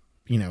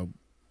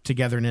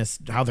togetherness,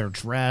 how they're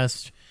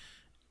dressed.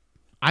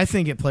 I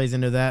think it plays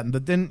into that,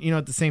 but then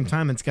at the same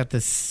time, it's got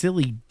this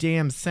silly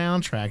damn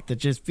soundtrack that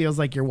just feels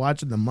like you're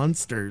watching the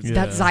Munsters.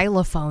 That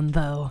xylophone,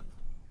 though.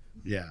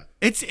 Yeah,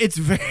 it's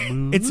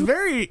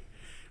very.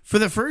 For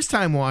the first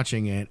time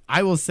watching it,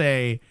 I will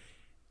say,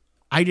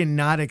 I did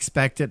not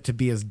expect it to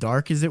be as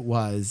dark as it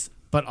was,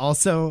 but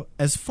also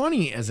as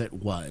funny as it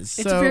was.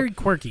 It's a very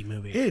quirky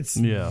movie. It's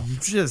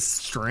just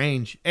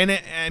strange. And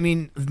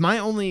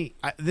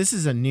this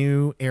is a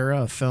new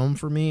era of film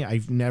for me.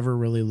 I've never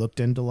really looked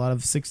into a lot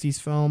of 60s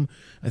film.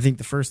 I think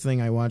the first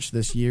thing I watched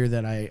this year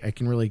that I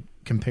can really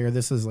compare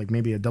this as like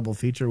maybe a double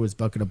feature was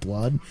Bucket of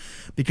Blood,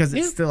 because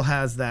it still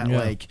has that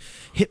like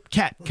hip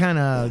cat kind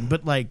of,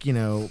 but like,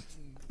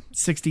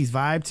 60s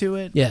vibe to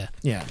it. Yeah.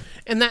 Yeah.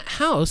 And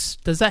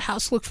does that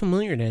house look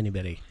familiar to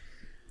anybody?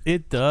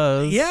 It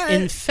does. Yeah.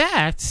 In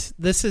fact,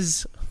 this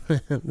is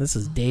This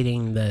is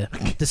dating the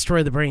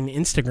Destroy the Brain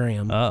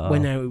Instagram.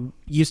 When I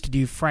used to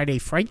do Friday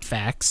Fright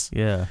Facts.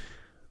 Yeah.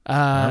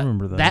 I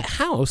remember that. That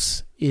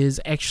house is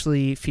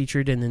actually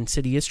featured in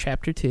Insidious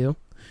Chapter 2,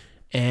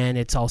 and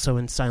it's also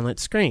in Silent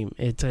Scream.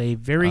 It's a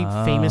very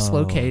famous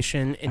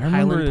location in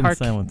Highland Park,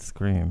 Silent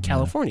Scream,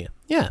 California.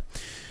 Yeah.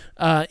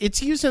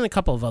 It's used in a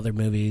couple of other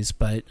movies,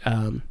 but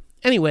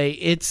anyway,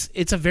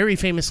 it's a very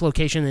famous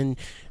location, and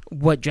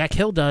what Jack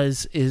Hill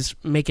does is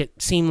make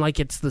it seem like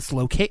it's this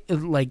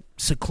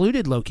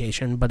secluded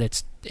location, but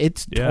it's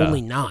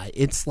totally not.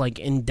 It's like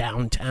in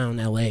downtown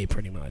LA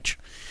pretty much.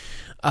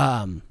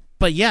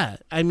 But yeah,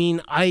 I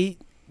mean,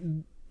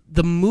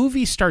 the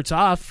movie starts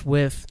off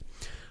with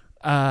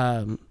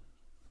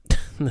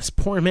this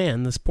poor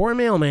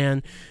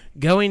mailman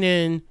going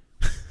in,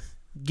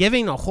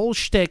 giving a whole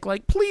shtick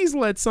like, please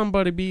let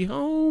somebody be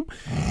home.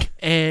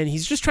 And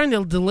he's just trying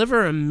to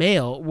deliver a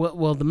mail.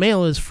 Well, the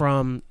mail is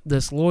from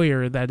this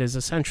lawyer that is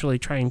essentially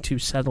trying to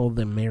settle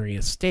the Mary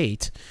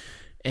estate.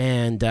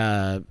 And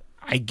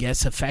I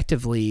guess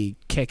effectively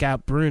kick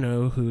out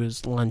Bruno, who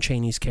is Lon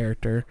Chaney's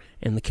character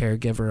and the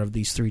caregiver of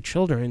these 3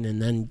 children,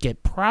 and then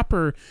get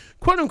proper,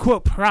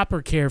 quote-unquote,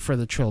 proper care for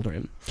the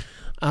children.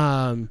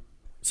 So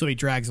he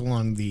drags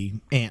along the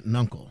aunt and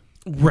uncle.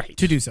 Right.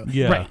 To do so.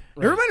 Yeah. Right.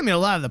 It reminded me a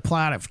lot of the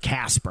plot of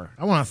Casper.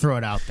 I want to throw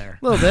it out there.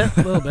 A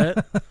little bit.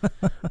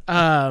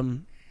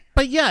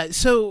 But yeah,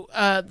 so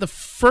the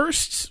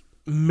first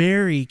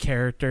Mary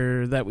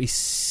character that we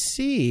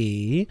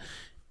see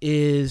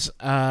is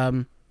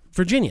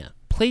Virginia,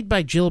 played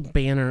by Jill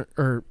Banner,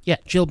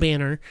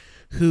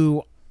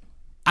 who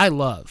I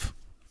love.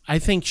 I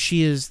think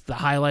she is the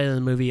highlight of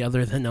the movie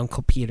other than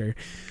Uncle Peter.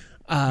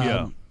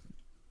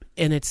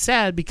 And it's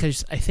sad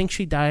because I think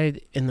she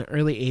died in the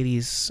early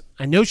 80s.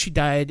 I know she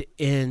died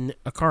in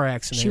a car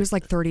accident. She was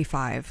like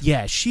 35.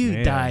 Yeah,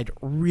 she died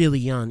really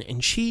young,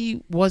 and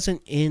she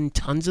wasn't in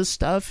tons of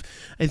stuff.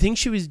 I think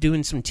she was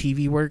doing some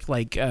TV work,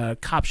 like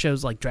cop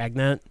shows like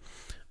Dragnet.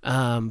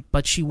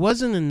 But she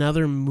was in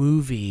another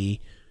movie.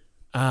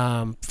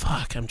 I'm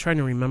trying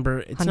to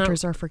remember.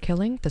 Hunters Are for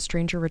Killing, The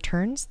Stranger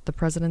Returns, The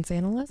President's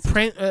Analyst.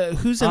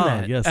 Who's in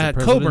that? Yes,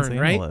 Coburn,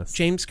 right? Analyst.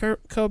 James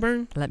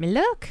Coburn? Let me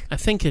look. I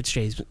think it's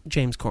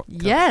James Coburn.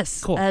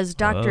 Yes, cool. as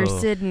Dr.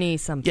 Sidney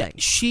something. Yeah,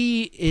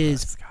 she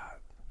is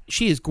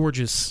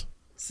gorgeous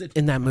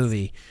in that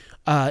movie.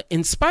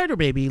 In Spider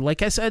Baby,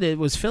 like I said, it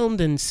was filmed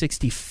in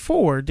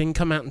 1964, didn't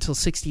come out until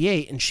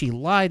 1968, and she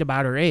lied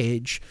about her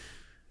age.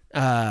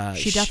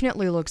 She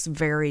definitely looks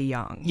very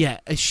young. Yeah,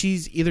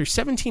 she's either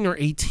 17 or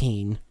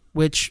 18,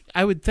 which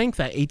I would think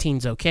that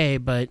 18's okay,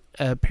 but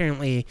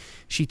apparently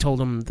she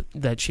told him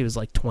that she was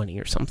like 20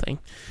 or something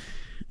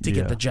to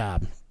get the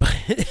job.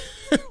 But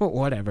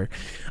whatever.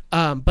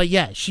 But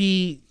yeah,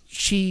 she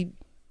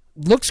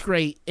looks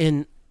great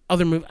in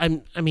other movies.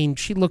 I mean,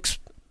 she looks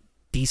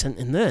decent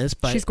in this,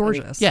 but she's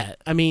gorgeous. Yeah,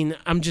 I mean,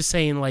 I'm just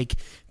saying, like,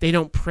 they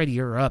don't pretty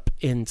her up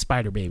in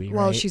Spider Baby.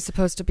 Well, right? she's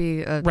supposed to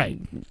be a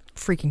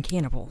freaking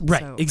cannibal,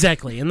 right? So.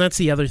 Exactly, and that's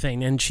the other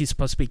thing. And she's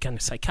supposed to be kind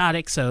of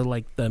psychotic, so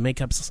like the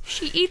makeup's.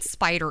 She eats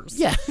spiders.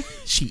 Yeah,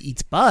 she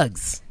eats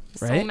bugs.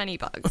 Right? So many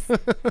bugs.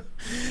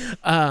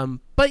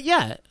 But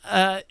yeah,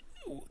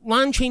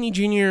 Lon Chaney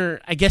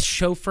Jr. I guess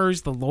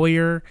chauffeurs the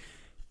lawyer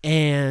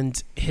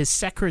and his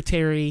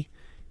secretary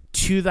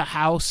to the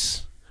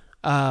house.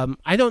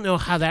 I don't know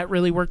how that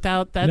really worked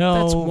out.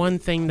 That's one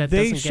thing that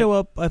they show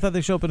up. I thought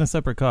they show up in a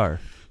separate car.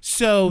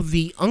 So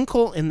the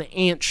uncle and the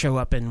aunt show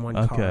up in one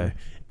car,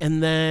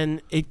 and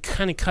then it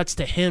kind of cuts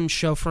to him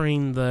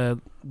chauffeuring the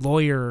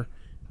lawyer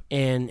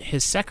and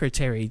his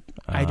secretary.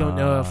 I don't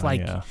know if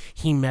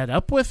he met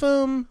up with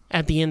them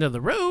at the end of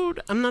the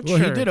road. I'm not sure.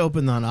 Well, he did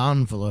open an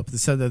envelope that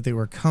said that they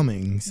were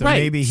coming. So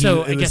maybe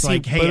I guess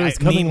like, hey, it was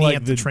coming meet me like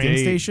at the train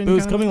station. It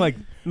was coming like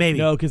maybe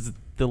because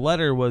the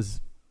letter was.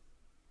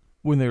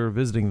 When they were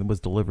visiting, was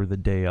delivered the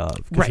day of.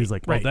 Because he's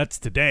like, well, that's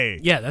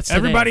today. Yeah, that's today.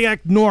 Everybody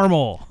act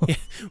normal. Yeah.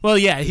 Well,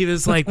 yeah, he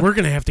was like, we're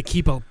going to have to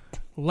keep a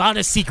lot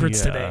of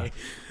secrets today.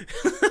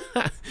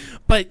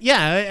 But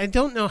yeah, I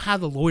don't know how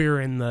the lawyer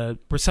and the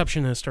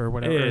receptionist or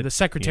whatever, the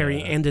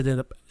secretary ended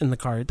up in the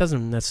car. It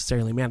doesn't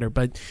necessarily matter.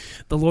 But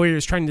the lawyer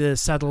is trying to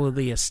settle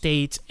the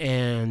estate,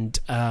 and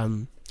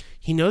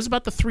he knows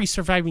about the 3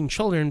 surviving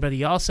children, but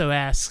he also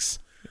asks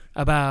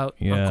about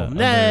Uncle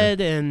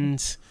Ned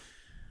and...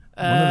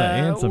 One of the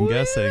aunts, I'm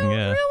guessing, don't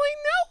really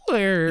know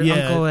where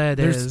Uncle Ed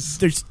is.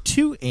 There's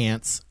 2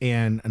 aunts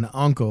and an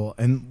uncle,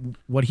 and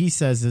what he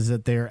says is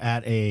that they're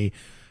at a,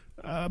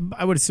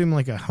 I would assume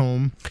like a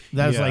home.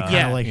 That was like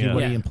kind of like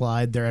what he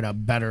implied. They're at a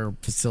better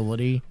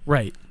facility,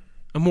 right?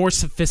 A more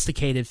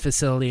sophisticated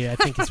facility, I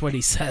think, is what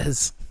he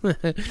says.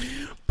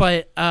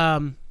 But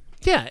and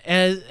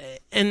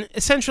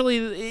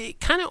essentially,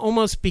 it kind of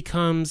almost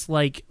becomes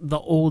like the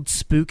old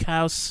Spook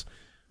House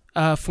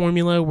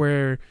formula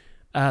where.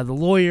 The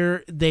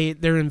lawyer,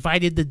 they're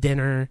invited to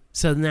dinner,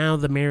 so now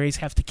the Marys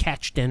have to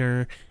catch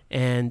dinner,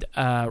 and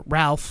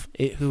Ralph,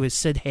 who is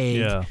Sid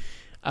Haig,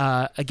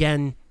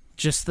 again,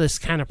 just this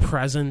kind of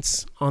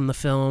presence on the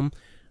film.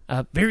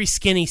 Very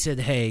skinny Sid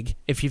Haig,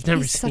 if you've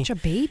never seen. He's such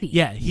a baby.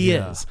 Yeah, he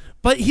is.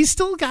 But he's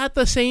still got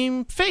the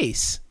same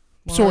face.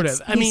 Well, sort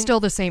of. I mean, he's still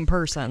the same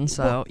person,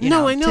 so I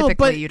know. Typically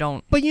but you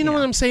don't. But you know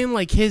what I'm saying?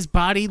 Like his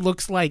body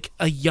looks like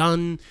a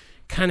young,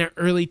 kind of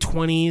early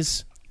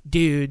 20s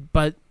dude,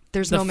 but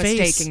there's no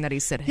mistaking that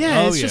he's Sid Haig.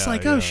 Yeah, it's just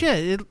like, oh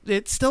shit,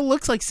 it still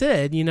looks like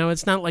Sid. You know,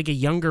 it's not like a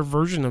younger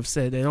version of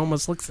Sid. It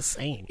almost looks the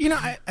same. You know,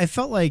 I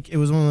felt like it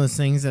was one of those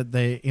things that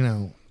they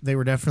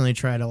were definitely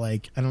trying to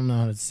like, I don't know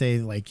how to say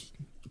like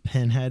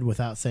Pinhead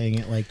without saying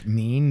it like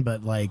mean,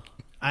 but like.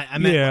 I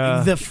meant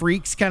like, the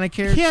Freaks kind of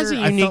character. He has a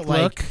unique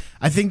look.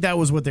 I think that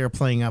was what they were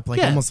playing up,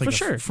 like almost like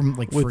from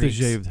like with Freaks.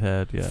 the shaved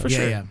head. Yeah, for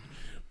sure. Yeah.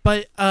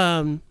 But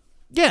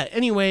yeah.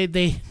 Anyway,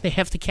 they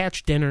have to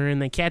catch dinner, and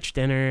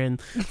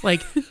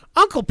like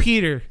Uncle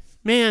Peter,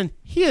 man,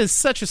 he is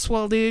such a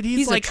swell dude.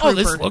 He's like, oh,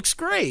 this looks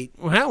great.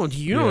 Wow,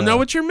 you don't know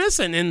what you're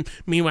missing. And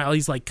meanwhile,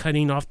 he's like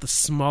cutting off the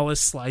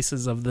smallest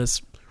slices of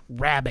this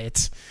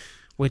rabbit,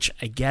 which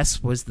I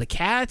guess was the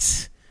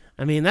cat.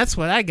 I mean, that's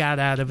what I got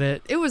out of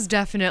it. It was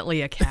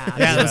definitely a cat.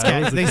 Yeah, it was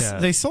cat.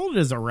 They sold it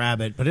as a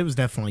rabbit, but it was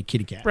definitely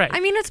kitty cat. Right. I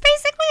mean, it's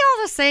basically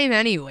all the same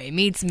anyway.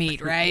 Meat's meat,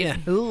 right? Yeah.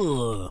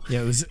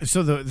 It was.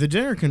 So the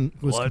dinner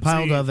was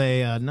compiled of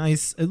a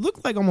nice. It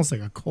looked like almost like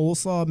a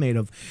coleslaw made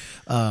of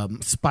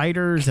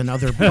spiders and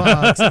other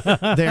bugs.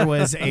 There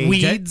was a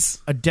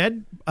weeds, a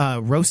dead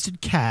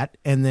roasted cat,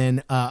 and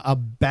then a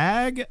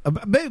bag.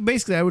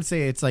 Basically, I would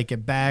say it's like a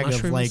bag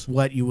mushrooms? of like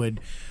what you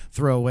would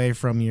throw away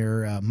from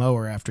your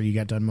mower after you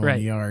got done mowing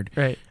the yard.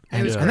 Right.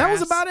 And that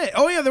was about it.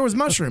 Oh, yeah, there was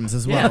mushrooms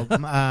as well.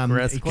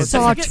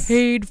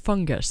 Sauteed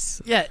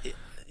fungus. Yeah.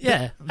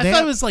 Yeah. I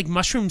thought it was like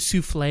mushroom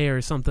souffle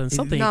or something.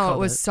 No, it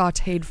was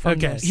sauteed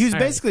fungus. Okay. He was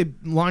basically,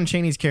 Lon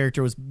Chaney's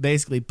character was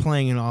basically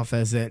playing it off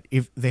as that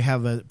if they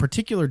have a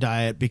particular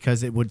diet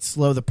because it would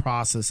slow the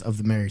process of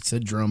the Mary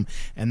syndrome,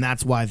 and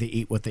that's why they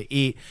eat what they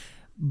eat.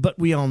 But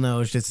we all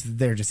know it's just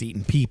they're just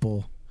eating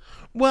people.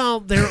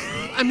 Well,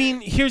 I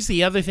mean, here's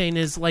the other thing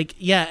is like,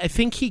 yeah, I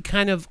think he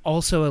kind of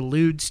also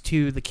alludes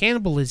to the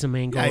cannibalism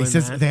angle. Yeah, he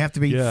says they have to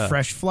be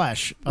fresh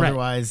flesh,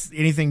 otherwise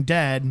anything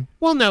dead.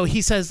 Well, no,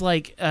 he says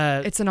like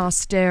it's an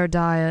austere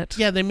diet.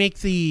 Yeah, they make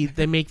the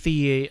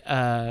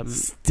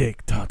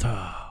stick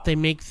tata. They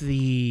make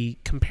the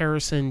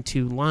comparison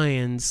to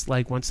lions.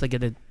 Like once they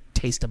get a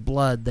taste of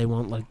blood, they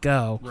won't let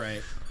go.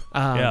 Right.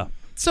 Yeah.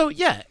 So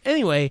yeah.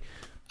 Anyway,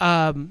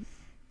 then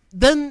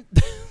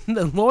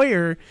the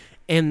lawyer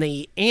and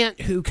the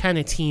aunt who kind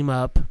of team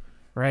up,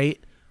 right?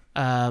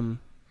 And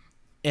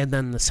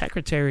then the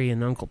secretary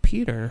and Uncle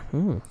Peter.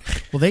 Well,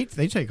 they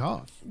take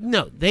off.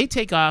 No, they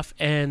take off,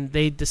 and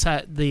they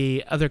decide,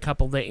 the other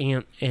couple, the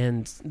aunt,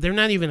 and they're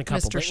not even a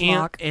couple. Mr. The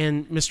aunt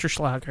and Mr.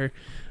 Schlager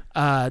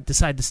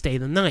decide to stay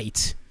the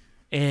night.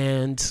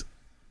 And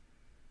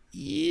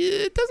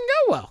it doesn't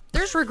go well.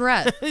 There's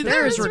regret.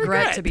 There is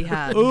regret to be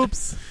had.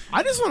 Oops.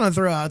 I just want to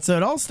throw out, so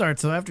it all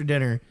starts, so after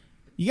dinner,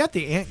 you got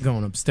the aunt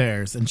going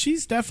upstairs, and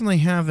she's definitely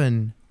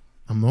having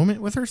a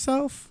moment with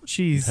herself.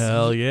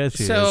 Hell yeah,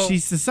 she is.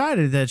 She's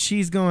decided that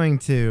she's going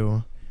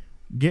to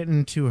get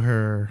into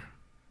her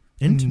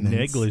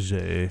intimates.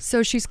 Negligee.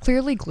 So she's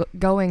clearly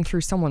going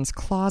through someone's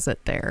closet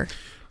there.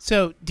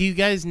 So do you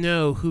guys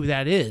know who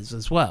that is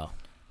as well?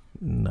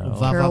 No.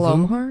 Carol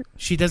Omhart?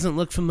 She doesn't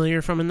look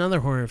familiar from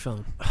another horror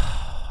film.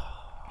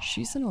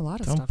 She's in a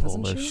lot of Don't stuff,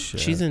 isn't she? shit.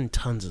 She's in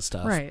tons of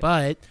stuff. Right.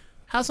 But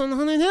House on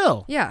Haunted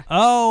Hill. Yeah.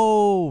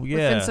 Oh, yeah.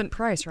 With Vincent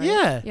Price, right?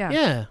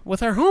 Yeah.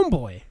 With our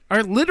homeboy.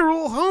 Our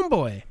literal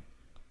homeboy.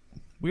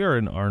 We are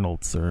in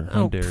Arnold, sir.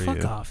 How dare you?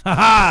 Fuck off.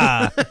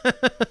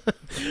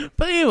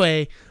 But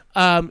anyway,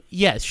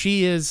 yes,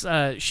 she is.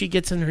 She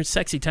gets in her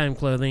sexy time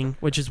clothing,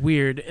 which is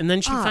weird, and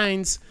then she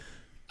finds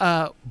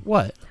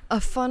what? A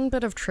fun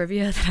bit of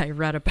trivia that I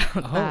read about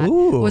that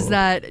was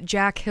that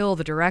Jack Hill,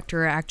 the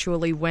director,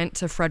 actually went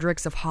to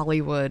Fredericks of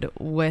Hollywood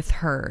with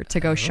her to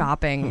go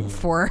shopping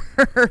for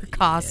her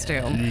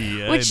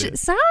costume, which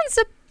sounds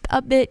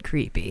a bit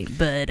creepy,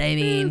 but I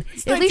mean,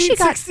 at least she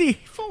got.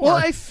 Well,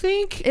 I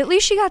think at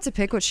least she got to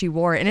pick what she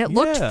wore, and it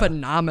looked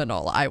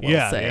phenomenal. I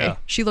will say,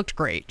 she looked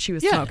great. She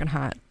was smoking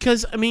hot.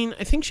 Because I mean,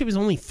 I think she was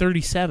only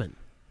 37.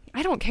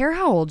 I don't care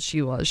how old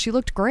she was. She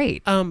looked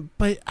great.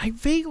 But I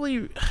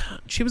vaguely,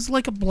 she was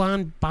like a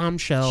blonde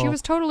bombshell. She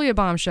was totally a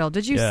bombshell.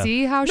 Did you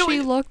see how she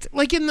looked?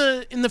 Like in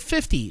the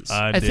 50s.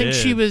 I think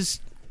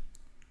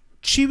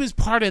she was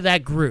part of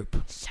that group.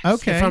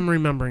 Okay. If I'm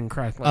remembering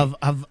correctly.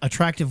 Of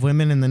attractive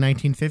women in the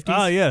 1950s?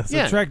 Ah, yes.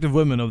 Yeah. Attractive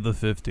women of the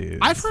 50s.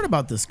 I've heard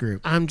about this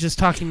group. I'm just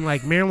talking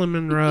like Marilyn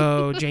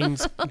Monroe, Jane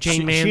Mansfield.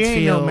 She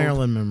ain't no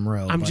Marilyn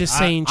Monroe. I'm just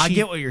saying. I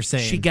get what you're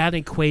saying. She got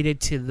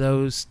equated to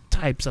those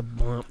types of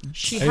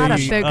She had a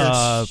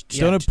bigger...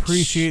 don't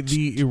appreciate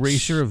the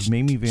erasure of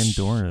Mamie Van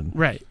Doren.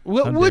 Right.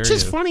 Well, which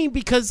is funny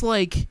because,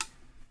 like...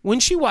 When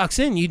she walks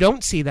in, you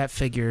don't see that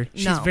figure.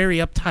 She's very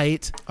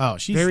uptight. Oh,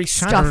 she's very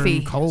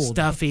stuffy, cold,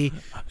 stuffy.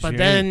 But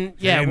then,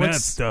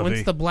 once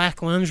the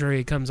black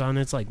lingerie comes on,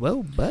 it's like,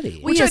 whoa, buddy.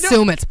 We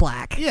assume it's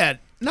black. Yeah,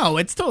 No,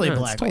 it's totally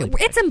black.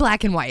 It's in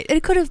black and white.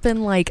 It could have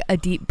been like a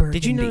deep burgundy.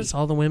 Did you notice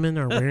all the women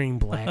are wearing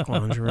black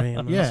lingerie?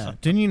 Yeah.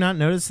 Didn't you not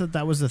notice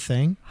that was a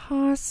thing?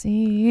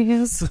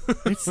 Hussies.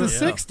 It's the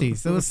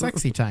 60s. It was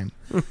sexy time.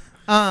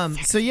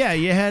 So yeah,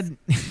 you had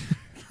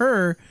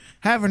her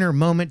having her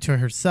moment to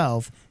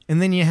herself,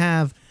 and then you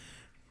have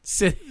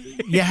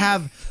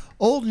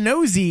Old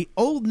Nosy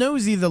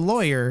the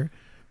lawyer,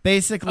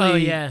 basically. Oh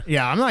yeah.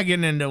 I'm not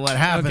getting into what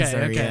happens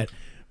there yet,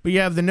 but you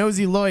have the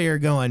nosy lawyer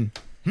going,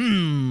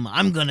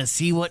 I'm gonna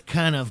see what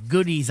kind of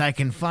goodies I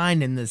can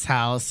find in this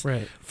house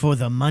for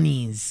the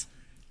monies.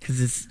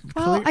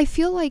 Well, I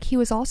feel like he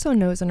was also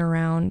nosing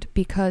around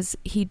because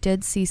he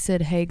did see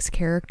Sid Haig's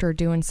character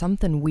doing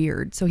something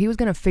weird. So he was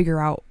going to figure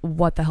out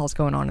what the hell's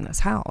going on in this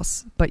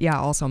house. But yeah,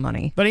 also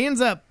money. But he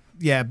ends up,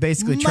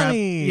 basically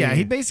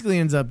he basically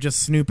ends up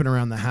just snooping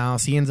around the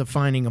house. He ends up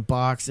finding a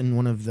box in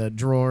one of the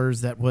drawers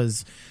that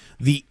was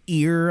the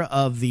ear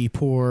of the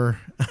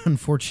poor,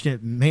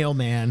 unfortunate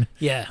mailman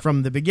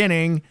from the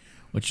beginning,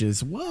 which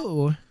is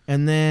whoa.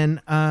 And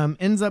then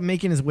ends up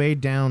making his way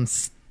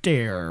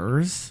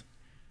downstairs.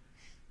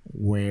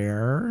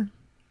 Where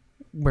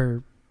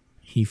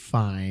he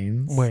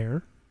finds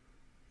you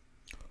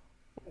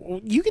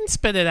can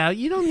spit it out.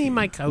 You don't need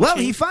my coaching. Well,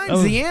 he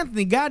finds the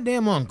Anthony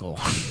goddamn uncle.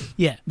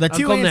 Yeah, the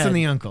two Uncle aunts Ned. and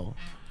the uncle.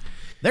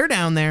 They're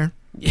down there.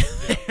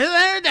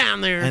 They're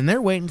down there, and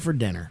they're waiting for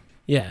dinner.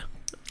 Yeah,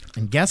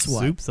 and guess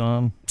what? Soup's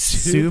on.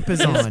 Soup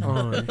is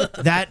on.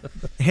 That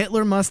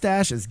Hitler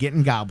mustache is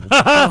getting gobbled.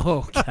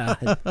 Oh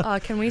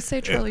God! Can we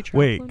say Charlie Chaplin?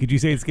 Wait, could you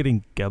say it's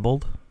getting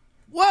gebbled?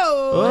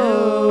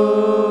 Whoa!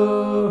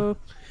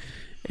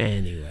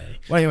 Anyway.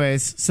 Well,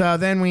 anyways, so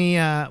then we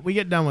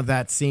get done with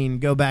that scene.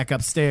 Go back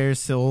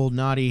upstairs to old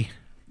naughty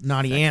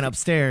Ann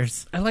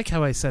upstairs. I like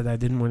how I said I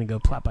didn't want to go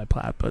plot by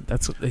plot, but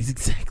that's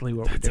exactly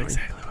what we're doing.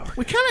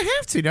 We kind of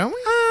have to, don't we?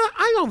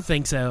 I don't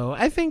think so.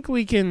 I think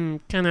we can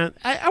kind of.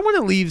 I want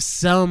to leave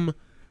some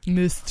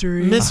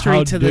mystery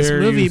How to this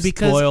dare movie you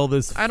because spoil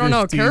this I don't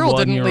know. Carol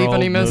didn't leave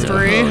any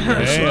mystery.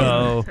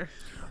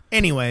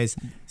 Anyways,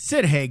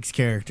 Sid Haig's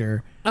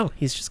character. Oh,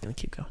 he's just going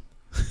to keep going.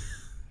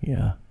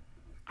 Yeah.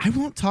 I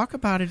won't talk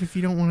about it if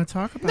you don't want to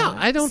talk about it. No,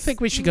 I don't think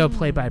we should go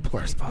play by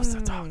play. We're supposed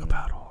to talk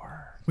about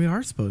horror. We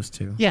are supposed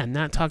to. Yeah,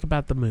 not talk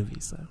about the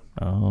movies, though.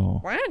 Oh.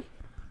 What?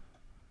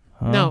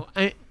 Huh? No,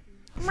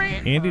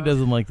 Andy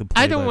doesn't like the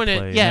play I don't want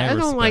to. Yeah, I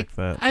don't like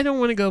that. I don't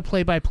want to go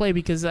play by play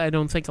because I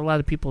don't think a lot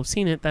of people have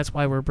seen it. That's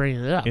why we're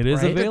bringing it up. It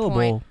is right?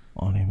 available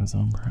on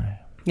Amazon Prime.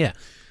 Yeah.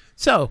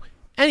 So,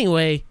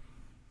 anyway,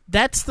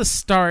 that's the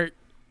start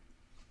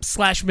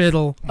 /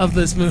 middle of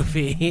this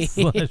movie.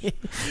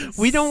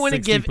 We don't want to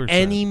give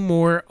any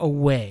more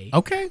away.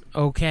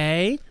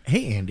 Okay.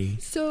 Hey, Andy.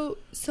 So,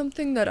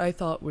 something that I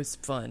thought was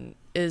fun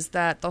is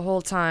that the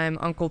whole time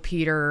Uncle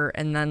Peter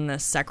and then the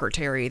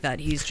secretary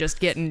that he's just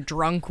getting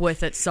drunk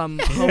with at some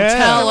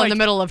hotel in the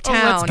middle of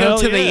town. Let's go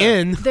to the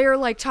inn. They're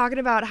like talking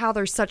about how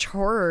they're such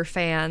horror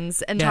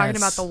fans and talking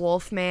about the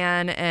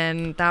Wolfman,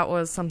 and that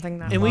was something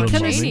that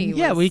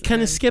we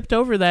kind of skipped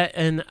over that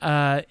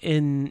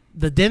in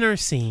the dinner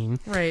scene,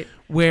 right?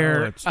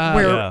 Where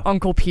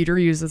Uncle Peter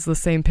uses the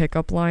same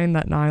pickup line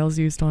that Niles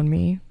used on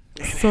me.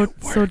 So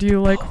do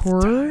you like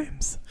horror?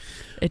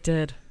 It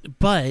did.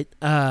 But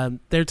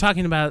they're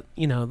talking about,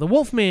 the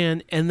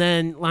Wolfman, and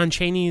then Lon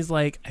Chaney's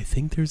like, I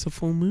think there's a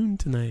full moon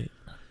tonight.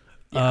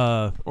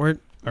 Yeah. Or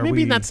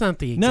maybe that's not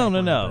the exact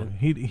No. one,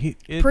 He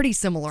pretty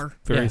similar.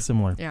 Very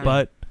similar. Yeah.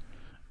 But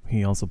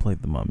he also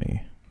played the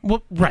Mummy.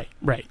 Well, right.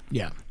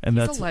 Yeah. And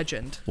He's that's a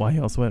legend. Why he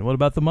also went, what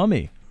about the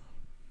Mummy?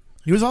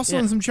 He was also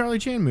in some Charlie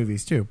Chan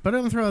movies, too. But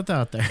I'm going to throw that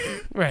out there.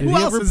 Right. Did he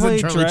ever play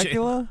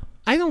Dracula?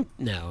 I don't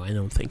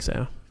think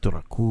so.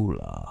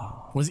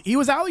 Dracula. He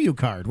was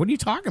Alucard. What are you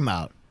talking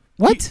about?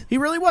 What? He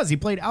really was. He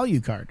played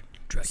Alucard.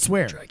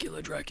 Swear.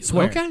 Dracula.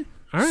 Swear. Okay.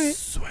 All right.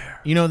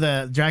 Swear. You know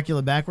the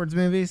Dracula backwards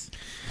movies?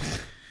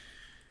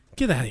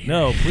 Get out of here.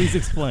 No, please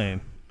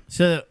explain.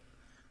 So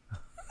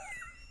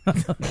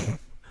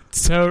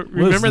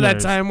remember that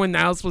time when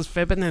Niles was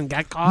fibbing and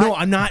got caught? No,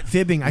 I'm not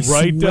fibbing. I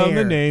swear. Write down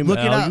the name. Look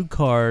it up.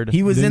 Alucard.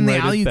 He was in the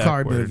write it Alucard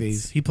backwards.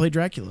 movies. He played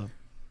Dracula.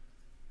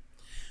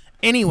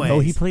 Anyway, No,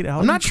 he played Alucard.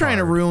 I'm not trying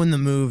to ruin the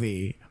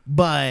movie,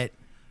 but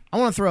I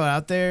want to throw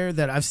out there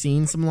that I've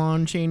seen some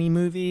Lon Chaney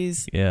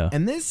movies. Yeah.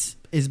 And this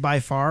is by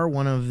far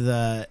one of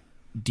the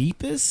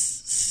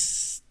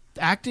deepest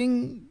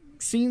acting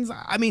scenes.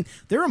 I mean,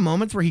 there are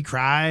moments where he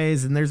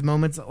cries, and there's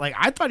moments like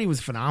I thought he was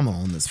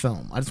phenomenal in this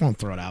film. I just want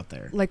to throw it out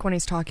there. Like when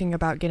he's talking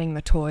about getting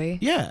the toy.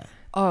 Yeah.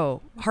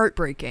 Oh,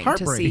 heartbreaking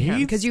to see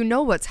him because you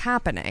know what's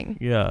happening.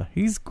 Yeah,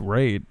 he's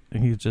great.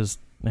 He just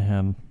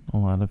had a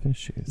lot of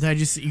issues.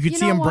 You could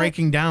see him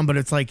breaking down, but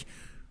it's like,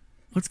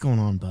 what's going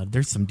on, bud?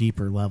 There's some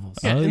deeper levels.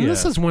 Yeah,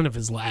 this is one of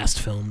his last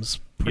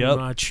films, pretty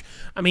much.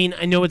 I mean,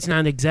 I know it's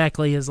not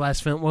exactly his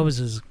last film. What was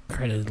his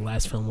credited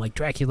last film? Like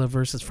Dracula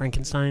versus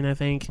Frankenstein, I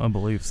think. I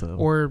believe so.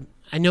 Or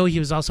I know he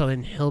was also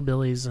in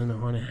Hillbillies in a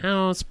Haunted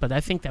House, but I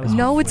think that was...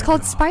 No, it's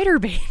called Spider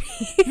Baby.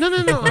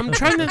 No. I'm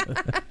trying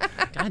to...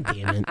 God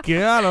damn it.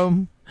 Get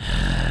him.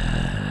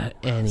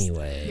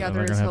 Anyway. Yeah,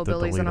 there's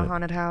Hillbillies in a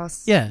Haunted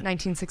House. Yeah.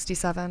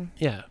 1967.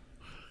 Yeah.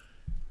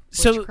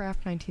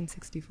 Witchcraft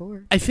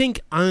 1964. I think,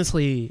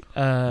 honestly,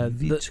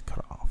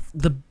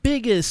 the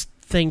biggest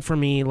thing for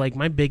me, like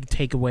my big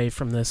takeaway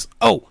from this...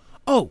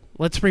 Oh,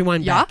 let's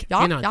rewind back.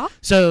 Yeah.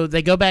 So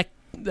they go back,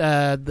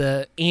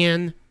 the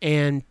Anne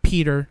and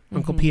Peter,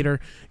 Uncle Peter,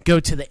 go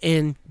to the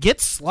inn,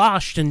 get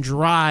sloshed and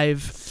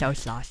drive. So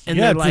sloshed. And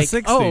they're like,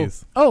 the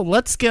 60s. oh,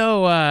 let's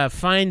go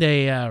find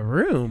a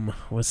room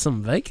with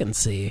some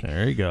vacancy.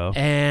 There you go.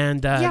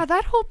 And yeah,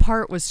 that whole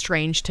part was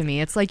strange to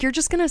me. It's like you're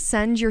just going to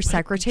send your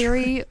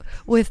secretary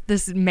with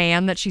this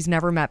man that she's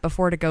never met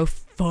before to go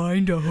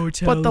find a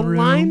hotel But the room.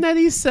 line that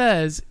he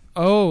says,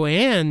 "Oh,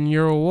 Anne,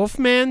 you're a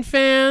Wolfman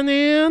fan,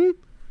 Anne?"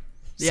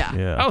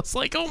 Yeah. I was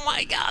like, oh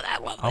my God, I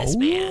love this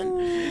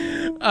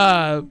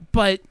man.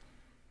 But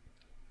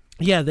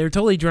yeah, they're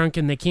totally drunk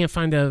and they can't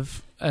find a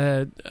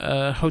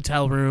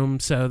hotel room,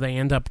 so they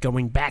end up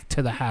going back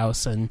to the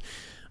house. And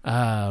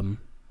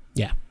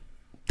yeah,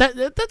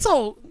 that's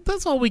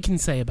all we can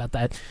say about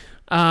that.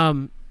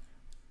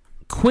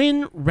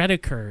 Quinn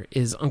Rediker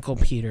is Uncle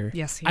Peter.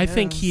 Yes, I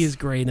think he is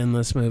great in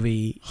this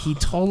movie. He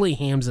totally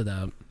hams it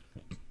up.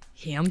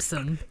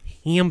 Handsome.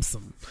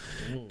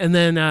 And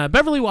then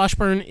Beverly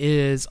Washburn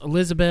is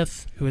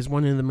Elizabeth, who is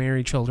one of the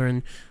Mary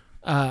children,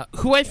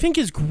 who I think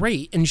is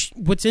great. And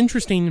what's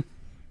interesting,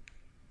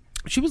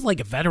 she was like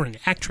a veteran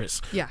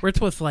actress. Yeah.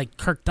 Worked with like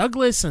Kirk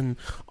Douglas and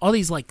all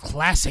these like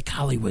classic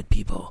Hollywood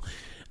people.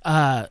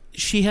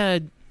 She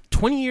had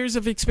 20 years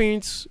of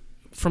experience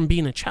from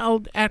being a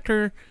child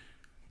actor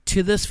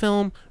to this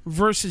film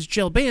versus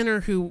Jill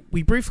Banner, who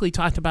we briefly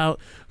talked about,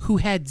 who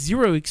had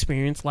zero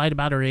experience, lied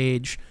about her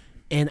age.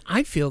 And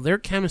I feel their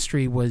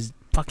chemistry was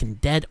fucking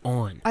dead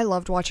on. I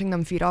loved watching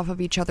them feed off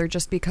of each other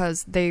just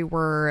because they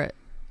were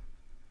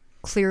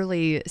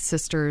clearly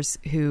sisters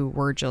who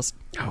were just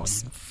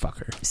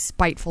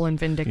spiteful and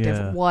vindictive.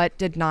 Yeah. What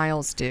did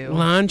Niles do?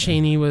 Lon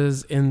Chaney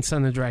was in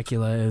Son of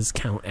Dracula as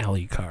Count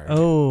Alucard.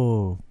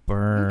 Oh,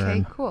 burn.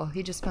 Okay, cool.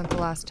 He just spent the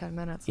last 10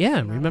 minutes. Yeah,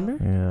 remember?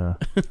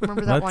 Yeah.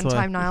 Remember that one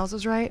time Niles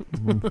was right?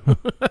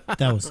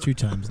 That was 2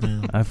 times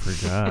now. I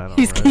forgot.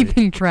 He's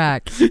keeping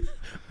track.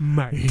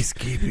 He's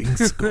keeping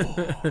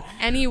score.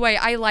 Anyway,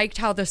 I liked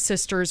how the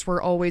sisters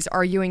were always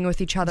arguing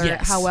with each other.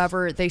 Yes.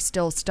 However, they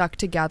still stuck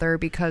together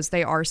because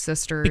they are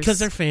sisters. Because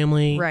they're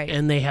family, Right.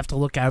 and they have to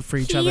look out for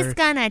each other. He's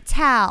gonna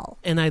tell.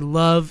 And I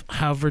love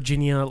how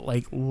Virginia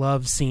like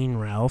loves seeing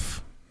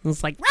Ralph.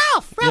 It's like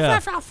Ralph.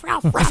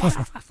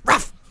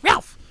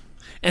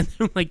 And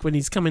then, like when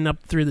he's coming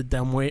up through the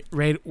dumb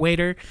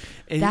waiter,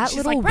 and That she's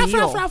little like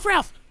wheel.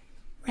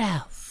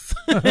 Ralph.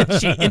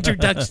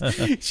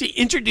 she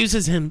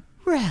introduces him,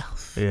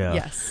 Ralph. Yeah.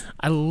 Yes.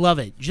 I love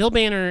it. Jill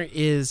Banner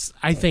is,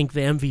 I think,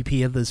 the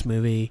MVP of this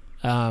movie.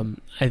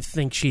 I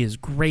think she is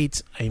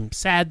great. I'm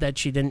sad that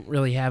she didn't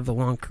really have the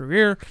long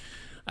career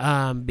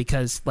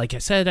because, like I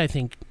said, I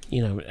think,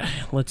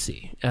 let's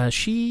see.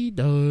 She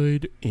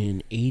died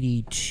in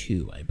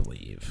 82, I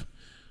believe.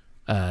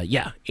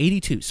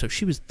 82. So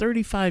she was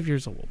 35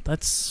 years old.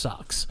 That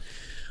sucks.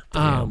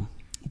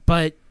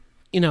 But,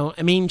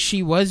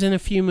 she was in a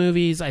few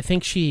movies. I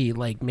think she,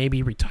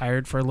 maybe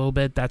retired for a little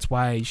bit. That's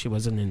why she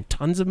wasn't in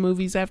tons of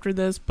movies after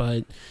this.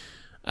 But,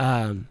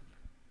 her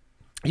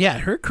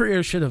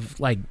career should have,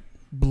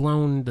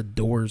 blown the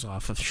doors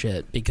off of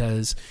shit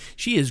because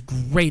she is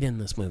great in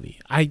this movie.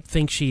 I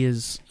think she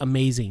is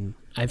amazing.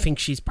 I think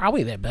she's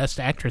probably the best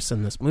actress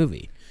in this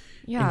movie.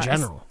 Yeah, in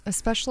general.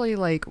 Especially,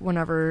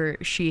 whenever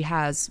she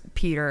has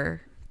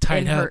Peter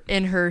tied up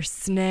in her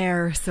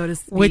snare, so to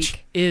speak.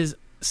 Which is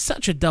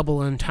such a double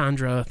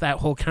entendre, that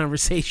whole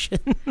conversation.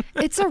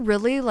 It's a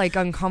really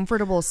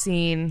uncomfortable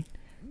scene.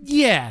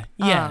 Yeah.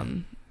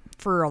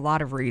 For a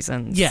lot of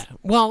reasons. Yeah.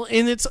 Well,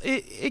 and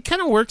it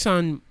kind of works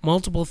on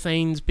multiple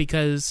things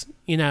because,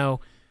 you're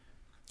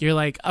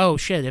like, oh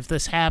shit, if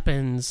this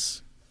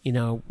happens,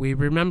 we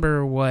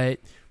remember what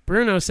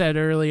Bruno said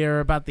earlier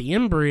about the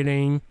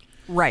inbreeding.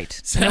 Right.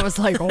 So and I was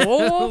like,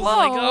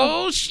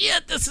 oh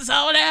shit, this is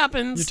how it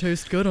happens. You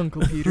taste good,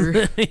 Uncle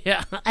Peter.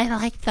 Yeah. I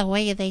like the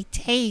way they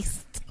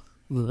taste.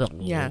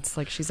 Yeah, it's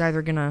like she's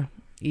either gonna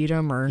eat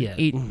them or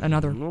eat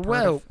another part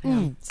Whoa. of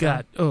him.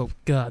 God. Oh,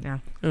 God. Yeah.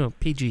 Oh,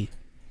 PG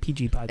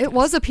podcast. It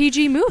was a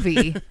PG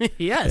movie.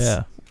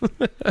 Yes.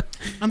 Yeah.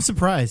 I'm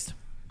surprised.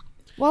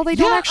 Well, they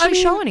don't actually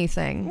show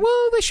anything.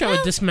 Well, they show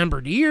a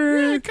dismembered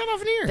ear. Yeah, cut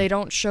off an ear. They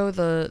don't show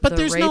the But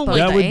there's rape no, of like-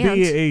 the That would aunt.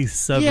 be a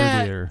severed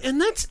ear.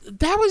 And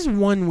that was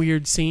one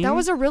weird scene. That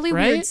was a really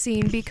right? weird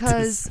scene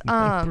because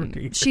Dismembered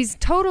ear. she's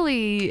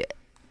totally.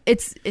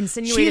 It's She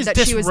insinuated is that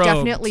she was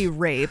disrobed. definitely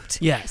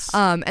raped. Yes.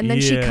 And then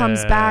she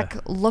comes Yeah. back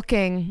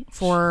looking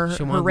for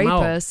She her wanted them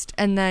out. rapist,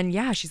 and then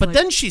she's but like,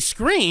 then she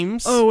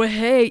screams. "Oh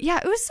hey, yeah."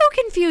 It was so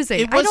confusing.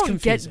 It was I don't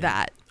confusing. get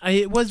that.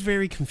 It was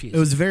very confusing. It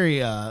was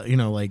very,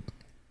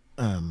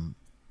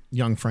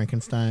 Young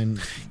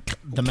Frankenstein,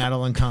 the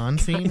Madeline Kahn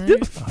scene,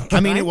 right? I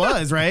mean, it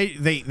was, right?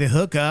 They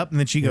hook up, and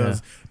then she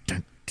goes,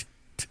 dun, tch,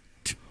 tch,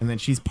 tch, and then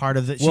she's part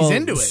of it. She's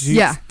into it.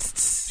 Yeah.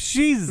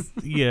 She's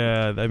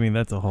I mean,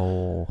 that's a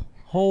whole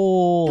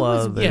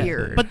whole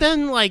weird. But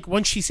then, like,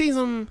 when she sees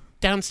him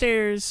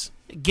downstairs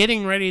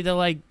getting ready to,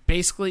 like,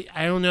 basically,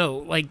 I don't know,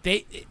 like,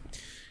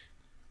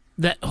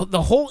 the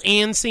whole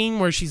Anne scene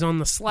where she's on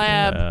the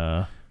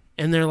slab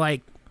and they're,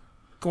 like,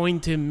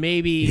 going to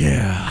maybe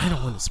I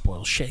don't want to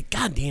spoil shit.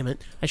 God damn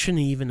it. I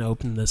shouldn't have even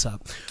opened this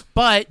up.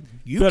 But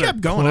you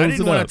kept going. I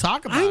didn't want to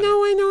talk about it. I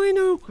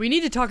know. We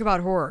need to talk about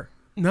horror.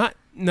 Not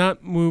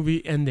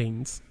movie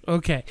endings.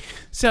 Okay.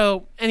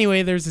 So,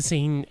 anyway, there's a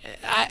scene.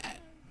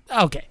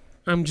 Okay.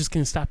 I'm just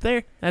going to stop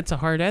there. That's a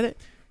hard edit.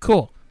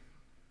 Cool.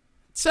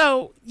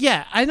 So,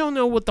 yeah, I don't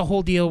know what the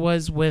whole deal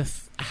was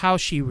with how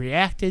she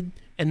reacted,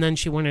 and then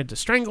she wanted to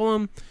strangle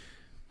him.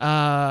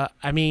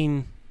 I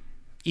mean,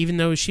 even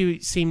though she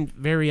seemed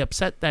very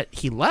upset that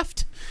he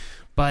left,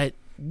 but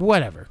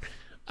whatever.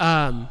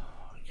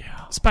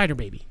 Spider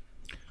Baby.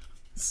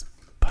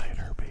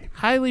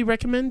 Highly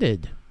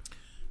recommended.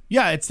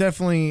 Yeah, it's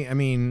definitely, I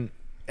mean,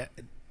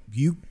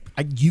 you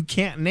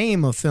can't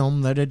name a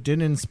film that it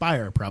didn't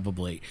inspire,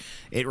 probably.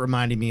 It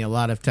reminded me a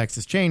lot of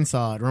Texas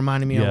Chainsaw. It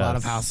reminded me a lot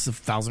of House of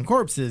Thousand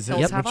Corpses.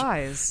 Hills Have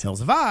Eyes. Hills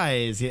Have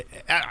Eyes.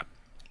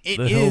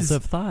 Hills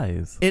Have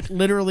Thighs. It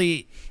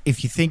literally,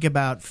 if you think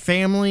about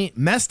family,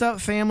 messed up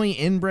family,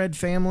 inbred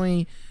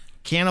family,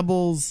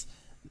 cannibals.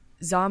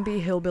 Zombie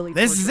hillbilly.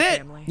 This is it.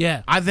 Family.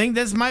 Yeah. I think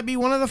this might be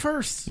one of the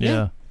first.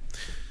 Yeah.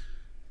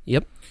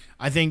 Yep.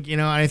 I think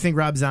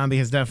Rob Zombie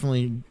has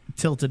definitely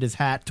tilted his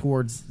hat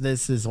towards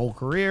this his whole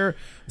career.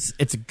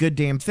 It's a good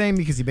damn thing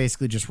because he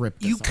basically just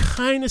ripped this You off.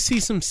 kind of see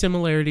some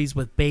similarities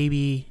with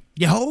Baby.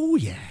 Oh,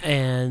 yeah.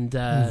 And,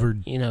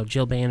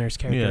 Jill Banner's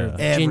character,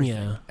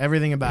 Virginia.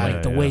 Everything about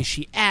it. The way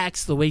she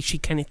acts, the way she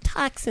kind of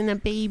talks in a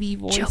baby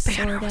voice. Jill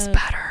Banner was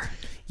better.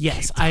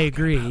 Yes, I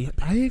agree.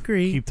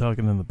 Keep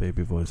talking in the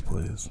baby voice,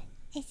 please.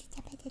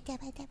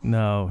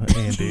 No,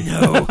 Andy.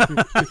 No.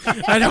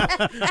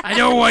 I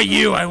don't want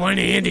you. I want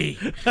Andy.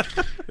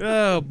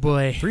 Oh,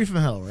 boy. 3 from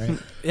Hell, right?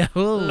 Yeah.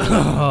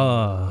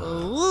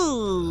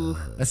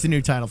 That's the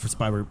new title for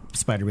Spider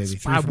Baby.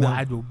 3 from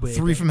Hell.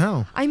 3 from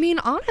Hell. I mean,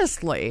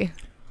 honestly.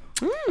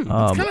 It's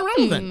kind of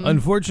relevant.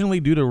 Unfortunately,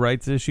 due to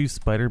rights issues,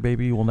 Spider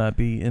Baby will not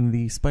be in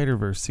the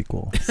Spider-Verse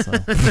sequel. So.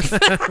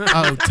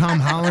 Oh, Tom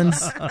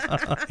Holland's?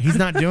 He's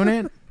not doing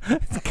it?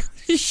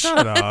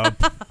 Shut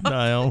up,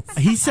 Niles.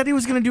 He said he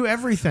was going to do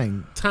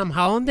everything. Tom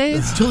Holland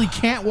days? Until he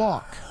can't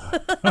walk.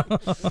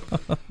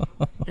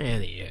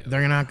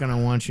 They're not going to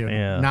want you.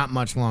 Not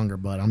much longer,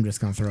 but I'm just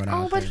going to throw it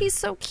out. Oh, but he's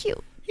so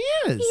cute. He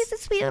is. He's a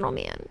sweet little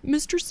man.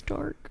 Mr.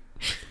 Stark.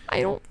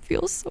 I don't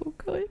feel so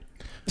good.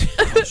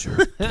 Sure.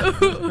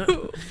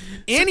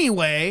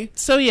 Anyway.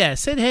 So, yeah,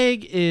 Sid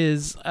Haig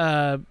is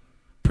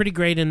pretty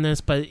great in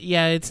this, but,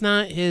 yeah, it's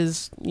not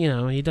his,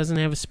 he doesn't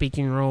have a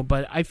speaking role,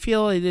 but I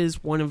feel it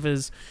is one of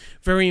his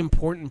very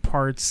important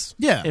parts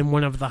and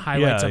one of the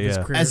highlights of his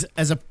career.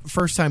 As a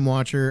first-time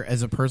watcher,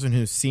 as a person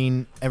who's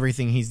seen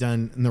everything he's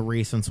done in the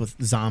recents with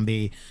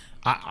Zombie,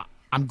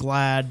 I'm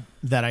glad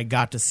that I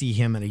got to see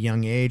him at a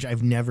young age.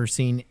 I've never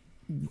seen...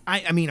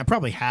 I mean, I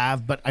probably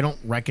have, but I don't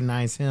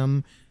recognize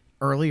him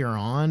earlier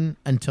on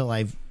until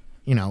I've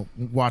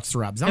watched the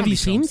Rob Zombie. Have you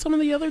seen films. some of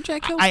the other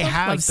Jack Hill I stuff?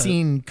 have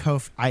seen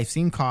I've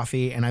seen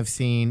Coffee, and I've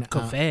seen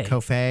Coffee.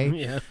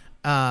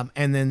 Yeah.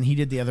 And then he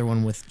did the other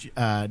one with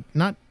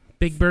not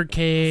Big Bird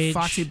Cage.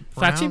 Foxy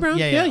Brown?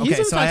 Yeah. Okay, He's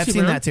in so Foxy I have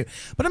seen Brown. that too.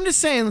 But I'm just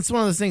saying, it's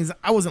one of those things.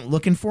 I wasn't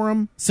looking for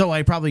him, so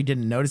I probably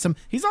didn't notice him.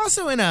 He's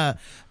also in an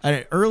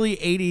early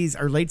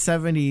 '80s or late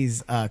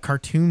 '70s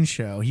cartoon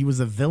show. He was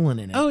a villain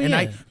in it. Oh, and yeah.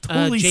 I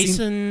totally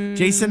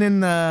Jason in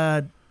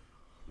the.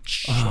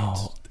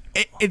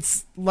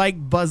 It's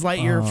like Buzz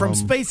Lightyear from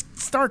Space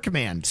Star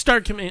Command.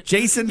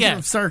 Jason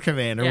from Star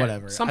Command or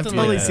whatever. Something I've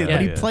totally like seen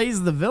that. it, but he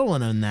plays the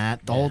villain in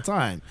that the whole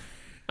time.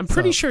 I'm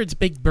pretty sure it's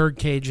Big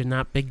Birdcage and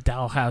not Big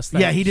Dollhouse.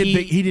 He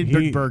did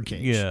Big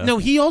Birdcage. Yeah. No,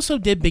 he also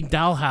did Big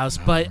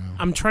Dollhouse, but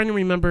I'm trying to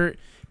remember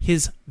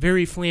his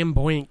very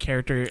flamboyant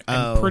character.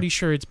 I'm pretty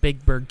sure it's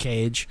Big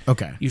Birdcage.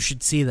 Okay. You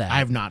should see that. I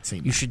have not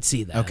seen You that. should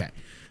see that. Okay.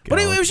 But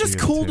it was just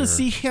cool to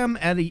see him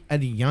at a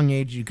young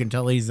age. You can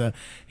tell he's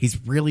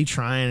really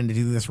trying to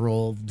do this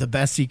role the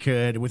best he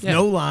could with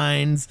no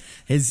lines.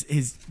 His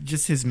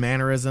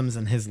mannerisms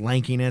and his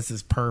lankiness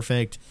is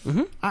perfect.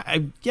 Mm-hmm.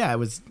 It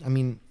was. I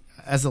mean,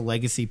 as a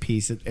legacy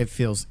piece, it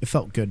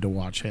felt good to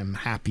watch him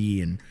happy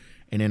and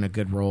in a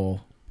good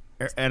role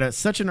at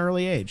such an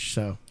early age.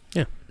 So.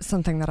 Yeah.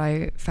 Something that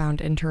I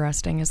found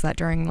interesting is that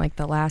during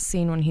the last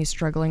scene when he's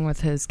struggling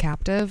with his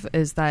captive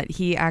is that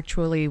he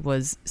actually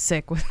was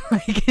sick with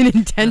an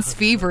intense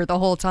fever the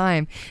whole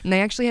time. And they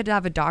actually had to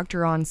have a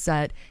doctor on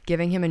set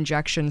giving him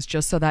injections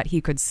just so that he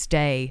could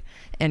stay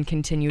and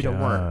continue to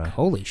work.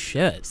 Holy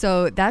shit.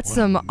 So that's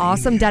some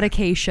awesome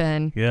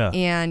dedication. Yeah.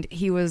 And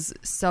he was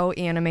so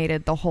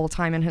animated the whole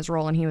time in his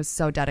role and he was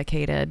so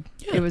dedicated.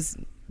 Yeah. It was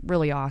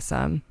really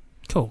awesome.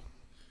 Cool.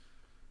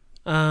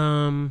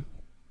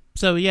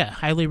 So, yeah,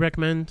 highly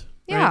recommend.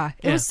 Yeah, right?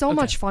 it was so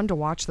much fun to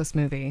watch this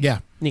movie. Yeah.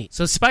 Neat.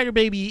 So, Spider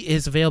Baby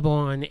is available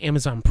on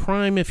Amazon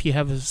Prime if you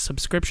have a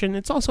subscription.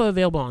 It's also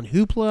available on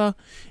Hoopla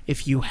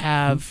if you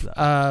have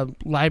a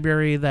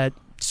library that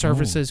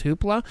services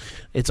Hoopla.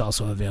 It's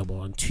also available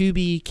on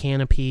Tubi,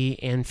 Canopy,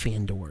 and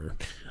Fandor.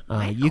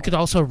 You could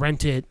also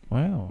rent it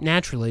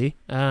naturally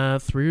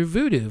through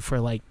Vudu for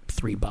like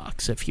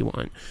 $3 if you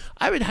want.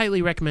 I would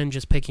highly recommend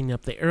just picking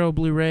up the Arrow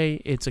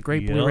Blu-ray. It's a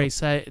great Blu-ray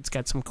set. It's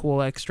got some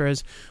cool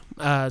extras.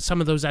 Some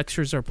of those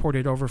extras are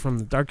ported over from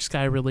the Dark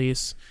Sky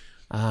release.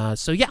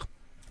 So yeah,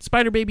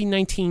 Spider Baby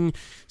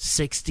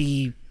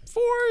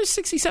 1964,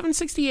 67,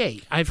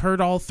 68. I've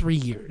heard all 3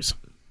 years.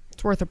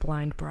 It's worth a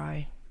blind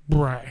buy.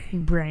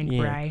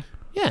 Bry.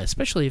 Yeah,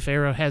 especially if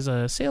Arrow has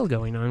a sale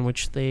going on,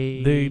 which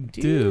they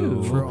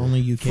do. For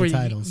only UK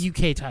titles.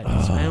 UK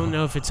titles. I don't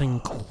know if it's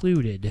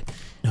included.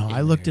 No,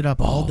 I looked it up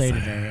all day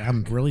today.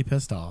 I'm really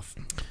pissed off.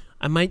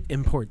 I might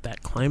import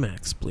that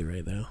Climax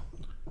Blu-ray, though.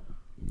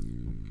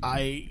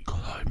 I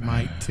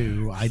might,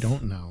 too. I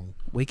don't know.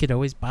 We could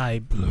always buy...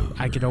 Blu-ray.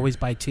 I could always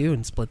buy 2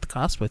 and split the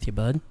cost with you,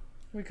 bud.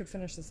 We could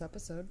finish this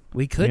episode.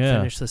 We could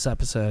finish this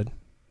episode.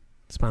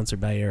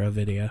 Sponsored by Arrow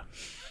Video.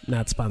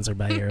 Not sponsored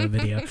by Arrow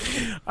Video.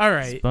 All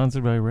right.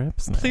 Sponsored by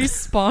Rap Snack. Please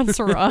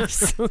sponsor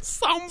us.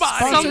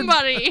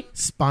 Somebody.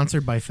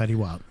 Sponsored by Fetty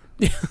Wap.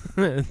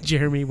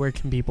 Jeremy, where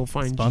can people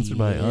find you? Sponsored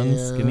by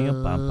Unskinny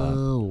a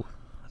Papa.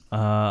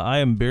 I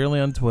am barely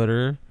on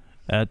Twitter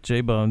at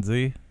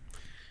JBonesy.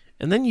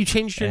 And then you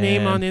changed your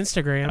name on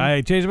Instagram.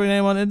 I changed my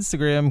name on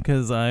Instagram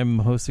because I'm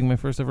hosting my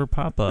first ever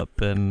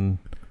pop-up, and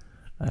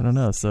I don't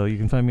know. So you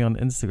can find me on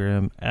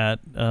Instagram at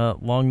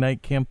Long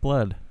Night Camp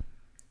Blood.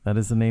 That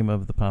is the name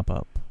of the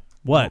pop-up.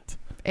 What?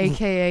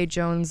 AKA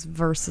Jones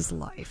versus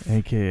Life.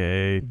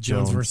 AKA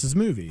Jones versus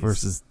Movies.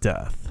 Versus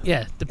Death.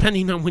 Yeah,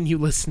 depending on when you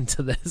listen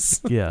to this.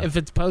 Yeah. If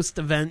it's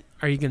post-event,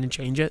 are you going to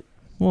change it?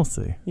 We'll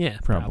see. Yeah,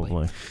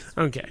 probably.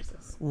 Okay.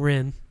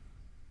 Rin.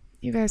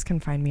 You guys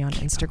can find me on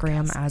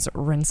Instagram as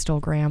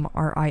Rinstelgram,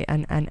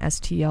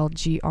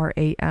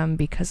 RINNSTLGRAM,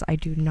 because I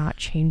do not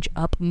change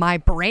up my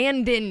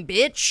Brandon,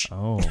 bitch.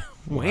 Oh,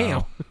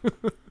 wow.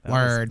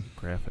 Word.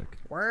 Graphic.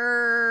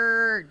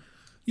 Word.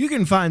 You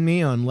can find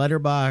me on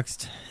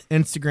Letterboxd,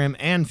 Instagram,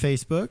 and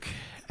Facebook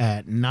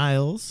at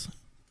Niles,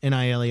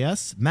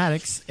 Niles,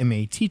 Maddox,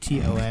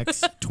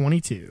 Mattox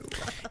 22.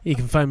 You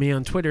can find me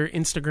on Twitter,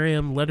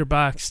 Instagram,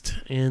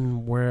 Letterboxd,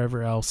 and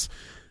wherever else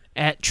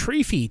at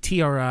Triefy,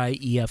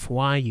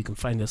 TRIEFY. You can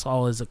find us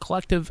all as a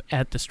collective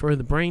at Destroy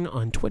the Brain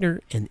on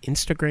Twitter and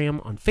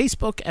Instagram, on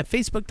Facebook at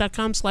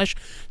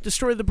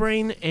facebook.com/Destroy the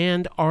Brain,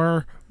 and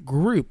our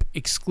group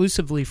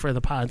exclusively for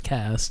the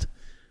podcast,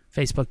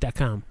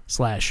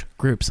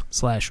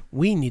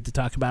 facebook.com/groups/We Need to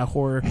Talk About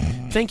Horror.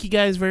 Thank you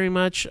guys very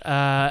much.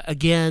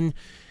 Again,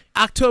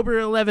 October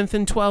 11th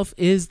and 12th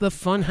is the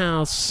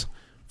Funhouse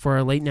for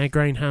our Late Night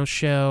Grindhouse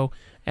show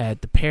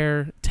at the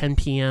Pear, 10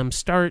 p.m.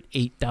 start,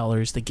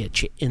 $8 to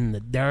get you in the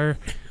door.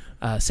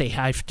 Say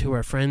hi to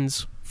our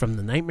friends from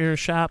the Nightmare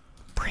Shop.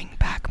 Bring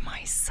back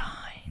my sign.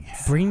 Yeah.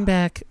 Bring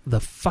back the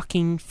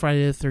fucking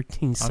Friday the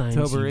 13th signs,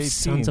 October 18th,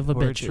 sons of a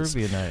Horror bitches.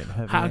 Trivia Night.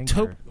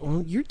 October.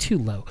 Well, you're too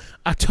low.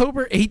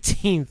 October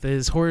 18th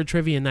is Horror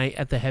Trivia Night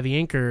at the Heavy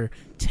Anchor.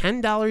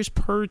 $10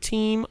 per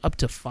team, up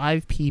to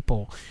 5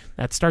 people.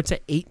 That starts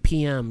at 8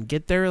 p.m.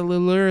 Get there a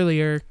little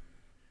earlier.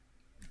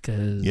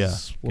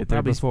 Because we'll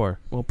probably before.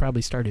 We'll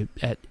probably start at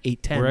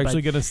 8:10. We're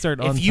actually going to start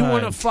on time. If you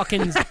want to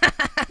fucking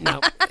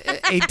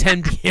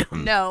 8:10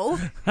 p.m. No.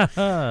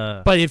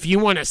 But if you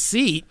want a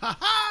seat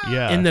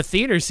in the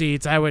theater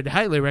seats, I would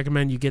highly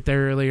recommend you get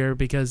there earlier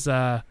because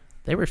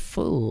they were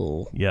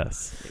full.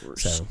 Yes. They were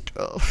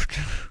stuffed.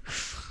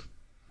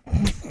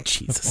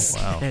 Jesus.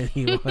 Wow.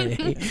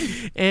 Anyway,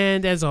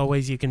 and as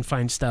always, you can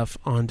find stuff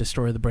on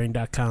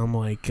DestroyTheBrain.com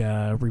like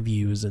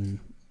reviews and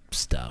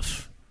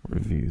stuff.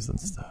 Reviews and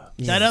stuff.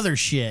 Yeah. That other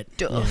shit.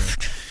 Yeah.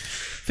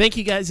 Thank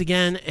you guys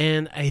again,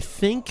 and I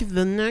think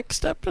the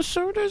next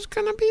episode is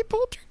going to be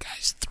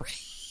Poltergeist 3.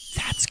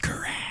 That's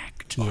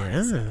correct.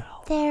 Yeah.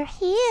 They're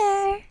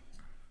here.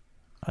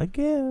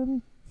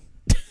 Again.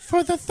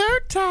 For the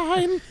third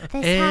time.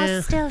 This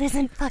house still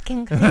isn't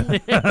fucking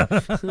clean.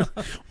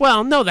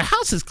 Well, no, the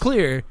house is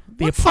clear.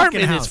 The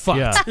apartment is fucked.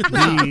 Yeah.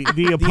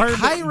 the apartment,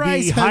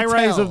 high-rise the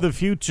high-rise hotel. of the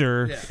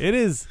future. Yeah. It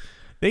is.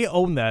 They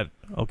own that.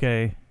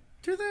 Okay.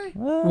 Do they?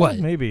 What?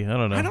 Maybe. I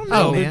don't know. I don't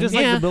know, They're man. just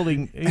like the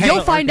building.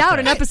 You'll find out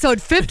in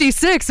episode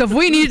 56 of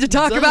We Need to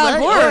Talk About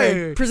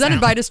Horror,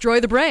 presented by Destroy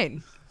the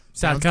Brain.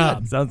 Sounds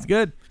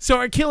good. So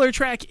our killer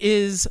track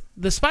is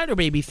the Spider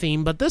Baby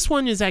theme, but this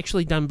one is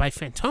actually done by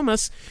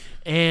Fantomas.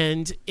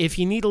 And if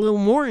you need a little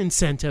more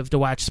incentive to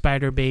watch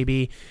Spider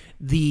Baby,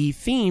 the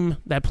theme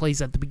that plays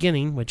at the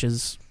beginning, which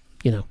is,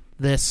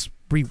 this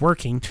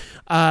reworking,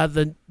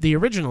 the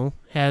original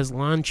has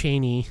Lon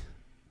Chaney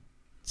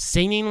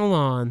singing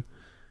along.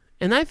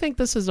 And I think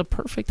this is a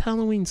perfect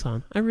Halloween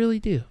song. I really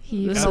do.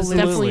 This is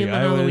definitely in the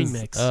Halloween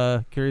mix.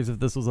 Curious if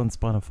this was on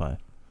Spotify.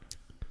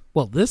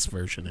 Well, this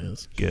version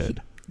is.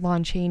 Good.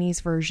 Lon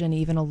Chaney's version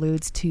even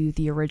alludes to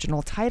the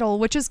original title,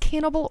 which is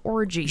Cannibal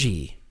Orgy.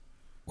 G,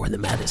 or the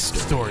maddest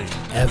story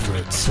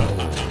ever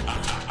told.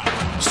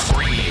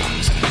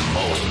 Screams and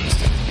moans,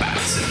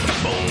 bats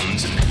and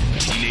bones,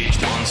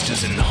 teenage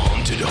monsters in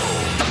haunted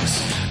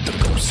homes. The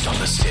ghost ghost on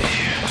the stair.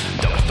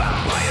 The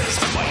vampires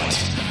bite.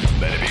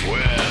 Better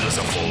beware, there's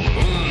a full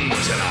moon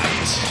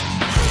tonight.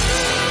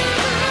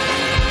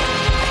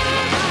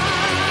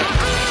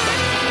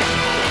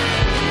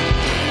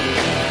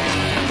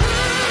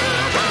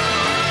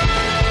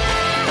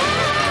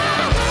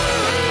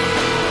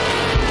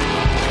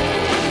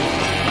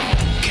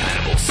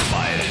 Cannibal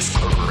spiders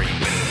creep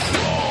and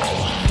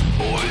crawl.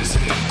 Boys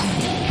and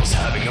ghouls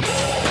having a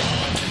ball.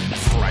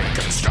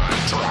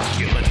 Frankenstein,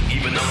 Dracula, and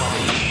even the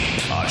mummy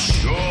are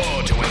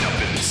sure to end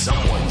up in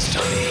someone's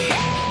tummy.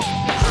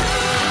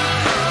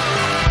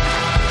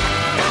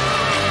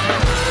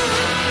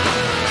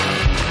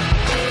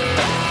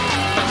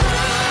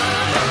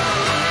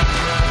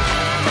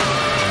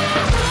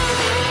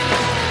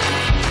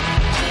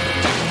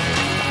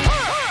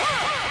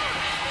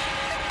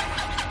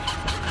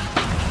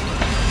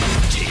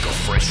 Take a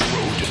fresh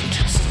rodent,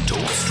 some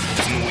toast,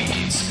 some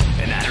weeds,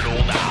 and add an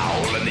old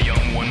owl and the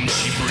young one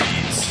she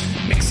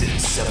breeds. Mix in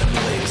 7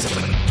 legs of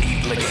an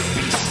 8-legged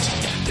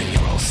beast. Then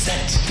you're all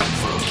set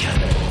for a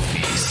cannibal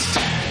feast.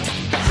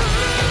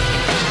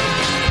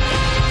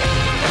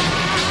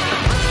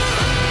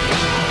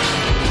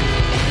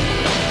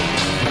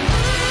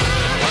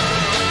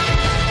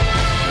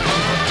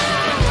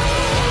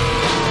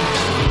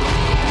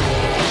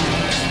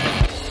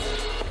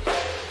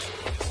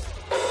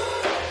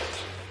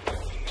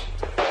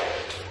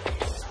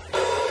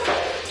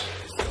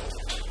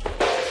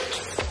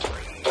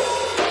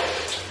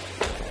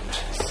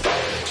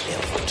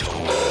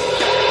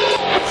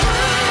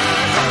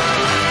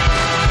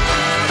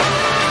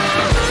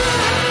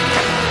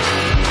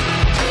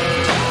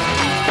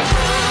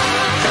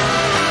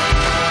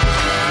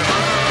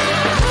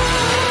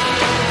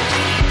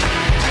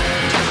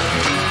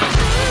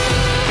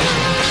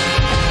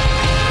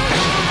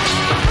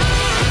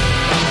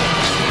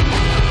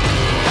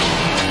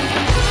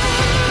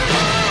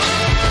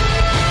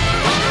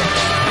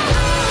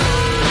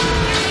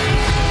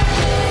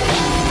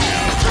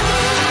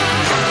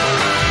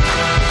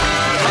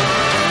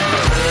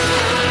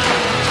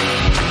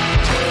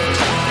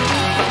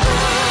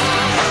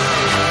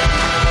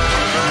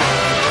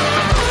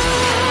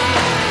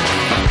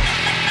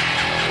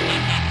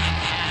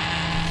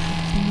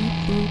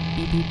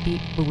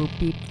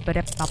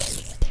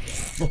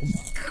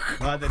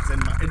 God, that's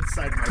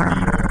inside my pee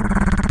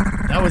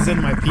hole. That was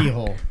in my pee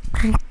hole.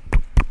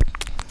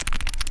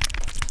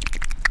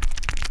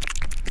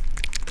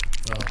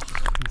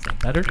 Is that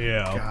better?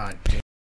 Yeah. God damn.